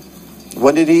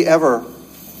 When did he ever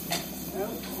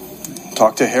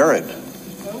talk to Herod?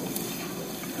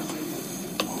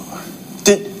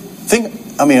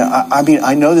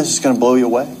 I know this is going to blow you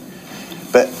away,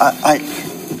 but I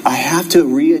have to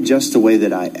readjust the way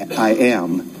that I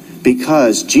am,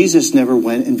 because Jesus never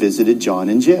went and visited John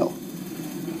in jail.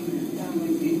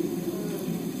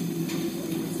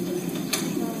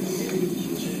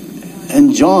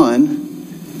 And John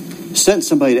sent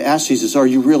somebody to ask Jesus, are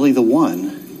you really the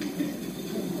one?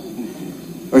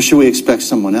 Or should we expect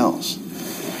someone else?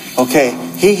 Okay,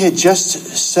 he had just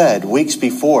said weeks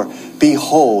before,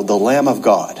 behold, the Lamb of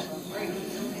God.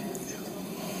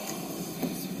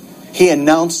 He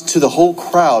announced to the whole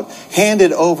crowd,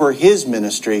 handed over his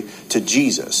ministry to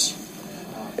Jesus.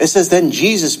 It says, then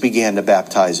Jesus began to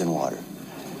baptize in water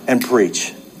and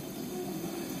preach.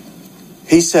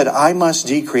 He said, I must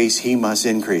decrease, he must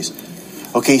increase.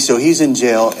 Okay, so he's in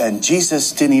jail, and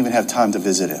Jesus didn't even have time to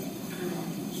visit him.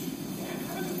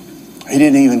 He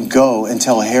didn't even go and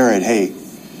tell Herod, hey,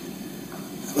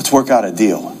 let's work out a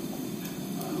deal.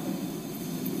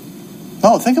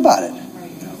 No, think about it.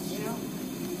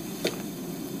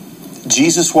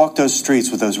 Jesus walked those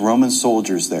streets with those Roman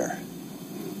soldiers there.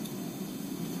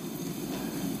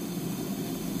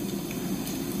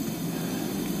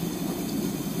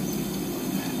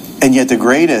 And yet the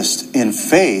greatest in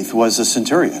faith was the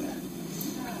centurion.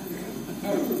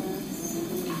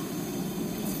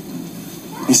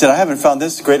 He said, I haven't found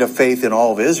this great of faith in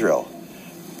all of Israel.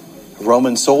 A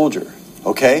Roman soldier.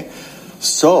 Okay?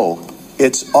 So,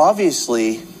 it's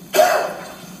obviously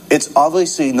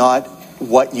not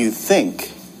what you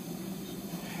think.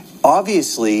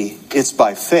 Obviously, it's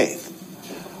by faith.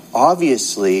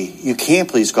 Obviously, you can't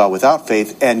please God without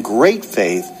faith, and great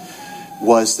faith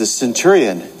was the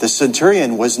centurion. The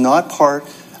centurion was not part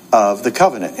of the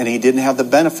covenant, and he didn't have the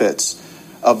benefits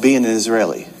of being an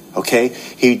Israeli. Okay?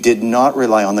 He did not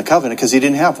rely on the covenant because he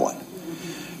didn't have one.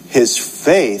 His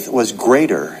faith was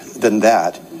greater than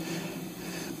that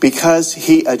because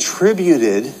he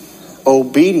attributed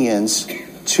obedience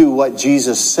to what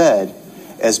Jesus said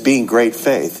as being great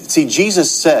faith. See,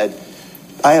 Jesus said,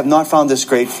 I have not found this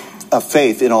great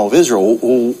faith in all of Israel.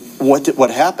 Well,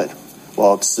 what happened?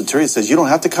 Well, the centurion says, you don't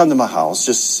have to come to my house.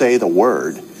 Just say the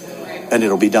word and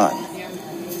it'll be done.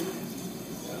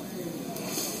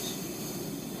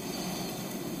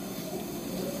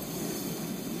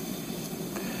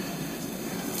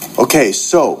 Okay,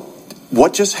 so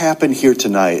what just happened here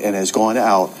tonight and has gone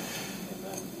out,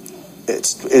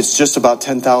 it's just about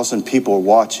 10,000 people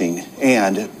watching,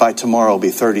 and by tomorrow it'll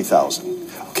be 30,000.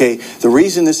 Okay, the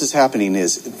reason this is happening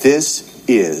is this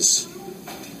is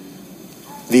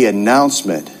the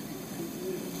announcement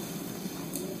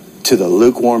to the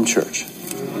lukewarm church.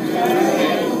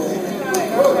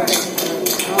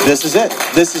 This is it.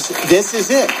 This is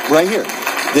it right here.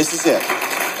 This is it.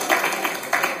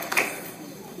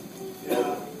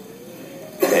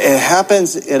 It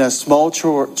happens in a small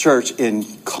church in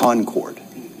Concord.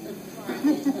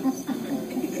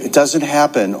 It doesn't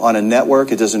happen on a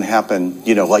network. It doesn't happen,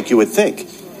 like you would think.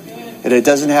 And it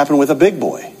doesn't happen with a big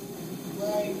boy.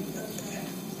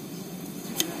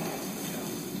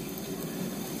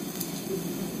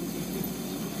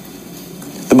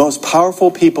 The most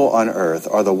powerful people on earth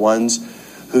are the ones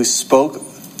who spoke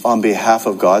on behalf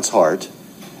of God's heart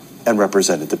and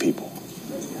represented the people.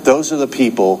 Those are the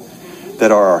people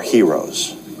that are our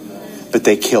heroes. But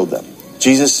they killed them.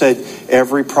 Jesus said,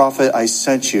 every prophet I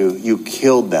sent you, you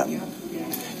killed them.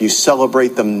 You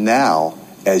celebrate them now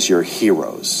as your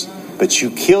heroes. But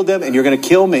you killed them and you're going to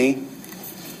kill me.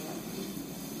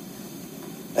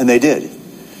 And they did.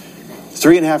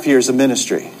 3.5 years of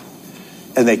ministry.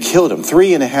 And they killed him.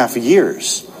 3.5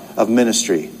 years of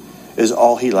ministry is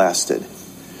all he lasted.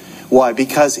 Why?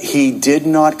 Because he did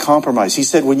not compromise. He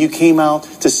said, when you came out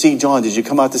to see John, did you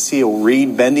come out to see a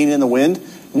reed bending in the wind?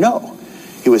 No.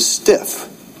 He was stiff.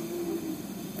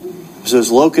 It was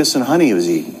those locusts and honey he was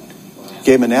eating.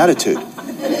 Gave him an attitude.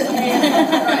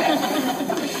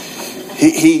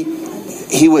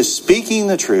 He was speaking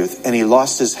the truth, and he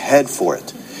lost his head for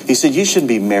it. He said, you shouldn't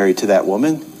be married to that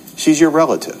woman. She's your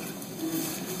relative.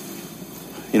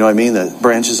 You know what I mean? The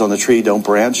branches on the tree don't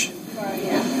branch.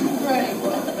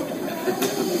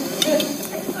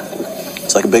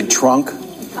 It's like a big trunk.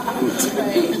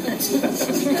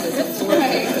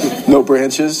 No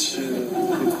branches.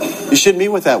 You shouldn't be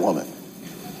with that woman.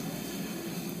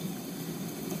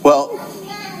 Well,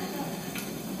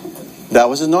 that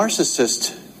was a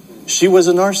narcissist. She was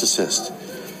a narcissist.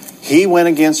 He went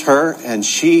against her, and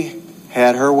she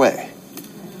had her way.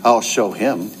 I'll show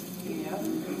him.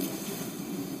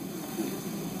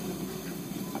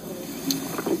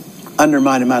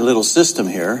 Undermining my little system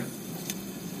here.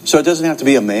 So it doesn't have to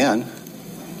be a man.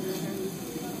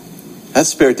 That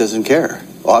spirit doesn't care.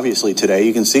 Obviously today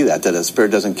you can see that a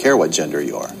spirit doesn't care what gender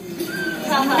you are.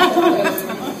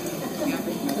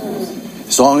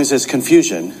 As long as it's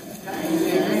confusion.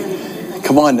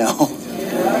 Come on now.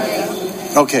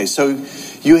 Okay, so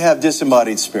you have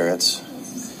disembodied spirits.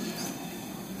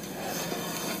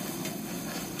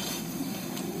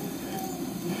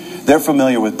 They're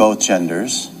familiar with both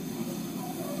genders.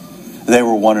 They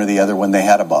were one or the other when they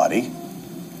had a body.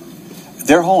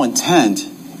 Their whole intent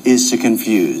is to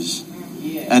confuse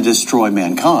and destroy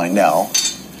mankind. Now,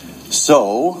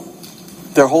 so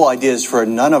their whole idea is for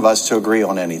none of us to agree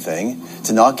on anything,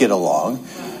 to not get along.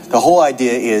 The whole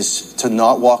idea is to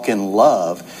not walk in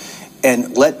love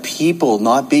and let people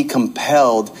not be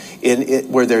compelled in it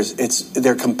where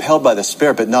they're compelled by the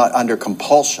Spirit, but not under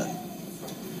compulsion.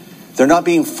 They're not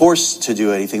being forced to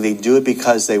do anything. They do it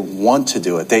because they want to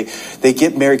do it. They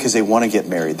get married because they want to get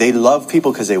married. They love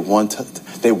people because they want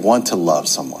to love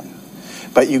someone.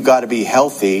 But you got to be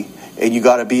healthy and you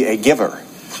got to be a giver.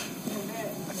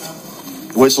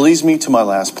 Which leads me to my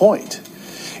last point.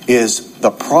 Is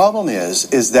the problem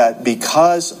is that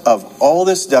because of all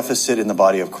this deficit in the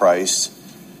body of Christ,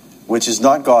 which is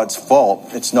not God's fault,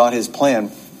 it's not his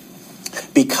plan,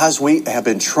 because we have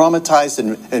been traumatized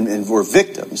and we're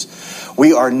victims,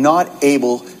 we are not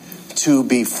able to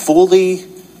be fully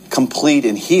complete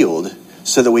and healed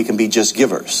so that we can be just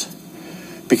givers.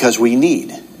 Because we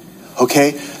need.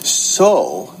 Okay?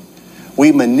 So,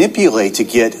 we manipulate to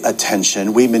get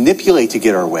attention. We manipulate to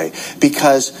get our way.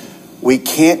 Because we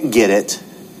can't get it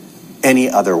any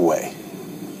other way.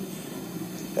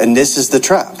 And this is the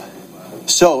trap.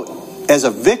 So, as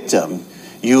a victim,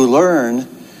 you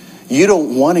learn you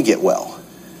don't want to get well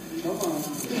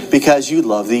because you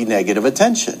love the negative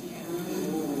attention.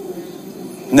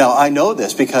 Now, I know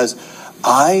this because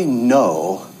I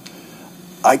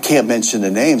can't mention the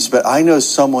names, but I know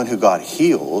someone who got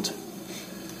healed,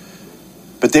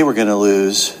 but they were going to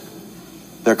lose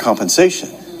their compensation.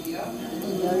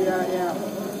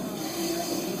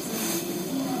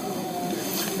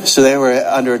 So they were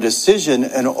under a decision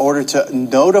in order to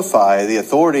notify the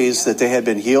authorities that they had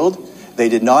been healed. They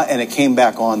did not, and it came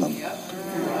back on them.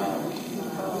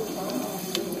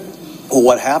 Well,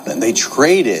 what happened? They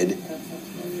traded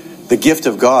the gift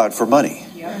of God for money.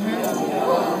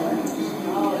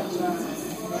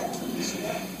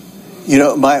 You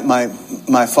know, my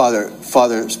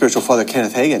spiritual father,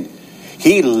 Kenneth Hagin,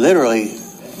 he literally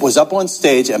was up on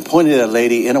stage and pointed at a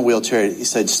lady in a wheelchair. He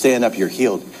said, "Stand up, you're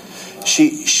healed."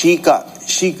 She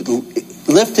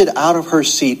lifted out of her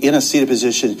seat in a seated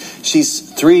position. She's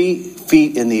 3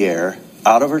 feet in the air,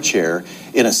 out of her chair,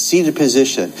 in a seated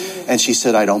position. And she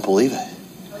said, "I don't believe it."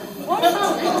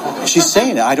 She's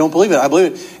saying it, "I don't believe it, I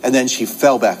believe it." And then she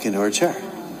fell back into her chair.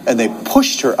 And they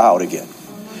pushed her out again.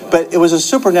 But it was a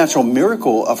supernatural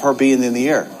miracle of her being in the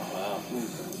air.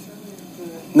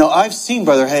 Now, I've seen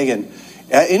Brother Hagin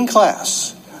in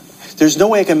class. There's no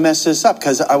way I can mess this up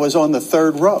because I was on the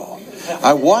 3rd row.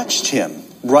 I watched him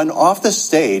run off the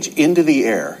stage into the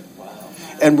air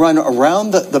and run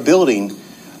around the building.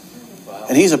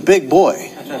 And he's a big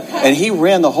boy. And he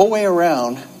ran the whole way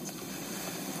around.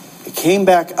 He came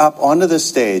back up onto the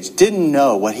stage. Didn't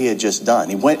know what he had just done.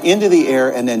 He went into the air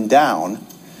and then down.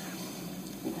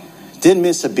 Didn't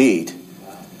miss a beat.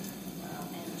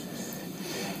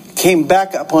 Came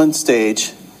back up on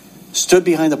stage. Stood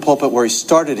behind the pulpit where he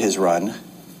started his run.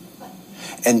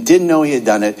 And didn't know he had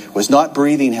done it. Was not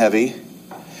breathing heavy.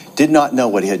 Did not know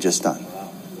what he had just done.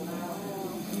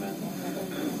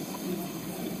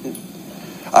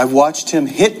 I watched him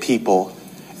hit people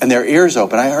and their ears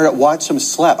open. I watched him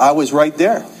slap. I was right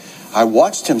there. I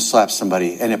watched him slap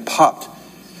somebody and it popped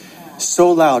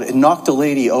so loud it knocked a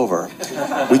lady over.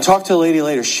 We talked to the lady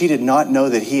later. She did not know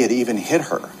that he had even hit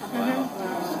her.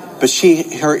 But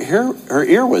her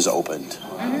ear was opened.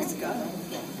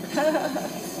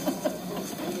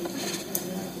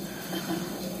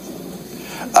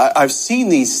 I've seen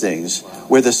these things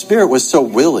where the Spirit was so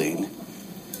willing,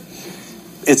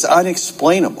 it's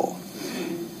unexplainable.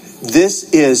 This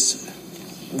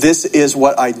is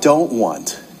what I don't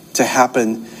want to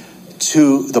happen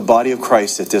to the body of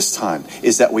Christ at this time,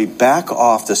 is that we back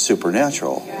off the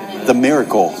supernatural, the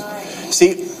miracle.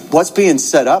 See, what's being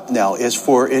set up now is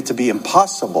for it to be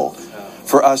impossible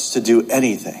for us to do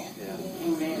anything.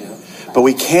 But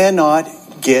we cannot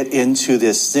get into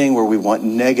this thing where we want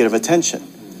negative attention.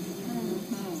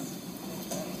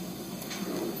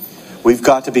 We've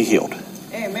got to be healed.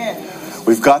 Amen.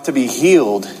 We've got to be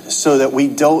healed so that we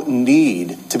don't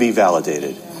need to be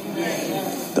validated.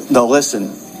 Now listen,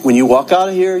 when you walk out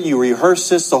of here, you rehearse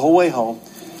this the whole way home.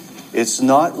 It's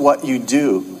not what you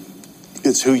do,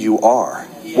 it's who you are.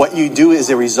 What you do is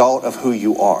a result of who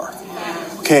you are.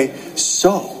 Okay,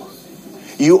 so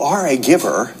you are a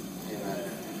giver.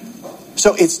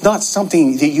 So it's not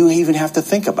something that you even have to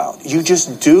think about. You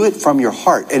just do it from your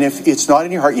heart. And if it's not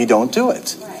in your heart, you don't do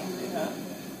it.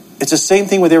 It's the same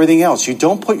thing with everything else. You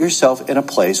don't put yourself in a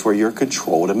place where you're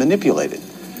controlled and manipulated.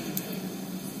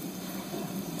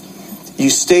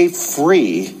 You stay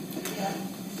free.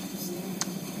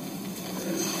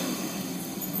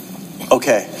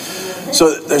 Okay.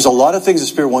 So there's a lot of things the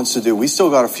Spirit wants to do. We still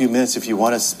got a few minutes if you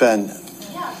want to spend.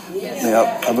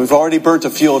 We've already burnt the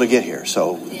fuel to get here,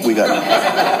 so we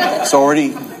got it's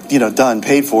already done,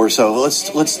 paid for. So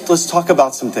let's talk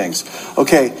about some things.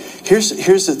 Okay, here's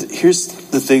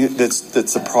the thing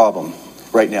that's the problem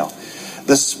right now.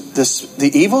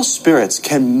 The evil spirits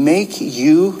can make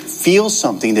you feel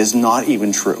something that is not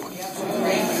even true.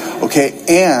 Okay,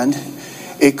 and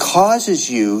it causes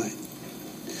you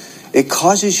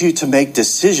to make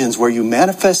decisions where you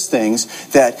manifest things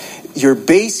that you're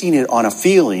basing it on a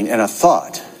feeling and a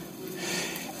thought.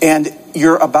 And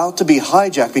you're about to be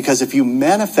hijacked because if you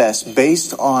manifest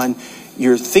based on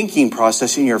your thinking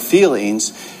process and your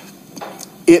feelings,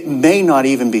 it may not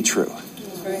even be true.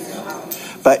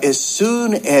 But as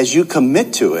soon as you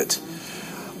commit to it,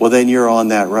 well, then you're on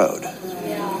that road.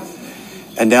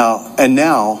 And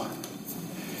now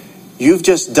you've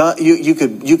just done. You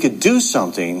could do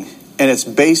something, and it's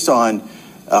based on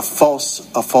a false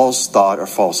thought or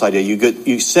false idea.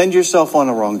 You send yourself on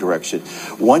the wrong direction.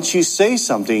 Once you say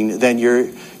something, then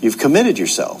you've committed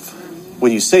yourself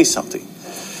when you say something.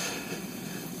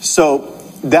 So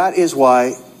that is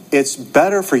why it's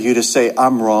better for you to say,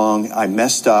 I'm wrong, I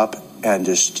messed up, and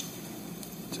just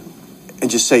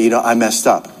say, I messed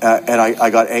up, and I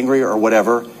got angry or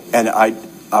whatever, and I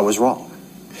was wrong.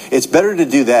 It's better to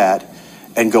do that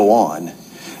and go on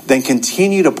than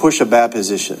continue to push a bad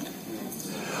position.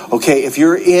 Okay, if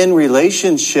you're in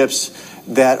relationships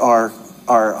that are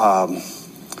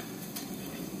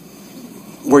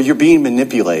where you're being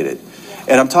manipulated,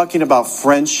 and I'm talking about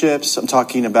friendships, I'm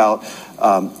talking about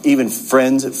even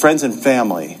friends and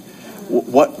family.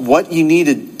 What you need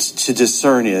to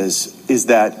discern is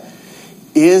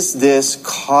this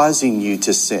causing you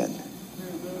to sin?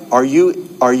 Are you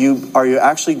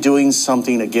actually doing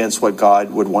something against what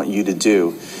God would want you to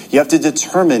do? You have to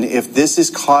determine if this is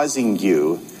causing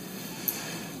you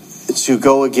to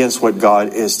go against what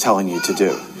God is telling you to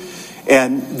do.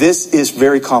 And this is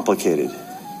very complicated.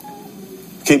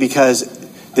 Okay, because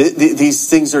these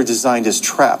things are designed as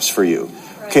traps for you.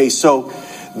 Okay, so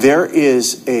there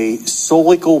is a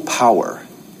soulical power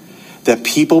that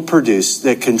people produce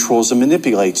that controls and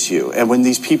manipulates you. And when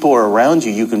these people are around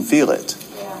you, you can feel it.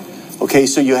 Okay,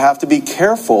 so you have to be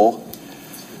careful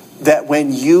that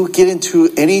when you get into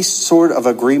any sort of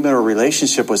agreement or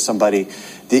relationship with somebody,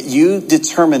 that you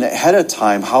determine ahead of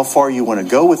time how far you want to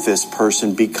go with this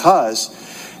person, because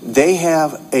they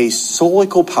have a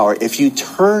soulical power. If you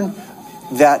turn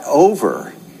that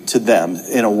over to them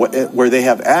in a way where they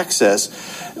have access,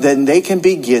 then they can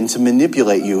begin to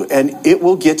manipulate you. And it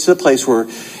will get to the place where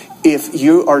if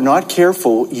you are not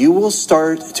careful, you will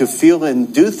start to feel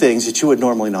and do things that you would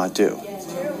normally not do.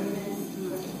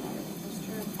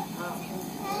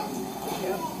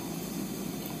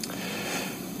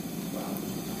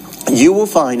 You will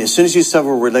find as soon as you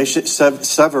sever relationships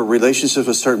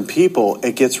with certain people,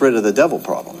 it gets rid of the devil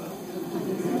problem.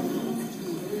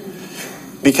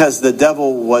 Because the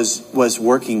devil was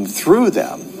working through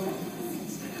them.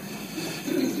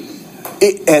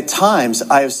 At times,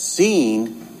 I have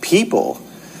seen people,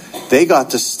 they got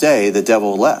to stay, the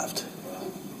devil left.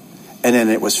 And then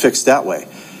it was fixed that way.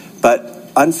 But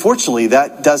unfortunately,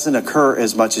 that doesn't occur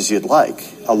as much as you'd like.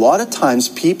 A lot of times,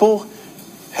 people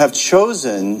have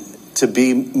chosen to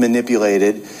be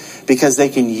manipulated because they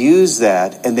can use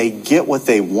that and they get what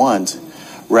they want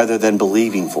rather than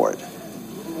believing for it.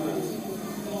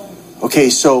 Okay,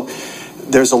 so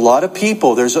there's a lot of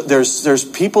people. There's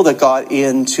people that got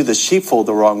into the sheepfold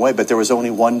the wrong way, but there was only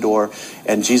one door,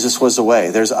 and Jesus was the way.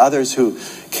 There's others who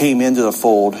came into the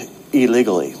fold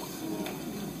illegally.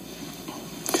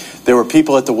 There were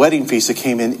people at the wedding feast that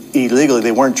came in illegally.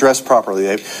 They weren't dressed properly.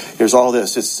 There's all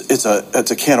this. It's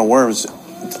a can of worms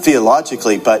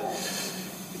theologically, but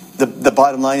the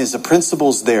bottom line is the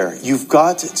principle's there. You've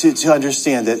got to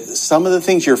understand that some of the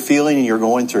things you're feeling and you're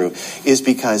going through is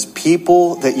because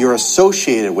people that you're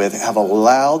associated with have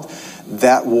allowed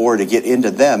that war to get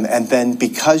into them, and then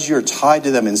because you're tied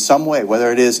to them in some way,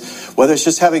 whether it's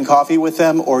just having coffee with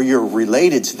them or you're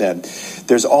related to them,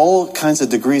 there's all kinds of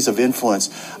degrees of influence.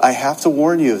 I have to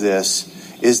warn you of this,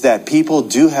 is that people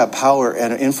do have power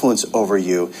and influence over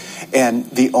you, and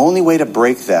the only way to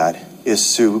break that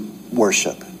is through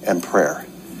worship and prayer,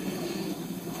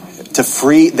 to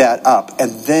free that up.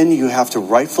 And then you have to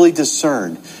rightfully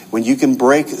discern when you can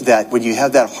break that, when you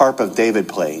have that harp of David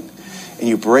playing, and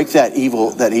you break that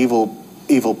evil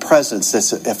presence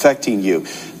that's affecting you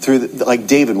through like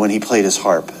David when he played his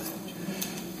harp.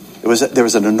 There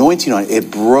was an anointing on it.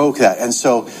 It broke that. And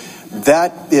so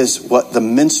that is what the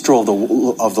minstrel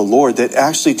of the Lord, that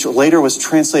actually later was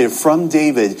translated from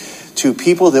David to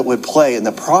people that would play, and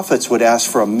the prophets would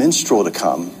ask for a minstrel to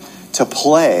come to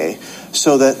play,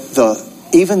 so that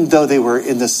even though they were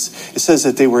in this, it says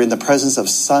that they were in the presence of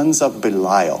sons of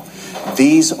Belial.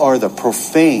 These are the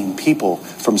profane people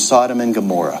from Sodom and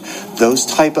Gomorrah. Those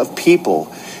type of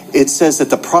people, it says that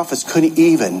the prophets couldn't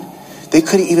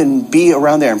even be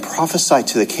around there and prophesy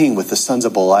to the king with the sons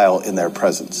of Belial in their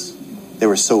presence. They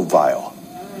were so vile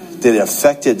that it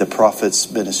affected the prophet's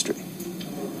ministry.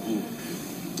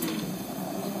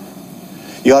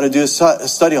 You ought to do a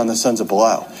study on the sons of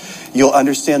Belial. You'll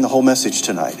understand the whole message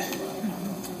tonight.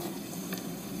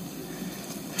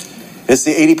 It's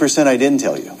the 80% I didn't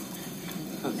tell you.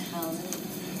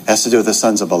 It has to do with the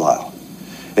sons of Belial.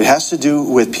 It has to do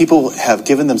with people have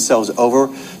given themselves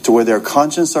over to where their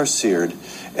conscience are seared,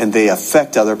 and they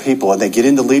affect other people, and they get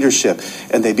into leadership,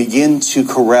 and they begin to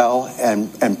corral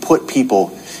and put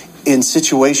people in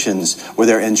situations where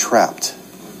they're entrapped.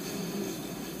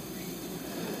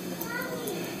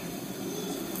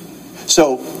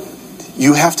 So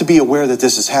you have to be aware that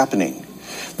this is happening.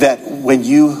 That when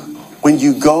you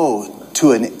go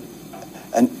to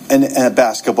a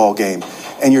basketball game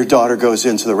and your daughter goes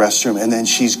into the restroom and then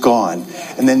she's gone,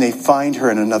 and then they find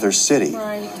her in another city.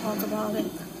 Right, talk about it.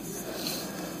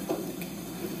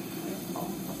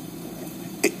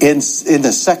 In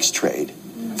the sex trade,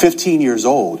 15 years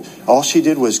old, all she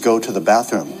did was go to the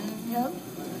bathroom. Yep.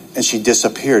 And she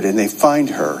disappeared, and they find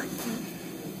her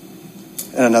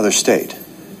in another state.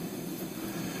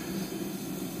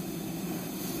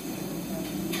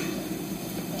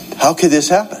 How could this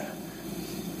happen?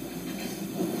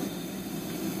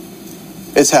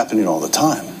 It's happening all the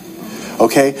time.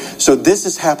 Okay? So this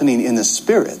is happening in the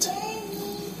spirit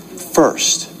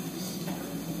first.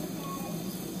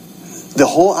 The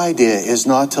whole idea is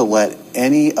not to let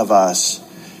any of us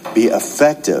be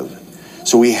effective.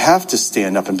 So we have to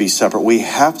stand up and be separate. We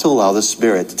have to allow the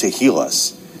Spirit to heal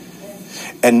us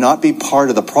and not be part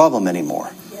of the problem anymore.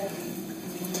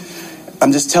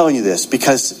 I'm just telling you this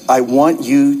because I want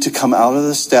you to come out of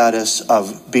the status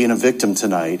of being a victim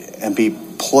tonight and be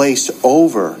placed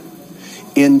over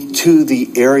into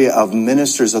the area of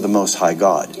ministers of the Most High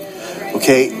God.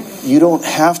 Okay? You don't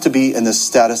have to be in the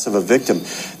status of a victim.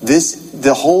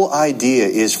 The whole idea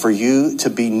is for you to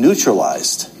be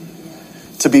neutralized,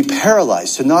 to be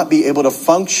paralyzed, to not be able to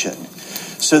function,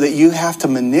 so that you have to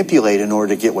manipulate in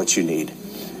order to get what you need.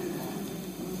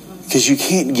 Because you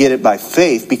can't get it by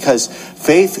faith, because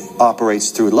faith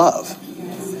operates through love.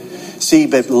 See,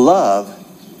 but love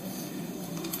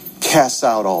casts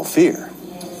out all fear.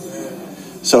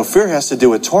 So fear has to do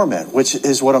with torment, which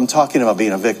is what I'm talking about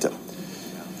being a victim.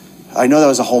 I know that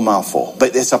was a whole mouthful,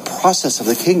 but it's a process of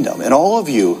the kingdom. And all of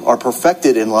you are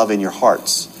perfected in love in your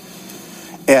hearts.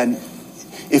 And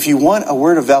if you want a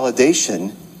word of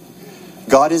validation,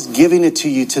 God is giving it to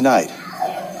you tonight.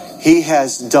 He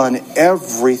has done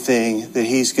everything that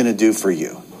He's going to do for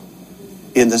you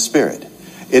in the Spirit.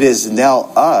 It is now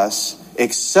us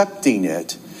accepting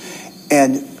it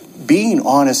and being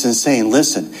honest and saying,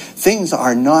 listen, things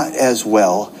are not as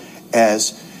well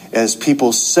as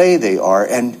people say they are,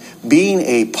 and being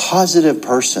a positive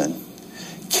person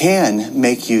can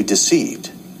make you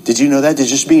deceived. Did you know that? That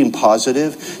just being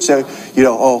positive, so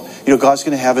God's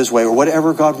going to have His way, or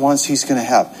whatever God wants, He's going to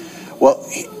have. Well,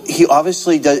 He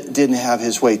obviously didn't have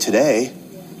His way today,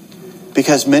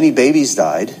 because many babies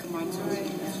died,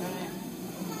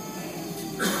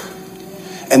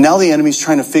 and now the enemy's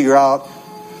trying to figure out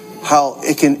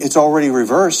it's already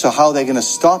reversed, so how are they going to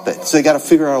stop it? So they got to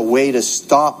figure out a way to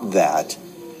stop that.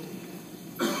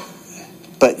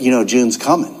 But, June's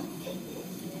coming.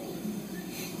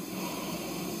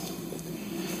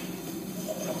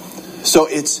 So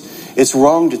it's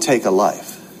wrong to take a life.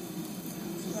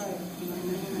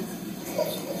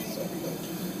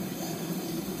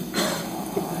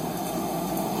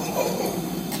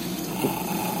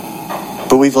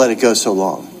 But we've let it go so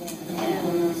long.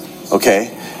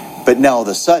 Okay? But now all of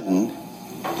a sudden,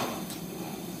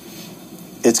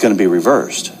 it's going to be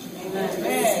reversed.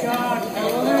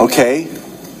 Okay?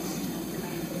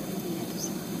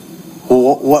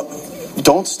 Well, what?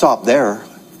 Don't stop there.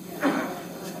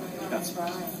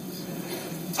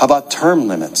 How about term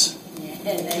limits?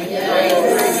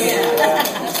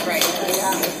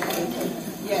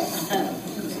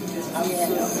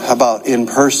 How about in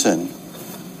person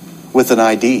with an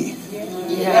ID?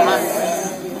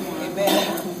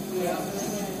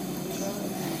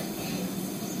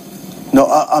 No,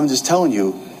 I'm just telling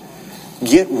you,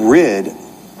 get rid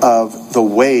of the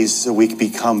ways that we can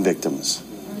become victims.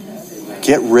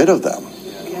 Get rid of them.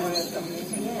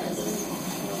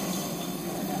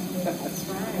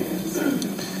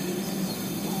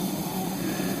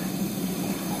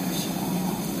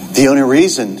 The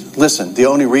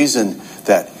only reason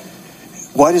that,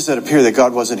 why does it appear that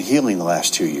God wasn't healing the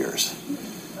last 2 years?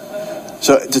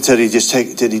 So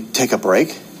did he take a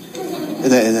break?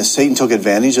 And then Satan took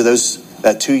advantage of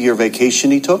that 2-year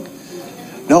vacation he took?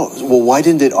 No. Well, why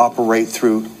didn't it operate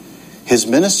through his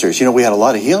ministers? We had a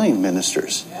lot of healing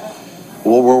ministers.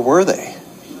 Well, where were they?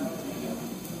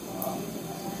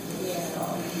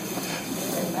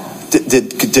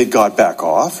 Did God back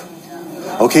off?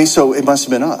 Okay, so it must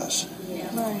have been us.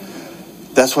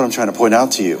 That's what I'm trying to point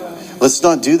out to you. Let's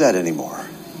not do that anymore.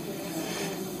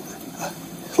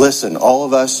 Listen, all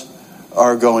of us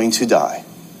are going to die.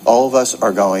 All of us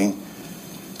are going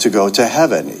to go to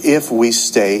heaven if we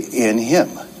stay in Him.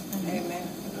 Amen.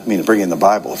 I mean, bring in the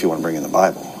Bible if you want to bring in the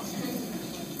Bible.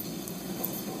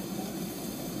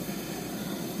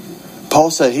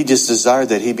 Paul said he just desired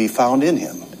that he be found in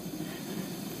Him.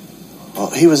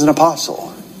 Well, he was an apostle.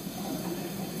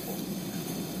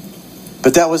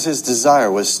 But that was his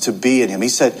desire, was to be in Him. He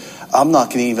said, I'm not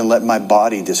going to even let my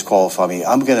body disqualify me.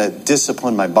 I'm going to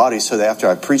discipline my body so that after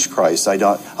I preach Christ,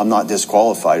 I'm not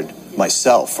disqualified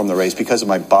myself from the race because of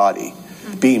my body,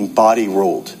 being body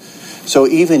ruled. So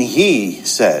even he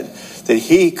said that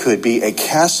he could be a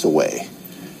castaway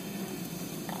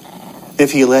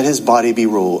if he let his body be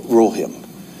rule him.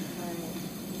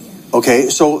 Okay,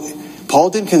 so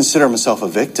Paul didn't consider himself a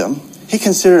victim. He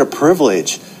considered it a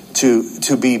privilege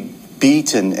to be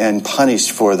beaten and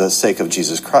punished for the sake of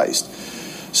Jesus Christ.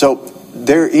 So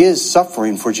there is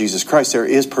suffering for Jesus Christ. There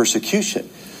is persecution.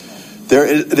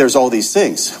 There's all these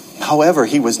things. However,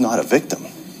 he was not a victim.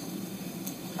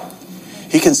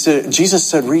 Jesus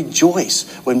said,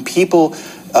 rejoice when people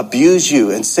abuse you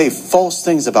and say false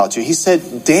things about you. He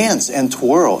said, dance and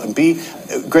twirl and be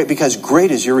great because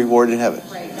great is your reward in heaven.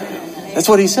 That's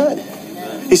what he said.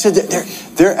 He said that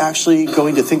they're actually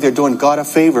going to think they're doing God a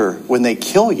favor when they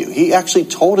kill you. He actually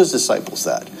told his disciples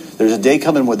that. There's a day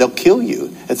coming where they'll kill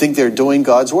you and think they're doing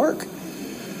God's work.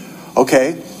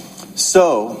 Okay,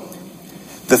 so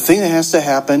the thing that has to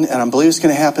happen, and I believe it's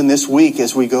going to happen this week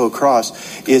as we go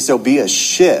across, is there'll be a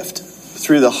shift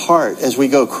through the heart as we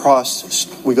go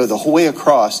across. We go the whole way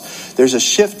across. There's a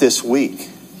shift this week.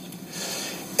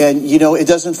 And, it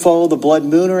doesn't follow the blood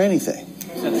moon or anything.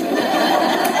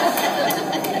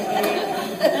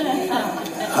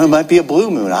 It might be a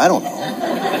blue moon. I don't know.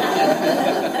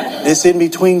 It's in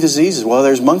between diseases. Well,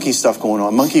 there's monkey stuff going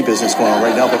on, monkey business going on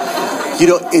right now. But,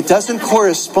 it doesn't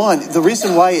correspond. The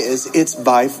reason why is it's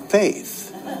by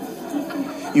faith.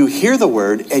 You hear the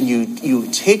word and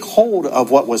you take hold of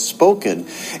what was spoken.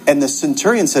 And the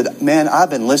centurion said, man,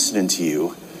 I've been listening to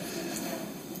you.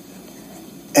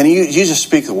 And you just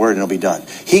speak the word and it'll be done.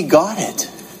 He got it.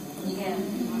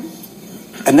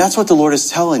 And that's what the Lord is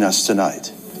telling us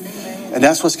tonight. And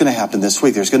that's what's going to happen this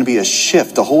week. There's going to be a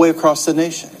shift the whole way across the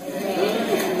nation.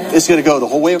 It's going to go the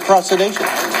whole way across the nation.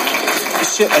 A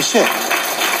shift.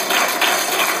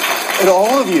 And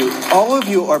all of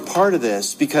you are part of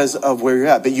this because of where you're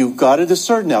at. But you've got to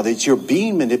discern now that you're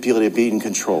being manipulated, being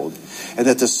controlled. And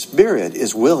that the spirit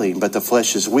is willing, but the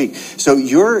flesh is weak. So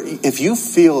if you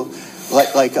feel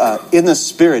like in the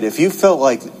spirit, if you felt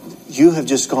like you have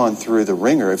just gone through the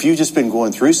ringer, if you've just been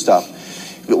going through stuff,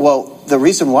 well, the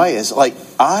reason why is,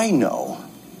 I know,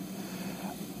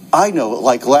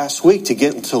 last week to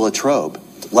get to Latrobe,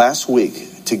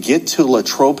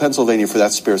 Pennsylvania for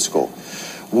that spirit school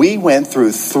We went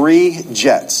through 3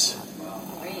 jets.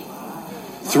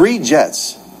 3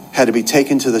 jets had to be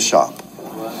taken to the shop.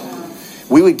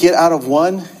 We would get out of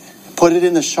one, put it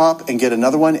in the shop, and get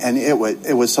another one, and it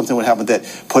was something would happen that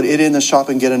put it in the shop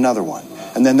and get another one.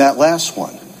 And then that last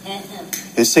one.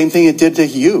 The same thing it did to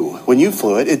you. When you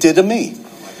flew it, it did to me.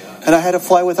 And I had to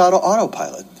fly without an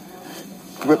autopilot.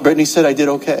 Brittany said I did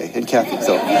okay, and Kathy.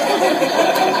 So,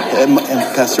 and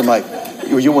Pastor Mike,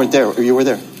 you weren't there. You were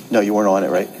there. No, you weren't on it,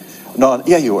 right? No,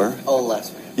 yeah, you were. Oh,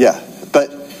 last week. Yeah,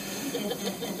 but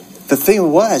the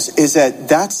thing is that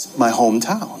that's my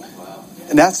hometown.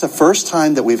 And that's the first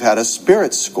time that we've had a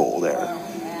spirit school there.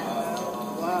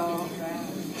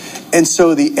 And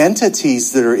so the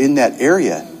entities that are in that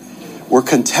area were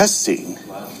contesting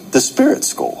the spirit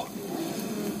school.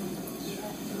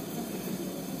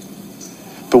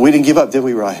 But we didn't give up, did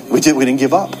we, Ryan? We didn't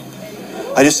give up.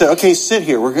 I just said, okay, sit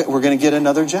here. We're going to get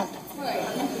another jet.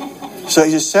 So I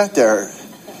just sat there.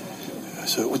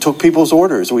 So we took people's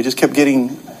orders. We just kept getting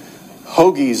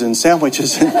hoagies and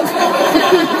sandwiches. We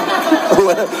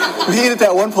ate at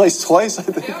that one place twice, I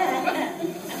think.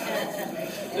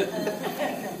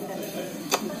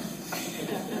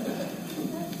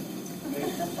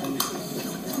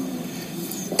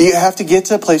 You have to get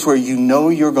to a place where you know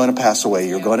you're going to pass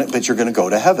away, but you're going to go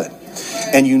to heaven.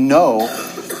 And you know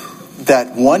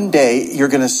that one day you're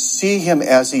going to see him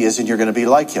as he is and you're going to be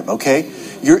like him, okay?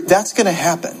 That's going to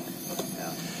happen.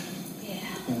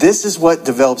 This is what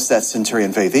develops that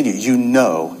centurion faith in you. You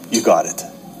know you got it.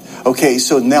 Okay,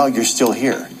 so now you're still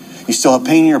here. You still have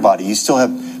pain in your body. You still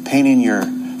have pain in your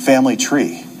family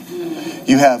tree.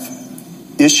 You have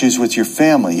issues with your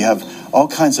family. You have all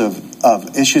kinds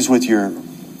of issues with your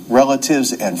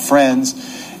relatives and friends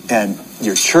and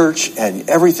your church and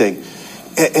everything.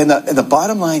 And the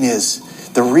bottom line is,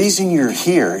 the reason you're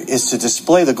here is to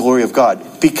display the glory of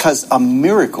God, because a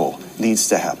miracle needs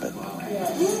to happen.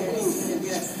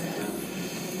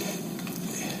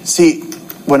 See,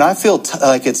 when I feel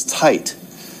like it's tight,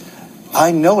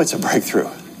 I know it's a breakthrough.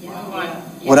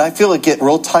 When I feel it get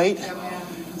real tight,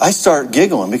 I start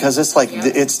giggling, because it's like,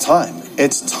 it's time.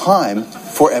 It's time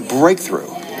for a breakthrough.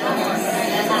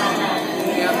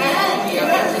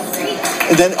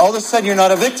 And then all of a sudden you're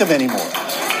not a victim anymore.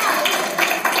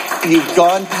 You've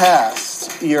gone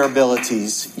past your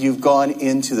abilities. You've gone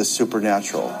into the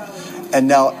supernatural. And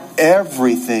now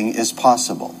everything is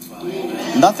possible.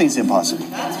 Nothing's impossible.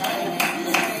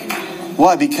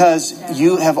 Why? Because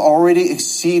you have already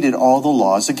exceeded all the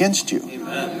laws against you.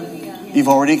 You've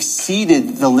already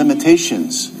exceeded the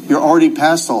limitations. You're already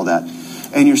past all that.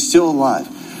 And you're still alive.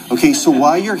 Okay, so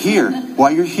while you're here,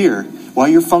 while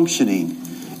you're functioning,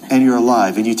 and you're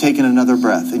alive, and you've taken another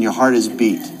breath, and your heart is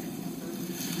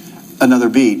another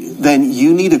beat, then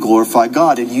you need to glorify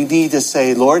God, and you need to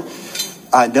say, Lord,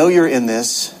 I know you're in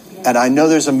this, and I know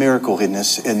there's a miracle in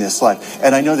this life,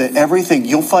 and I know that everything,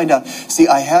 you'll find out. See,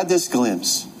 I had this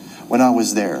glimpse when I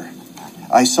was there.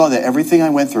 I saw that everything I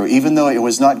went through, even though it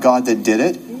was not God that did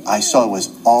it, I saw it was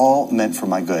all meant for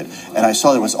my good, and I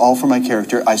saw that it was all for my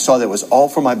character. I saw that it was all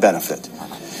for my benefit.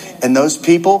 And those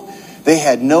people, they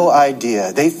had no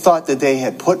idea. They thought that they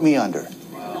had put me under.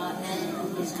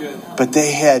 But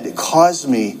they had caused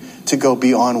me to go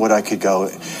beyond what I could go.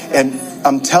 And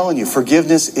I'm telling you,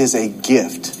 forgiveness is a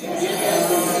gift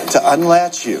to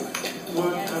unlatch you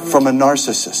from a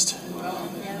narcissist.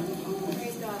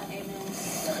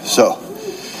 So,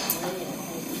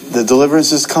 the deliverance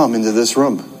has come into this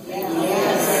room.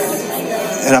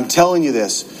 And I'm telling you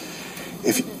this.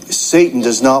 If Satan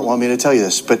does not want me to tell you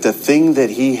this, but the thing that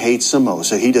he hates the most,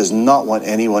 that he does not want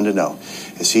anyone to know,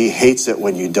 is he hates it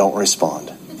when you don't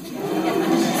respond.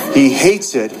 He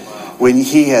hates it when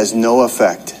he has no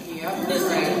effect.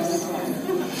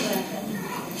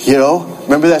 You know,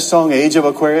 remember that song, Age of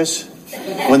Aquarius?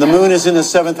 When the moon is in the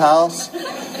 7th house,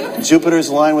 Jupiter's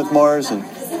aligned with Mars, and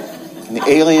the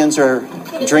aliens are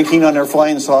drinking on their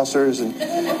flying saucers. And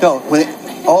no, when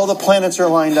all the planets are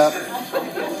lined up,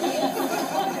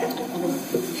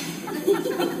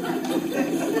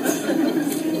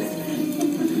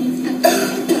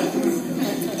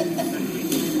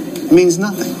 means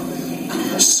nothing.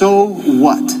 So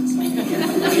what?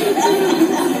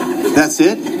 That's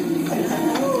it?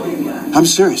 I'm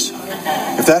serious.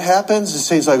 If that happens, it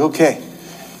seems like, okay,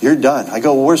 you're done. I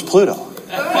go, well, where's Pluto?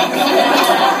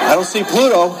 I don't see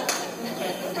Pluto.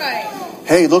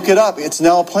 Hey, look it up. It's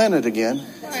now a planet again.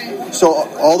 So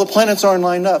all the planets aren't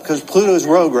lined up because Pluto's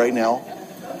rogue right now.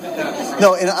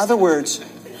 No, in other words,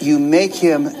 you make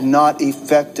him not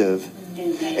effective,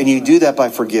 and you do that by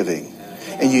forgiving.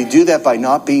 And you do that by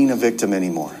not being a victim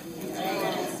anymore.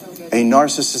 A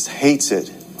narcissist hates it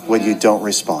when you don't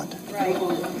respond.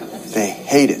 They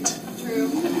hate it.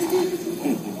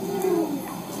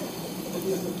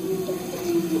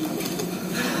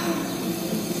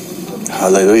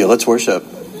 Hallelujah. Let's worship.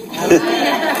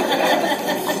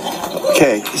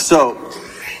 Okay, so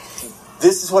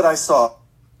this is what I saw.